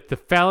that the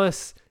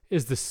phallus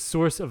is the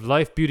source of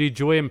life, beauty,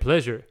 joy, and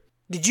pleasure.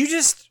 Did you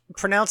just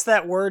pronounce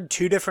that word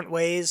 2 different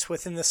ways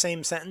within the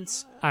same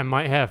sentence? I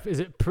might have. Is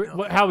it?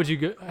 How would you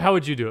go? How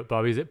would you do it,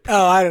 Bobby? Is it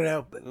Oh, I don't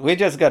know. We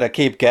just got to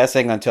keep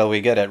guessing until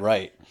we get it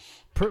right.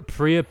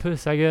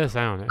 Priapus? I guess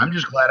I don't know. I'm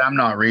just glad I'm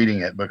not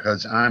reading it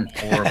because I'm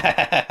horrible.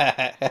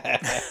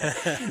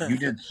 You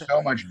did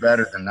so much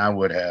better than I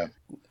would have.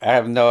 I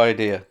have no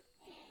idea.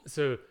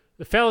 So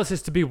the phallus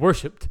is to be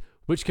worshipped,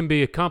 which can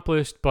be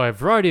accomplished by a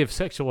variety of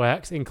sexual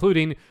acts,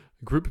 including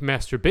group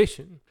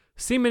masturbation.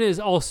 Semen is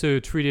also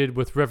treated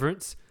with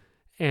reverence,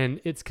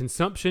 and its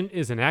consumption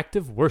is an act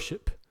of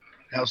worship.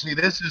 Now, see,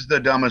 this is the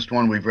dumbest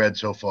one we've read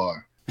so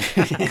far.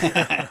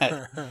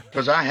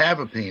 Because I have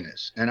a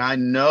penis, and I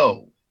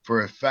know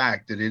for a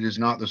fact that it is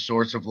not the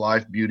source of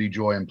life, beauty,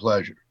 joy, and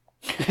pleasure.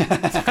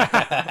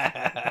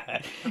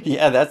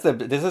 Yeah,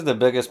 this is the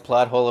biggest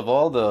plot hole of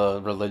all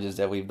the religions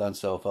that we've done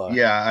so far.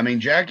 Yeah, I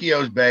mean, Jackie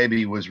O's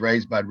baby was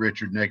raised by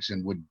Richard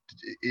Nixon.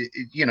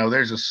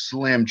 There's a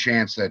slim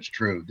chance that's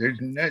true.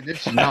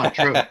 This is not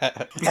true.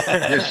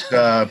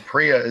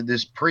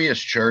 This Prius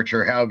church,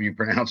 or however you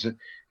pronounce it,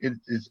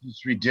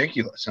 it's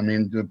ridiculous. I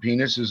mean, the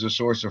penis is a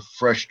source of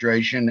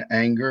frustration,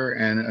 anger,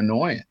 and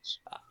annoyance.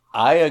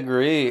 I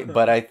agree,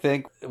 but I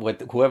think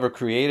with whoever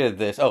created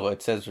this,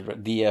 it says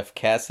D.F.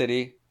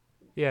 Cassidy.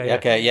 Yeah.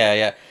 Okay,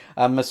 yeah.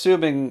 I'm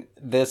assuming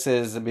this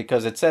is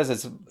because it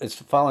says it's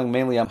following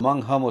mainly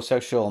among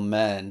homosexual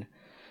men.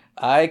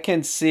 I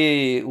can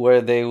see where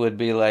they would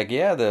be like,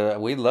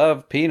 we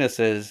love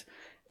penises,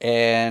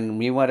 and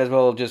we might as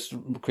well just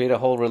create a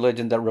whole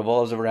religion that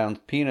revolves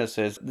around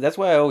penises. That's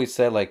why I always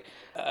said, like,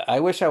 I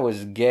wish I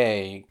was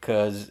gay,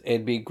 because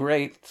it'd be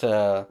great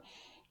to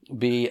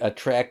be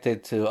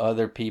attracted to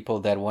other people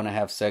that want to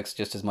have sex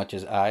just as much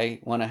as I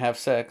want to have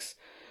sex.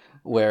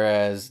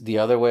 Whereas the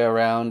other way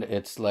around,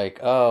 it's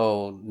like,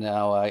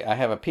 now I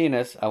have a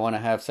penis, I want to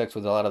have sex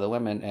with a lot of the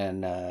women,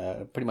 and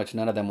pretty much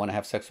none of them want to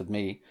have sex with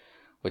me,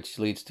 which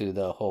leads to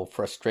the whole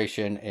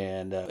frustration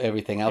and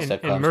everything else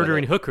that comes and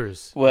murdering with it.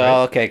 hookers. Well,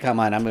 right? okay, come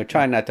on. I'm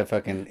trying not to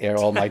fucking air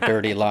all my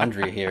dirty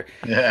laundry here.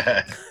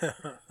 Yeah.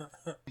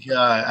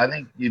 I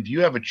think if you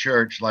have a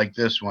church like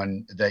this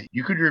one, that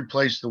you could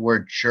replace the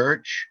word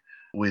church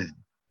with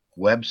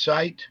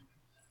website,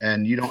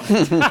 and you don't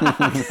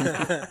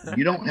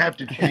have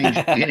to change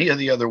any of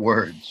the other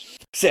words.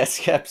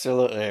 That's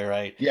absolutely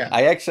right. Yeah.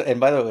 I actually, and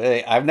by the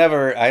way,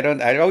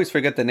 I always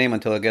forget the name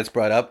until it gets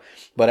brought up,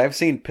 but I've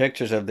seen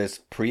pictures of this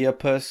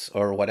Priapus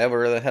or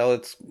whatever the hell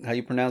how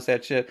you pronounce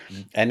that shit.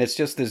 And it's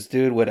just this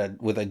dude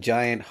with a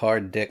giant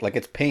hard dick. Like,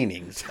 it's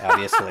paintings,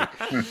 obviously.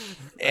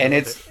 And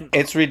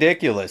it's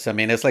ridiculous. I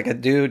mean, it's like a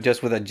dude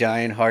just with a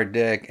giant hard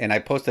dick. And I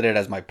posted it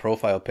as my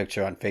profile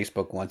picture on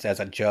Facebook once as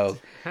a joke.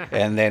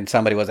 And then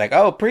somebody was like,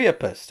 "Oh,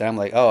 Priapus." And I'm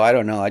like, "Oh, I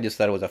don't know. I just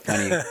thought it was a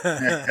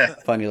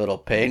funny little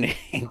painting."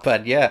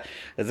 But yeah,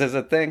 this is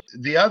a thing.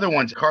 The other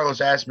ones, Carlos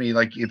asked me,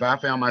 like, if I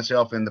found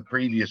myself in the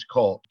previous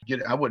cult,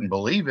 I wouldn't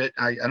believe it.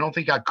 I don't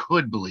think I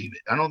could believe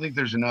it. I don't think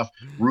there's enough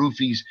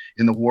roofies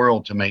in the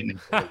world to make me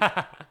believe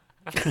it.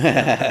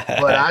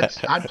 But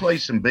I'd play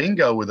some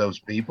bingo with those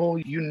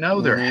people.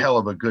 They're a hell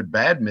of a good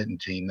badminton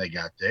team they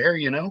got there,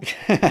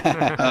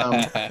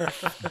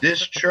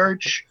 This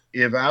church,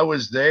 if I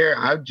was there,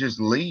 I'd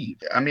just leave.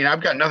 I mean,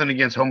 I've got nothing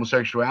against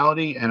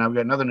homosexuality, and I've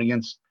got nothing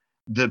against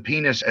the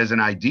penis as an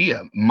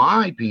idea.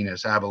 My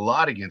penis, I have a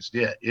lot against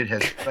it. It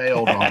has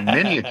failed on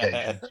many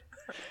occasions.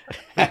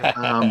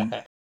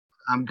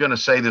 I'm going to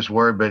say this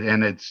word, but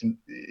it's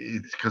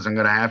because I'm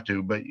going to have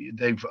to, but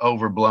they've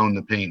overblown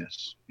the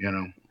penis,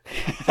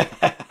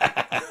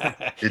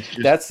 It's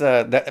just, That's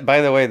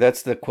by the way,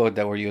 that's the quote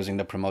that we're using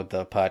to promote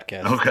the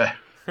podcast. Okay.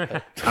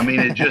 I mean,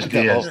 it just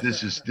is.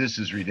 This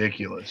is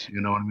ridiculous.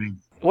 You know what I mean?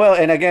 Well,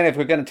 and again, if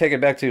we're going to take it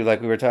back to like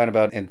we were talking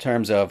about in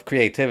terms of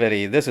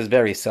creativity, this is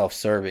very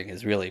self-serving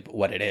is really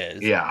what it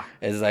is. Yeah.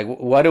 It's like,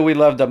 what do we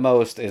love the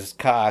most is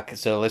cock.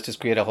 So let's just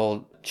create a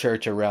whole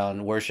church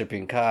around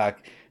worshiping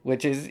cock,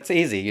 which is it's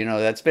easy.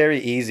 That's very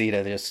easy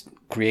to just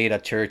create a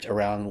church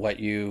around what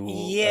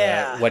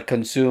what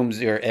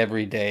consumes your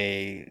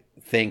everyday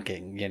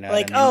thinking,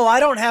 Like, I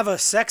don't have a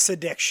sex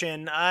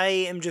addiction. I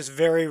am just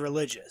very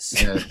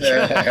religious.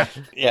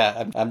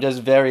 Yeah, I'm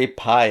just very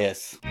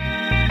pious.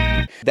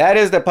 That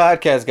is the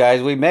podcast,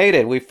 guys. We made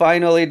it. We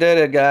finally did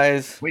it,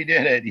 guys. We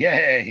did it.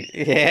 Yay.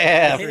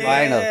 Yeah,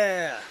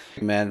 finally.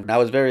 Man, I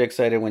was very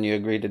excited when you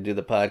agreed to do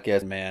the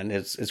podcast, man.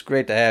 It's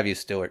great to have you,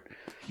 Stuart.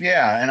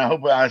 Yeah, and I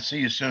hope I see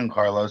you soon,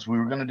 Carlos. We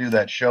were going to do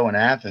that show in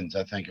Athens,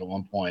 I think, at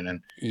one point,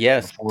 and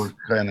Yes. before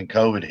and then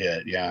COVID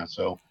hit. Yeah,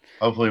 so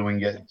hopefully we can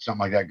get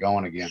something like that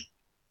going again.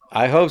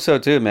 I hope so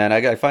too, man.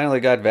 I finally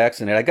got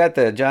vaccinated. I got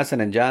the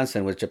Johnson &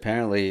 Johnson, which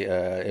apparently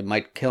it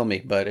might kill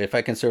me, but if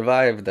I can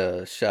survive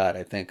the shot,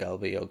 I think I'll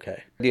be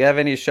okay. Do you have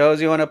any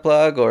shows you want to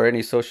plug or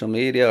any social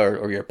media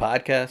or your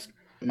podcast?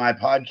 My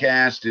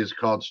podcast is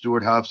called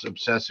Stuart Huff's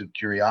Obsessive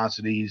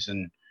Curiosities,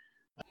 and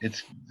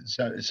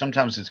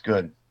sometimes it's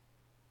good.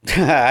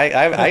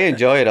 I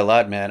enjoy it a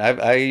lot, man.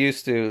 I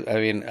used to. I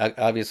mean,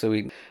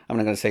 obviously, I'm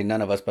not going to say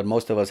none of us, but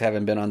most of us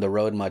haven't been on the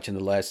road much in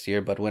the last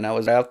year. But when I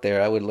was out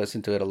there, I would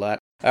listen to it a lot.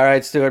 All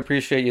right, Stuart,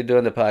 appreciate you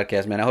doing the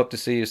podcast, man. I hope to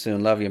see you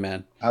soon. Love you,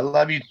 man. I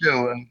love you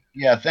too. And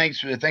yeah,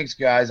 thanks,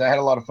 guys. I had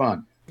a lot of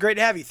fun. Great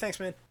to have you. Thanks,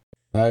 man.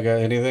 I got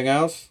anything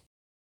else?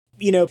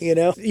 I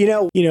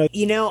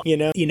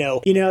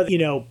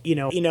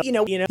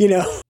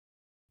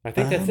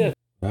think that's it.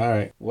 All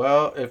right.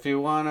 Well, if you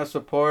want to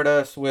support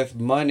us with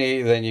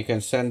money, then you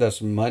can send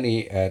us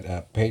money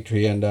at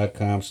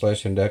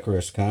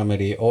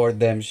patreon.com/indecorouscomedy or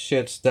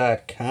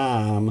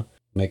themshits.com.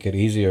 Make it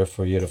easier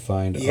for you to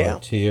find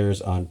our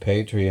tiers on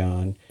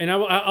Patreon. And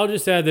I'll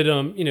just add that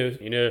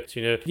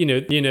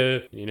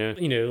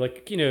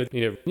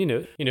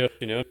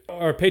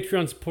our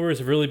Patreon supporters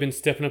have really been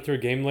stepping up their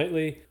game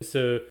lately.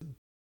 So,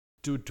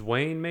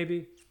 Dwayne,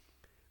 maybe?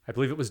 I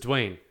believe it was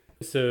Dwayne.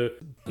 So,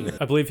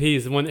 I believe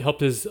he's the one that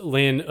helped us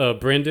land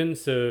Brendan.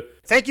 So,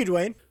 thank you,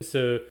 Dwayne.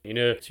 So, he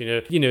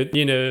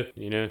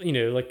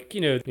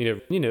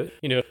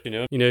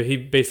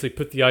basically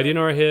put the idea in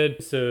our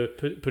head. So,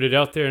 put it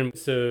out there, and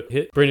so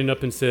hit Brendan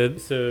up and said,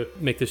 so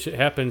make this shit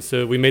happen.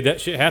 So we made that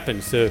shit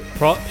happen. So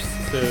props.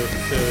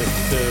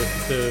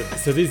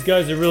 So these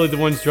guys are really the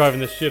ones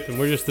driving the ship, and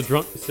we're just the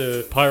drunk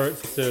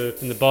pirates. So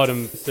in the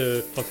bottom.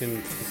 So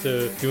doing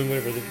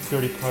whatever the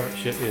dirty pirate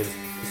shit is.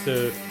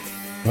 So.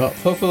 Well,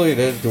 hopefully it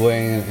is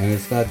Dwayne, and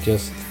it's not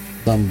just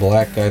some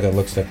black guy that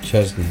looks like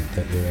Chestnut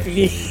that you're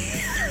actually.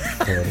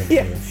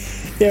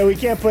 Yeah, we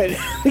can't put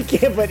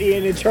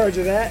Ian in charge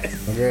of that.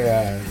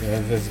 Okay,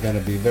 this is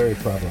gonna be very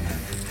problematic.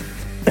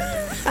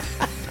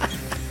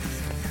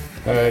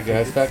 All right,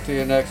 guys, talk to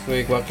you next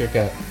week. Walk your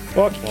cat.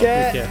 Walk your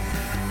cat.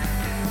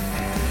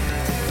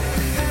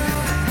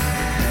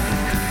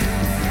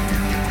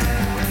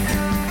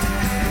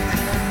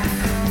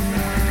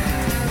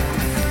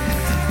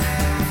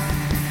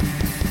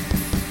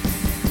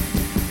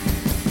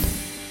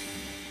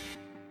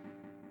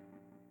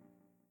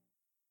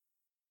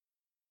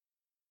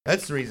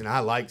 That's the reason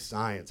I like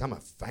science. I'm a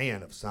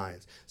fan of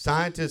science.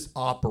 Scientists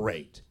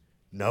operate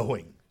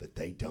knowing that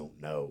they don't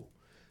know.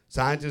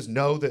 Scientists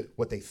know that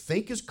what they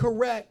think is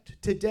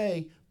correct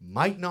today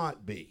might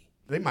not be.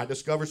 They might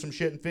discover some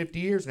shit in 50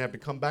 years and have to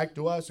come back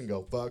to us and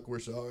go, fuck, we're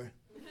sorry.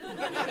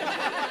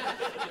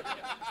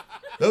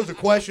 There was a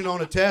question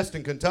on a test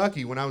in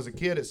Kentucky when I was a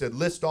kid. It said,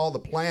 list all the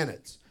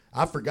planets.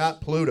 I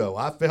forgot Pluto.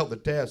 I failed the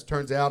test.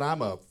 Turns out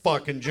I'm a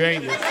fucking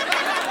genius.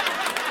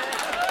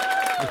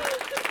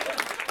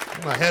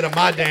 I'm ahead of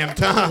my damn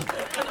time.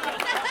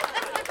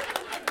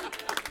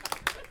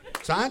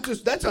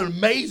 Scientists, that's an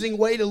amazing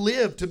way to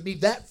live, to be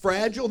that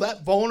fragile,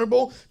 that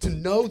vulnerable, to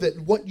know that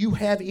what you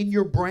have in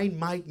your brain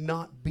might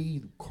not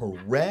be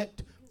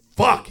correct.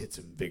 Fuck, it's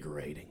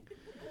invigorating.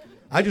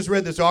 I just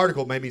read this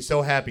article, made me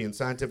so happy in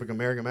Scientific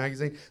American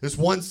magazine. This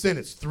one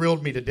sentence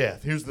thrilled me to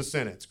death. Here's the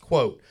sentence,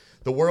 quote,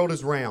 the world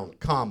is round,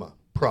 comma,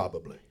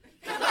 probably.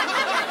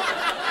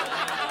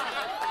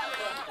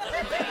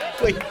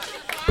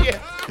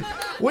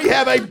 We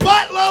have a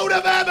buttload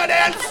of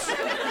evidence.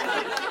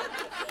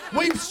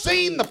 We've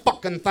seen the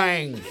fucking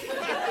thing.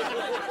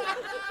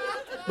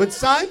 But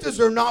scientists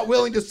are not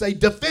willing to say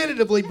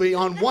definitively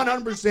beyond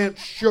 100%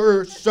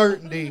 sure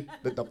certainty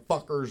that the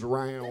fucker's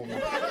round.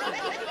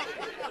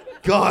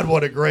 God,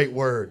 what a great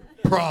word.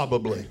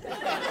 Probably.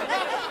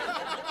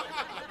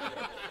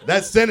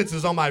 That sentence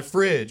is on my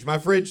fridge. My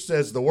fridge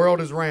says the world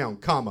is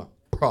round, comma,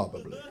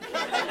 probably.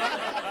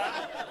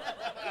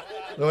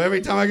 So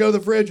every time I go to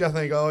the fridge, I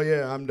think, oh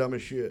yeah, I'm dumb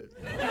as shit.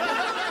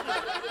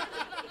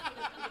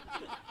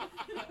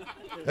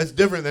 That's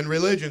different than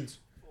religions.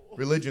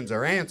 Religions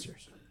are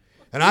answers.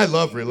 And I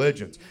love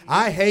religions.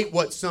 I hate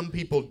what some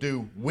people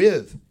do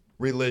with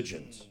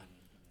religions.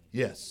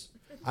 Yes,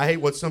 I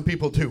hate what some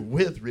people do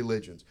with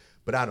religions,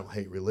 but I don't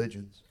hate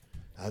religions.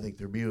 I think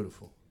they're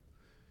beautiful.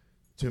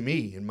 To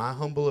me, in my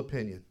humble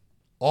opinion,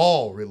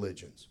 all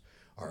religions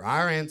are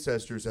our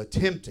ancestors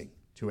attempting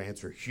to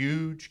answer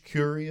huge,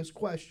 curious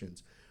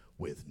questions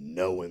with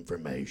no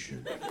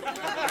information.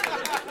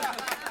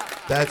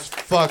 That's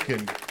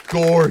fucking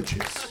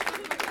gorgeous.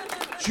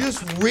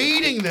 Just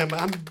reading them,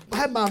 I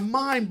had my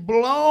mind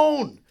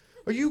blown.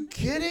 Are you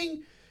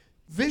kidding?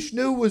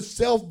 Vishnu was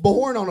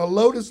self-born on a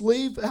lotus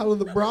leaf out of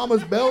the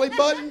Brahma's belly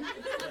button?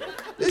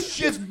 This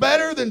shit's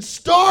better than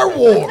Star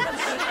Wars.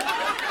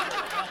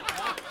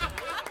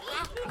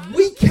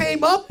 We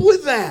came up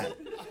with that.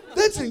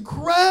 That's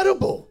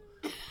incredible.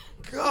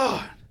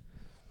 God.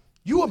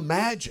 you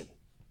imagine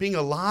being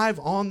alive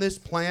on this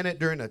planet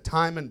during a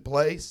time and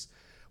place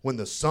when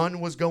the sun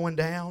was going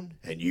down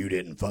and you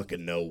didn't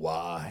fucking know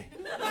why?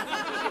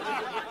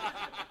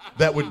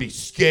 That would be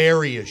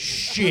scary as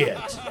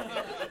shit.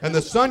 And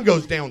the sun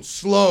goes down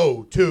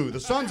slow, too. The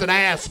sun's an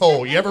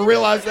asshole. You ever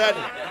realize that?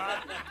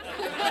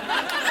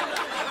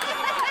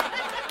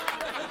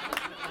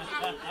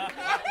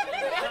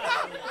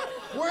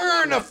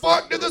 Where in the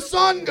fuck did the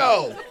sun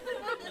go?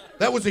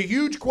 That was a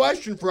huge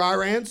question for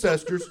our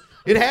ancestors.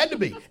 It had to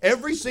be.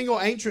 Every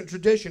single ancient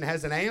tradition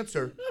has an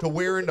answer to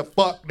where in the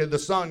fuck did the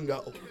sun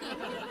go.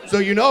 So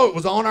you know it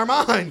was on our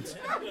minds.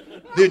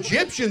 The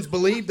Egyptians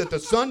believed that the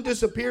sun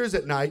disappears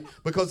at night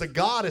because a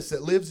goddess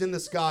that lives in the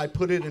sky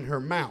put it in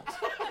her mouth.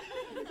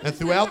 And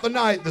throughout the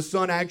night, the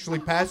sun actually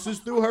passes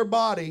through her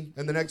body,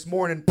 and the next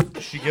morning,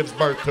 she gives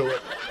birth to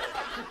it.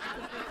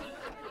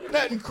 Isn't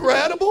that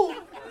incredible?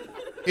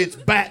 It's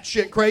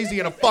batshit crazy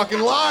and a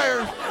fucking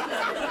liar.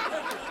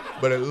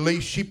 But at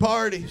least she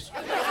parties.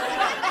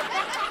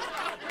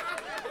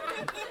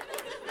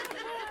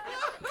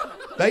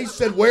 They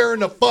said, where in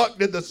the fuck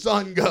did the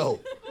sun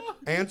go?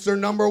 Answer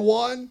number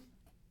one,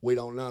 we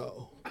don't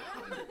know.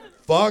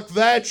 Fuck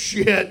that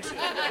shit.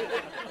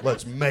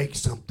 Let's make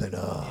something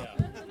up.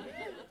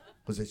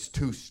 Because it's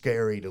too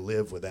scary to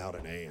live without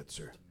an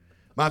answer.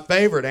 My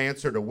favorite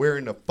answer to where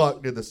in the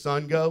fuck did the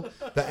sun go?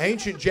 The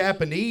ancient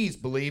Japanese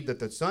believed that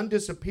the sun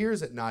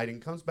disappears at night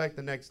and comes back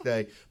the next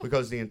day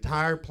because the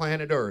entire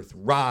planet Earth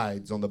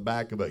rides on the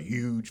back of a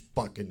huge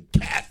fucking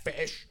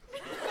catfish.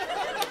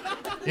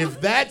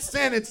 If that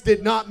sentence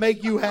did not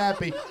make you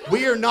happy,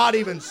 we are not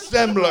even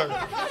similar.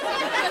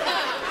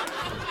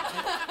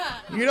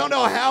 You don't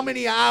know how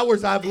many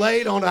hours I've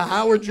laid on a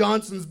Howard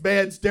Johnson's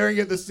bed staring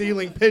at the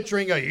ceiling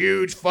picturing a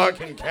huge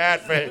fucking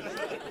catfish.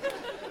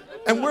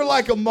 And we're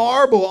like a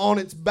marble on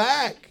its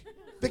back.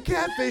 The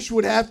catfish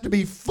would have to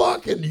be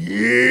fucking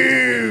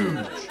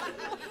huge.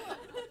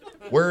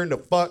 Where in the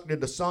fuck did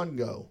the sun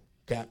go?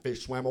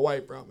 Catfish swam away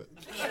from it.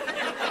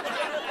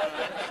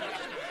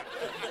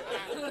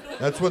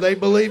 That's what they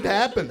believed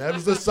happened. That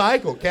was the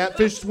cycle.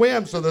 Catfish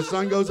swim, so the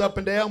sun goes up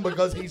and down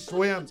because he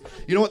swims.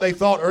 You know what they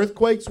thought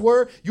earthquakes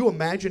were? You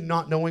imagine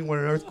not knowing what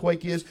an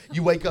earthquake is?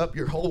 You wake up,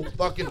 your whole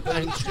fucking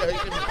thing's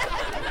shaking.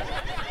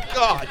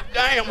 God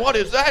damn, what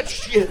is that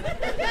shit?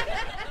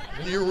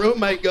 And your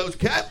roommate goes,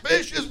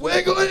 catfish is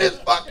wiggling his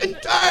fucking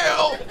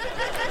tail.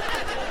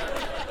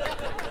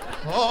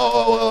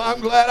 Oh, well, I'm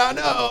glad I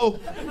know.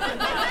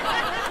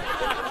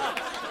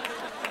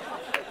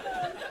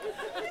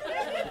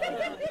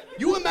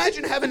 You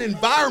imagine having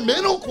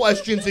environmental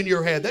questions in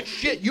your head. That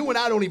shit you and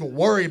I don't even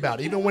worry about,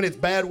 even when it's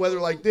bad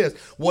weather like this.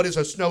 What is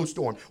a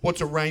snowstorm?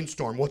 What's a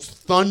rainstorm? What's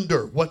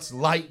thunder? What's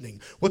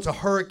lightning? What's a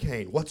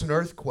hurricane? What's an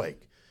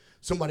earthquake?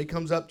 Somebody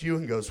comes up to you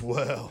and goes,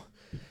 well,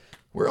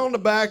 we're on the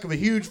back of a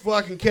huge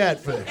fucking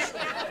catfish.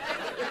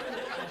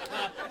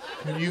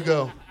 And you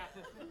go,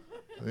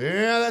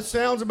 yeah, that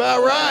sounds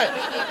about right.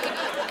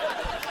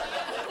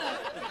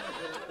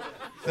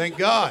 Thank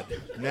God.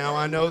 Now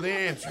I know the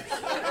answers.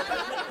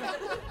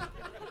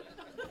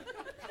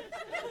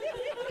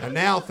 And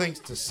now, thanks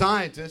to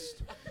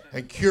scientists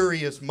and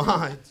curious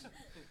minds,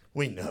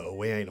 we know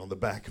we ain't on the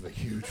back of a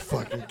huge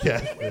fucking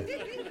catfish.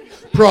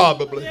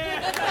 Probably.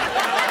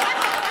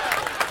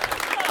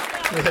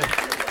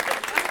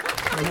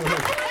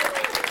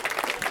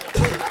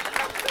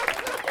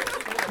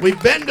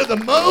 We've been to the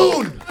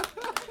moon.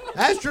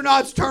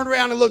 Astronauts turned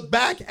around and looked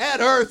back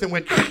at Earth and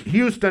went,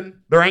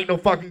 Houston, there ain't no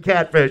fucking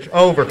catfish.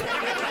 Over.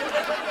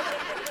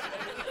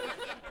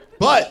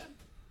 But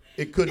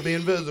it could be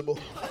invisible.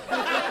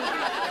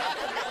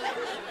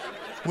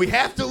 We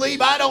have to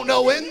leave I don't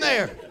know in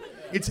there.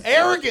 It's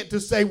arrogant to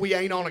say we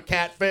ain't on a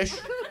catfish.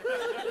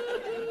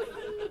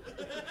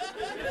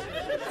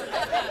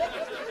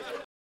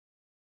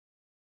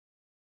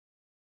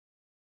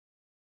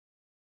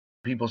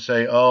 People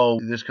say,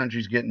 oh, this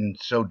country's getting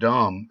so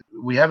dumb.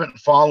 We haven't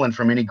fallen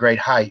from any great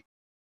height.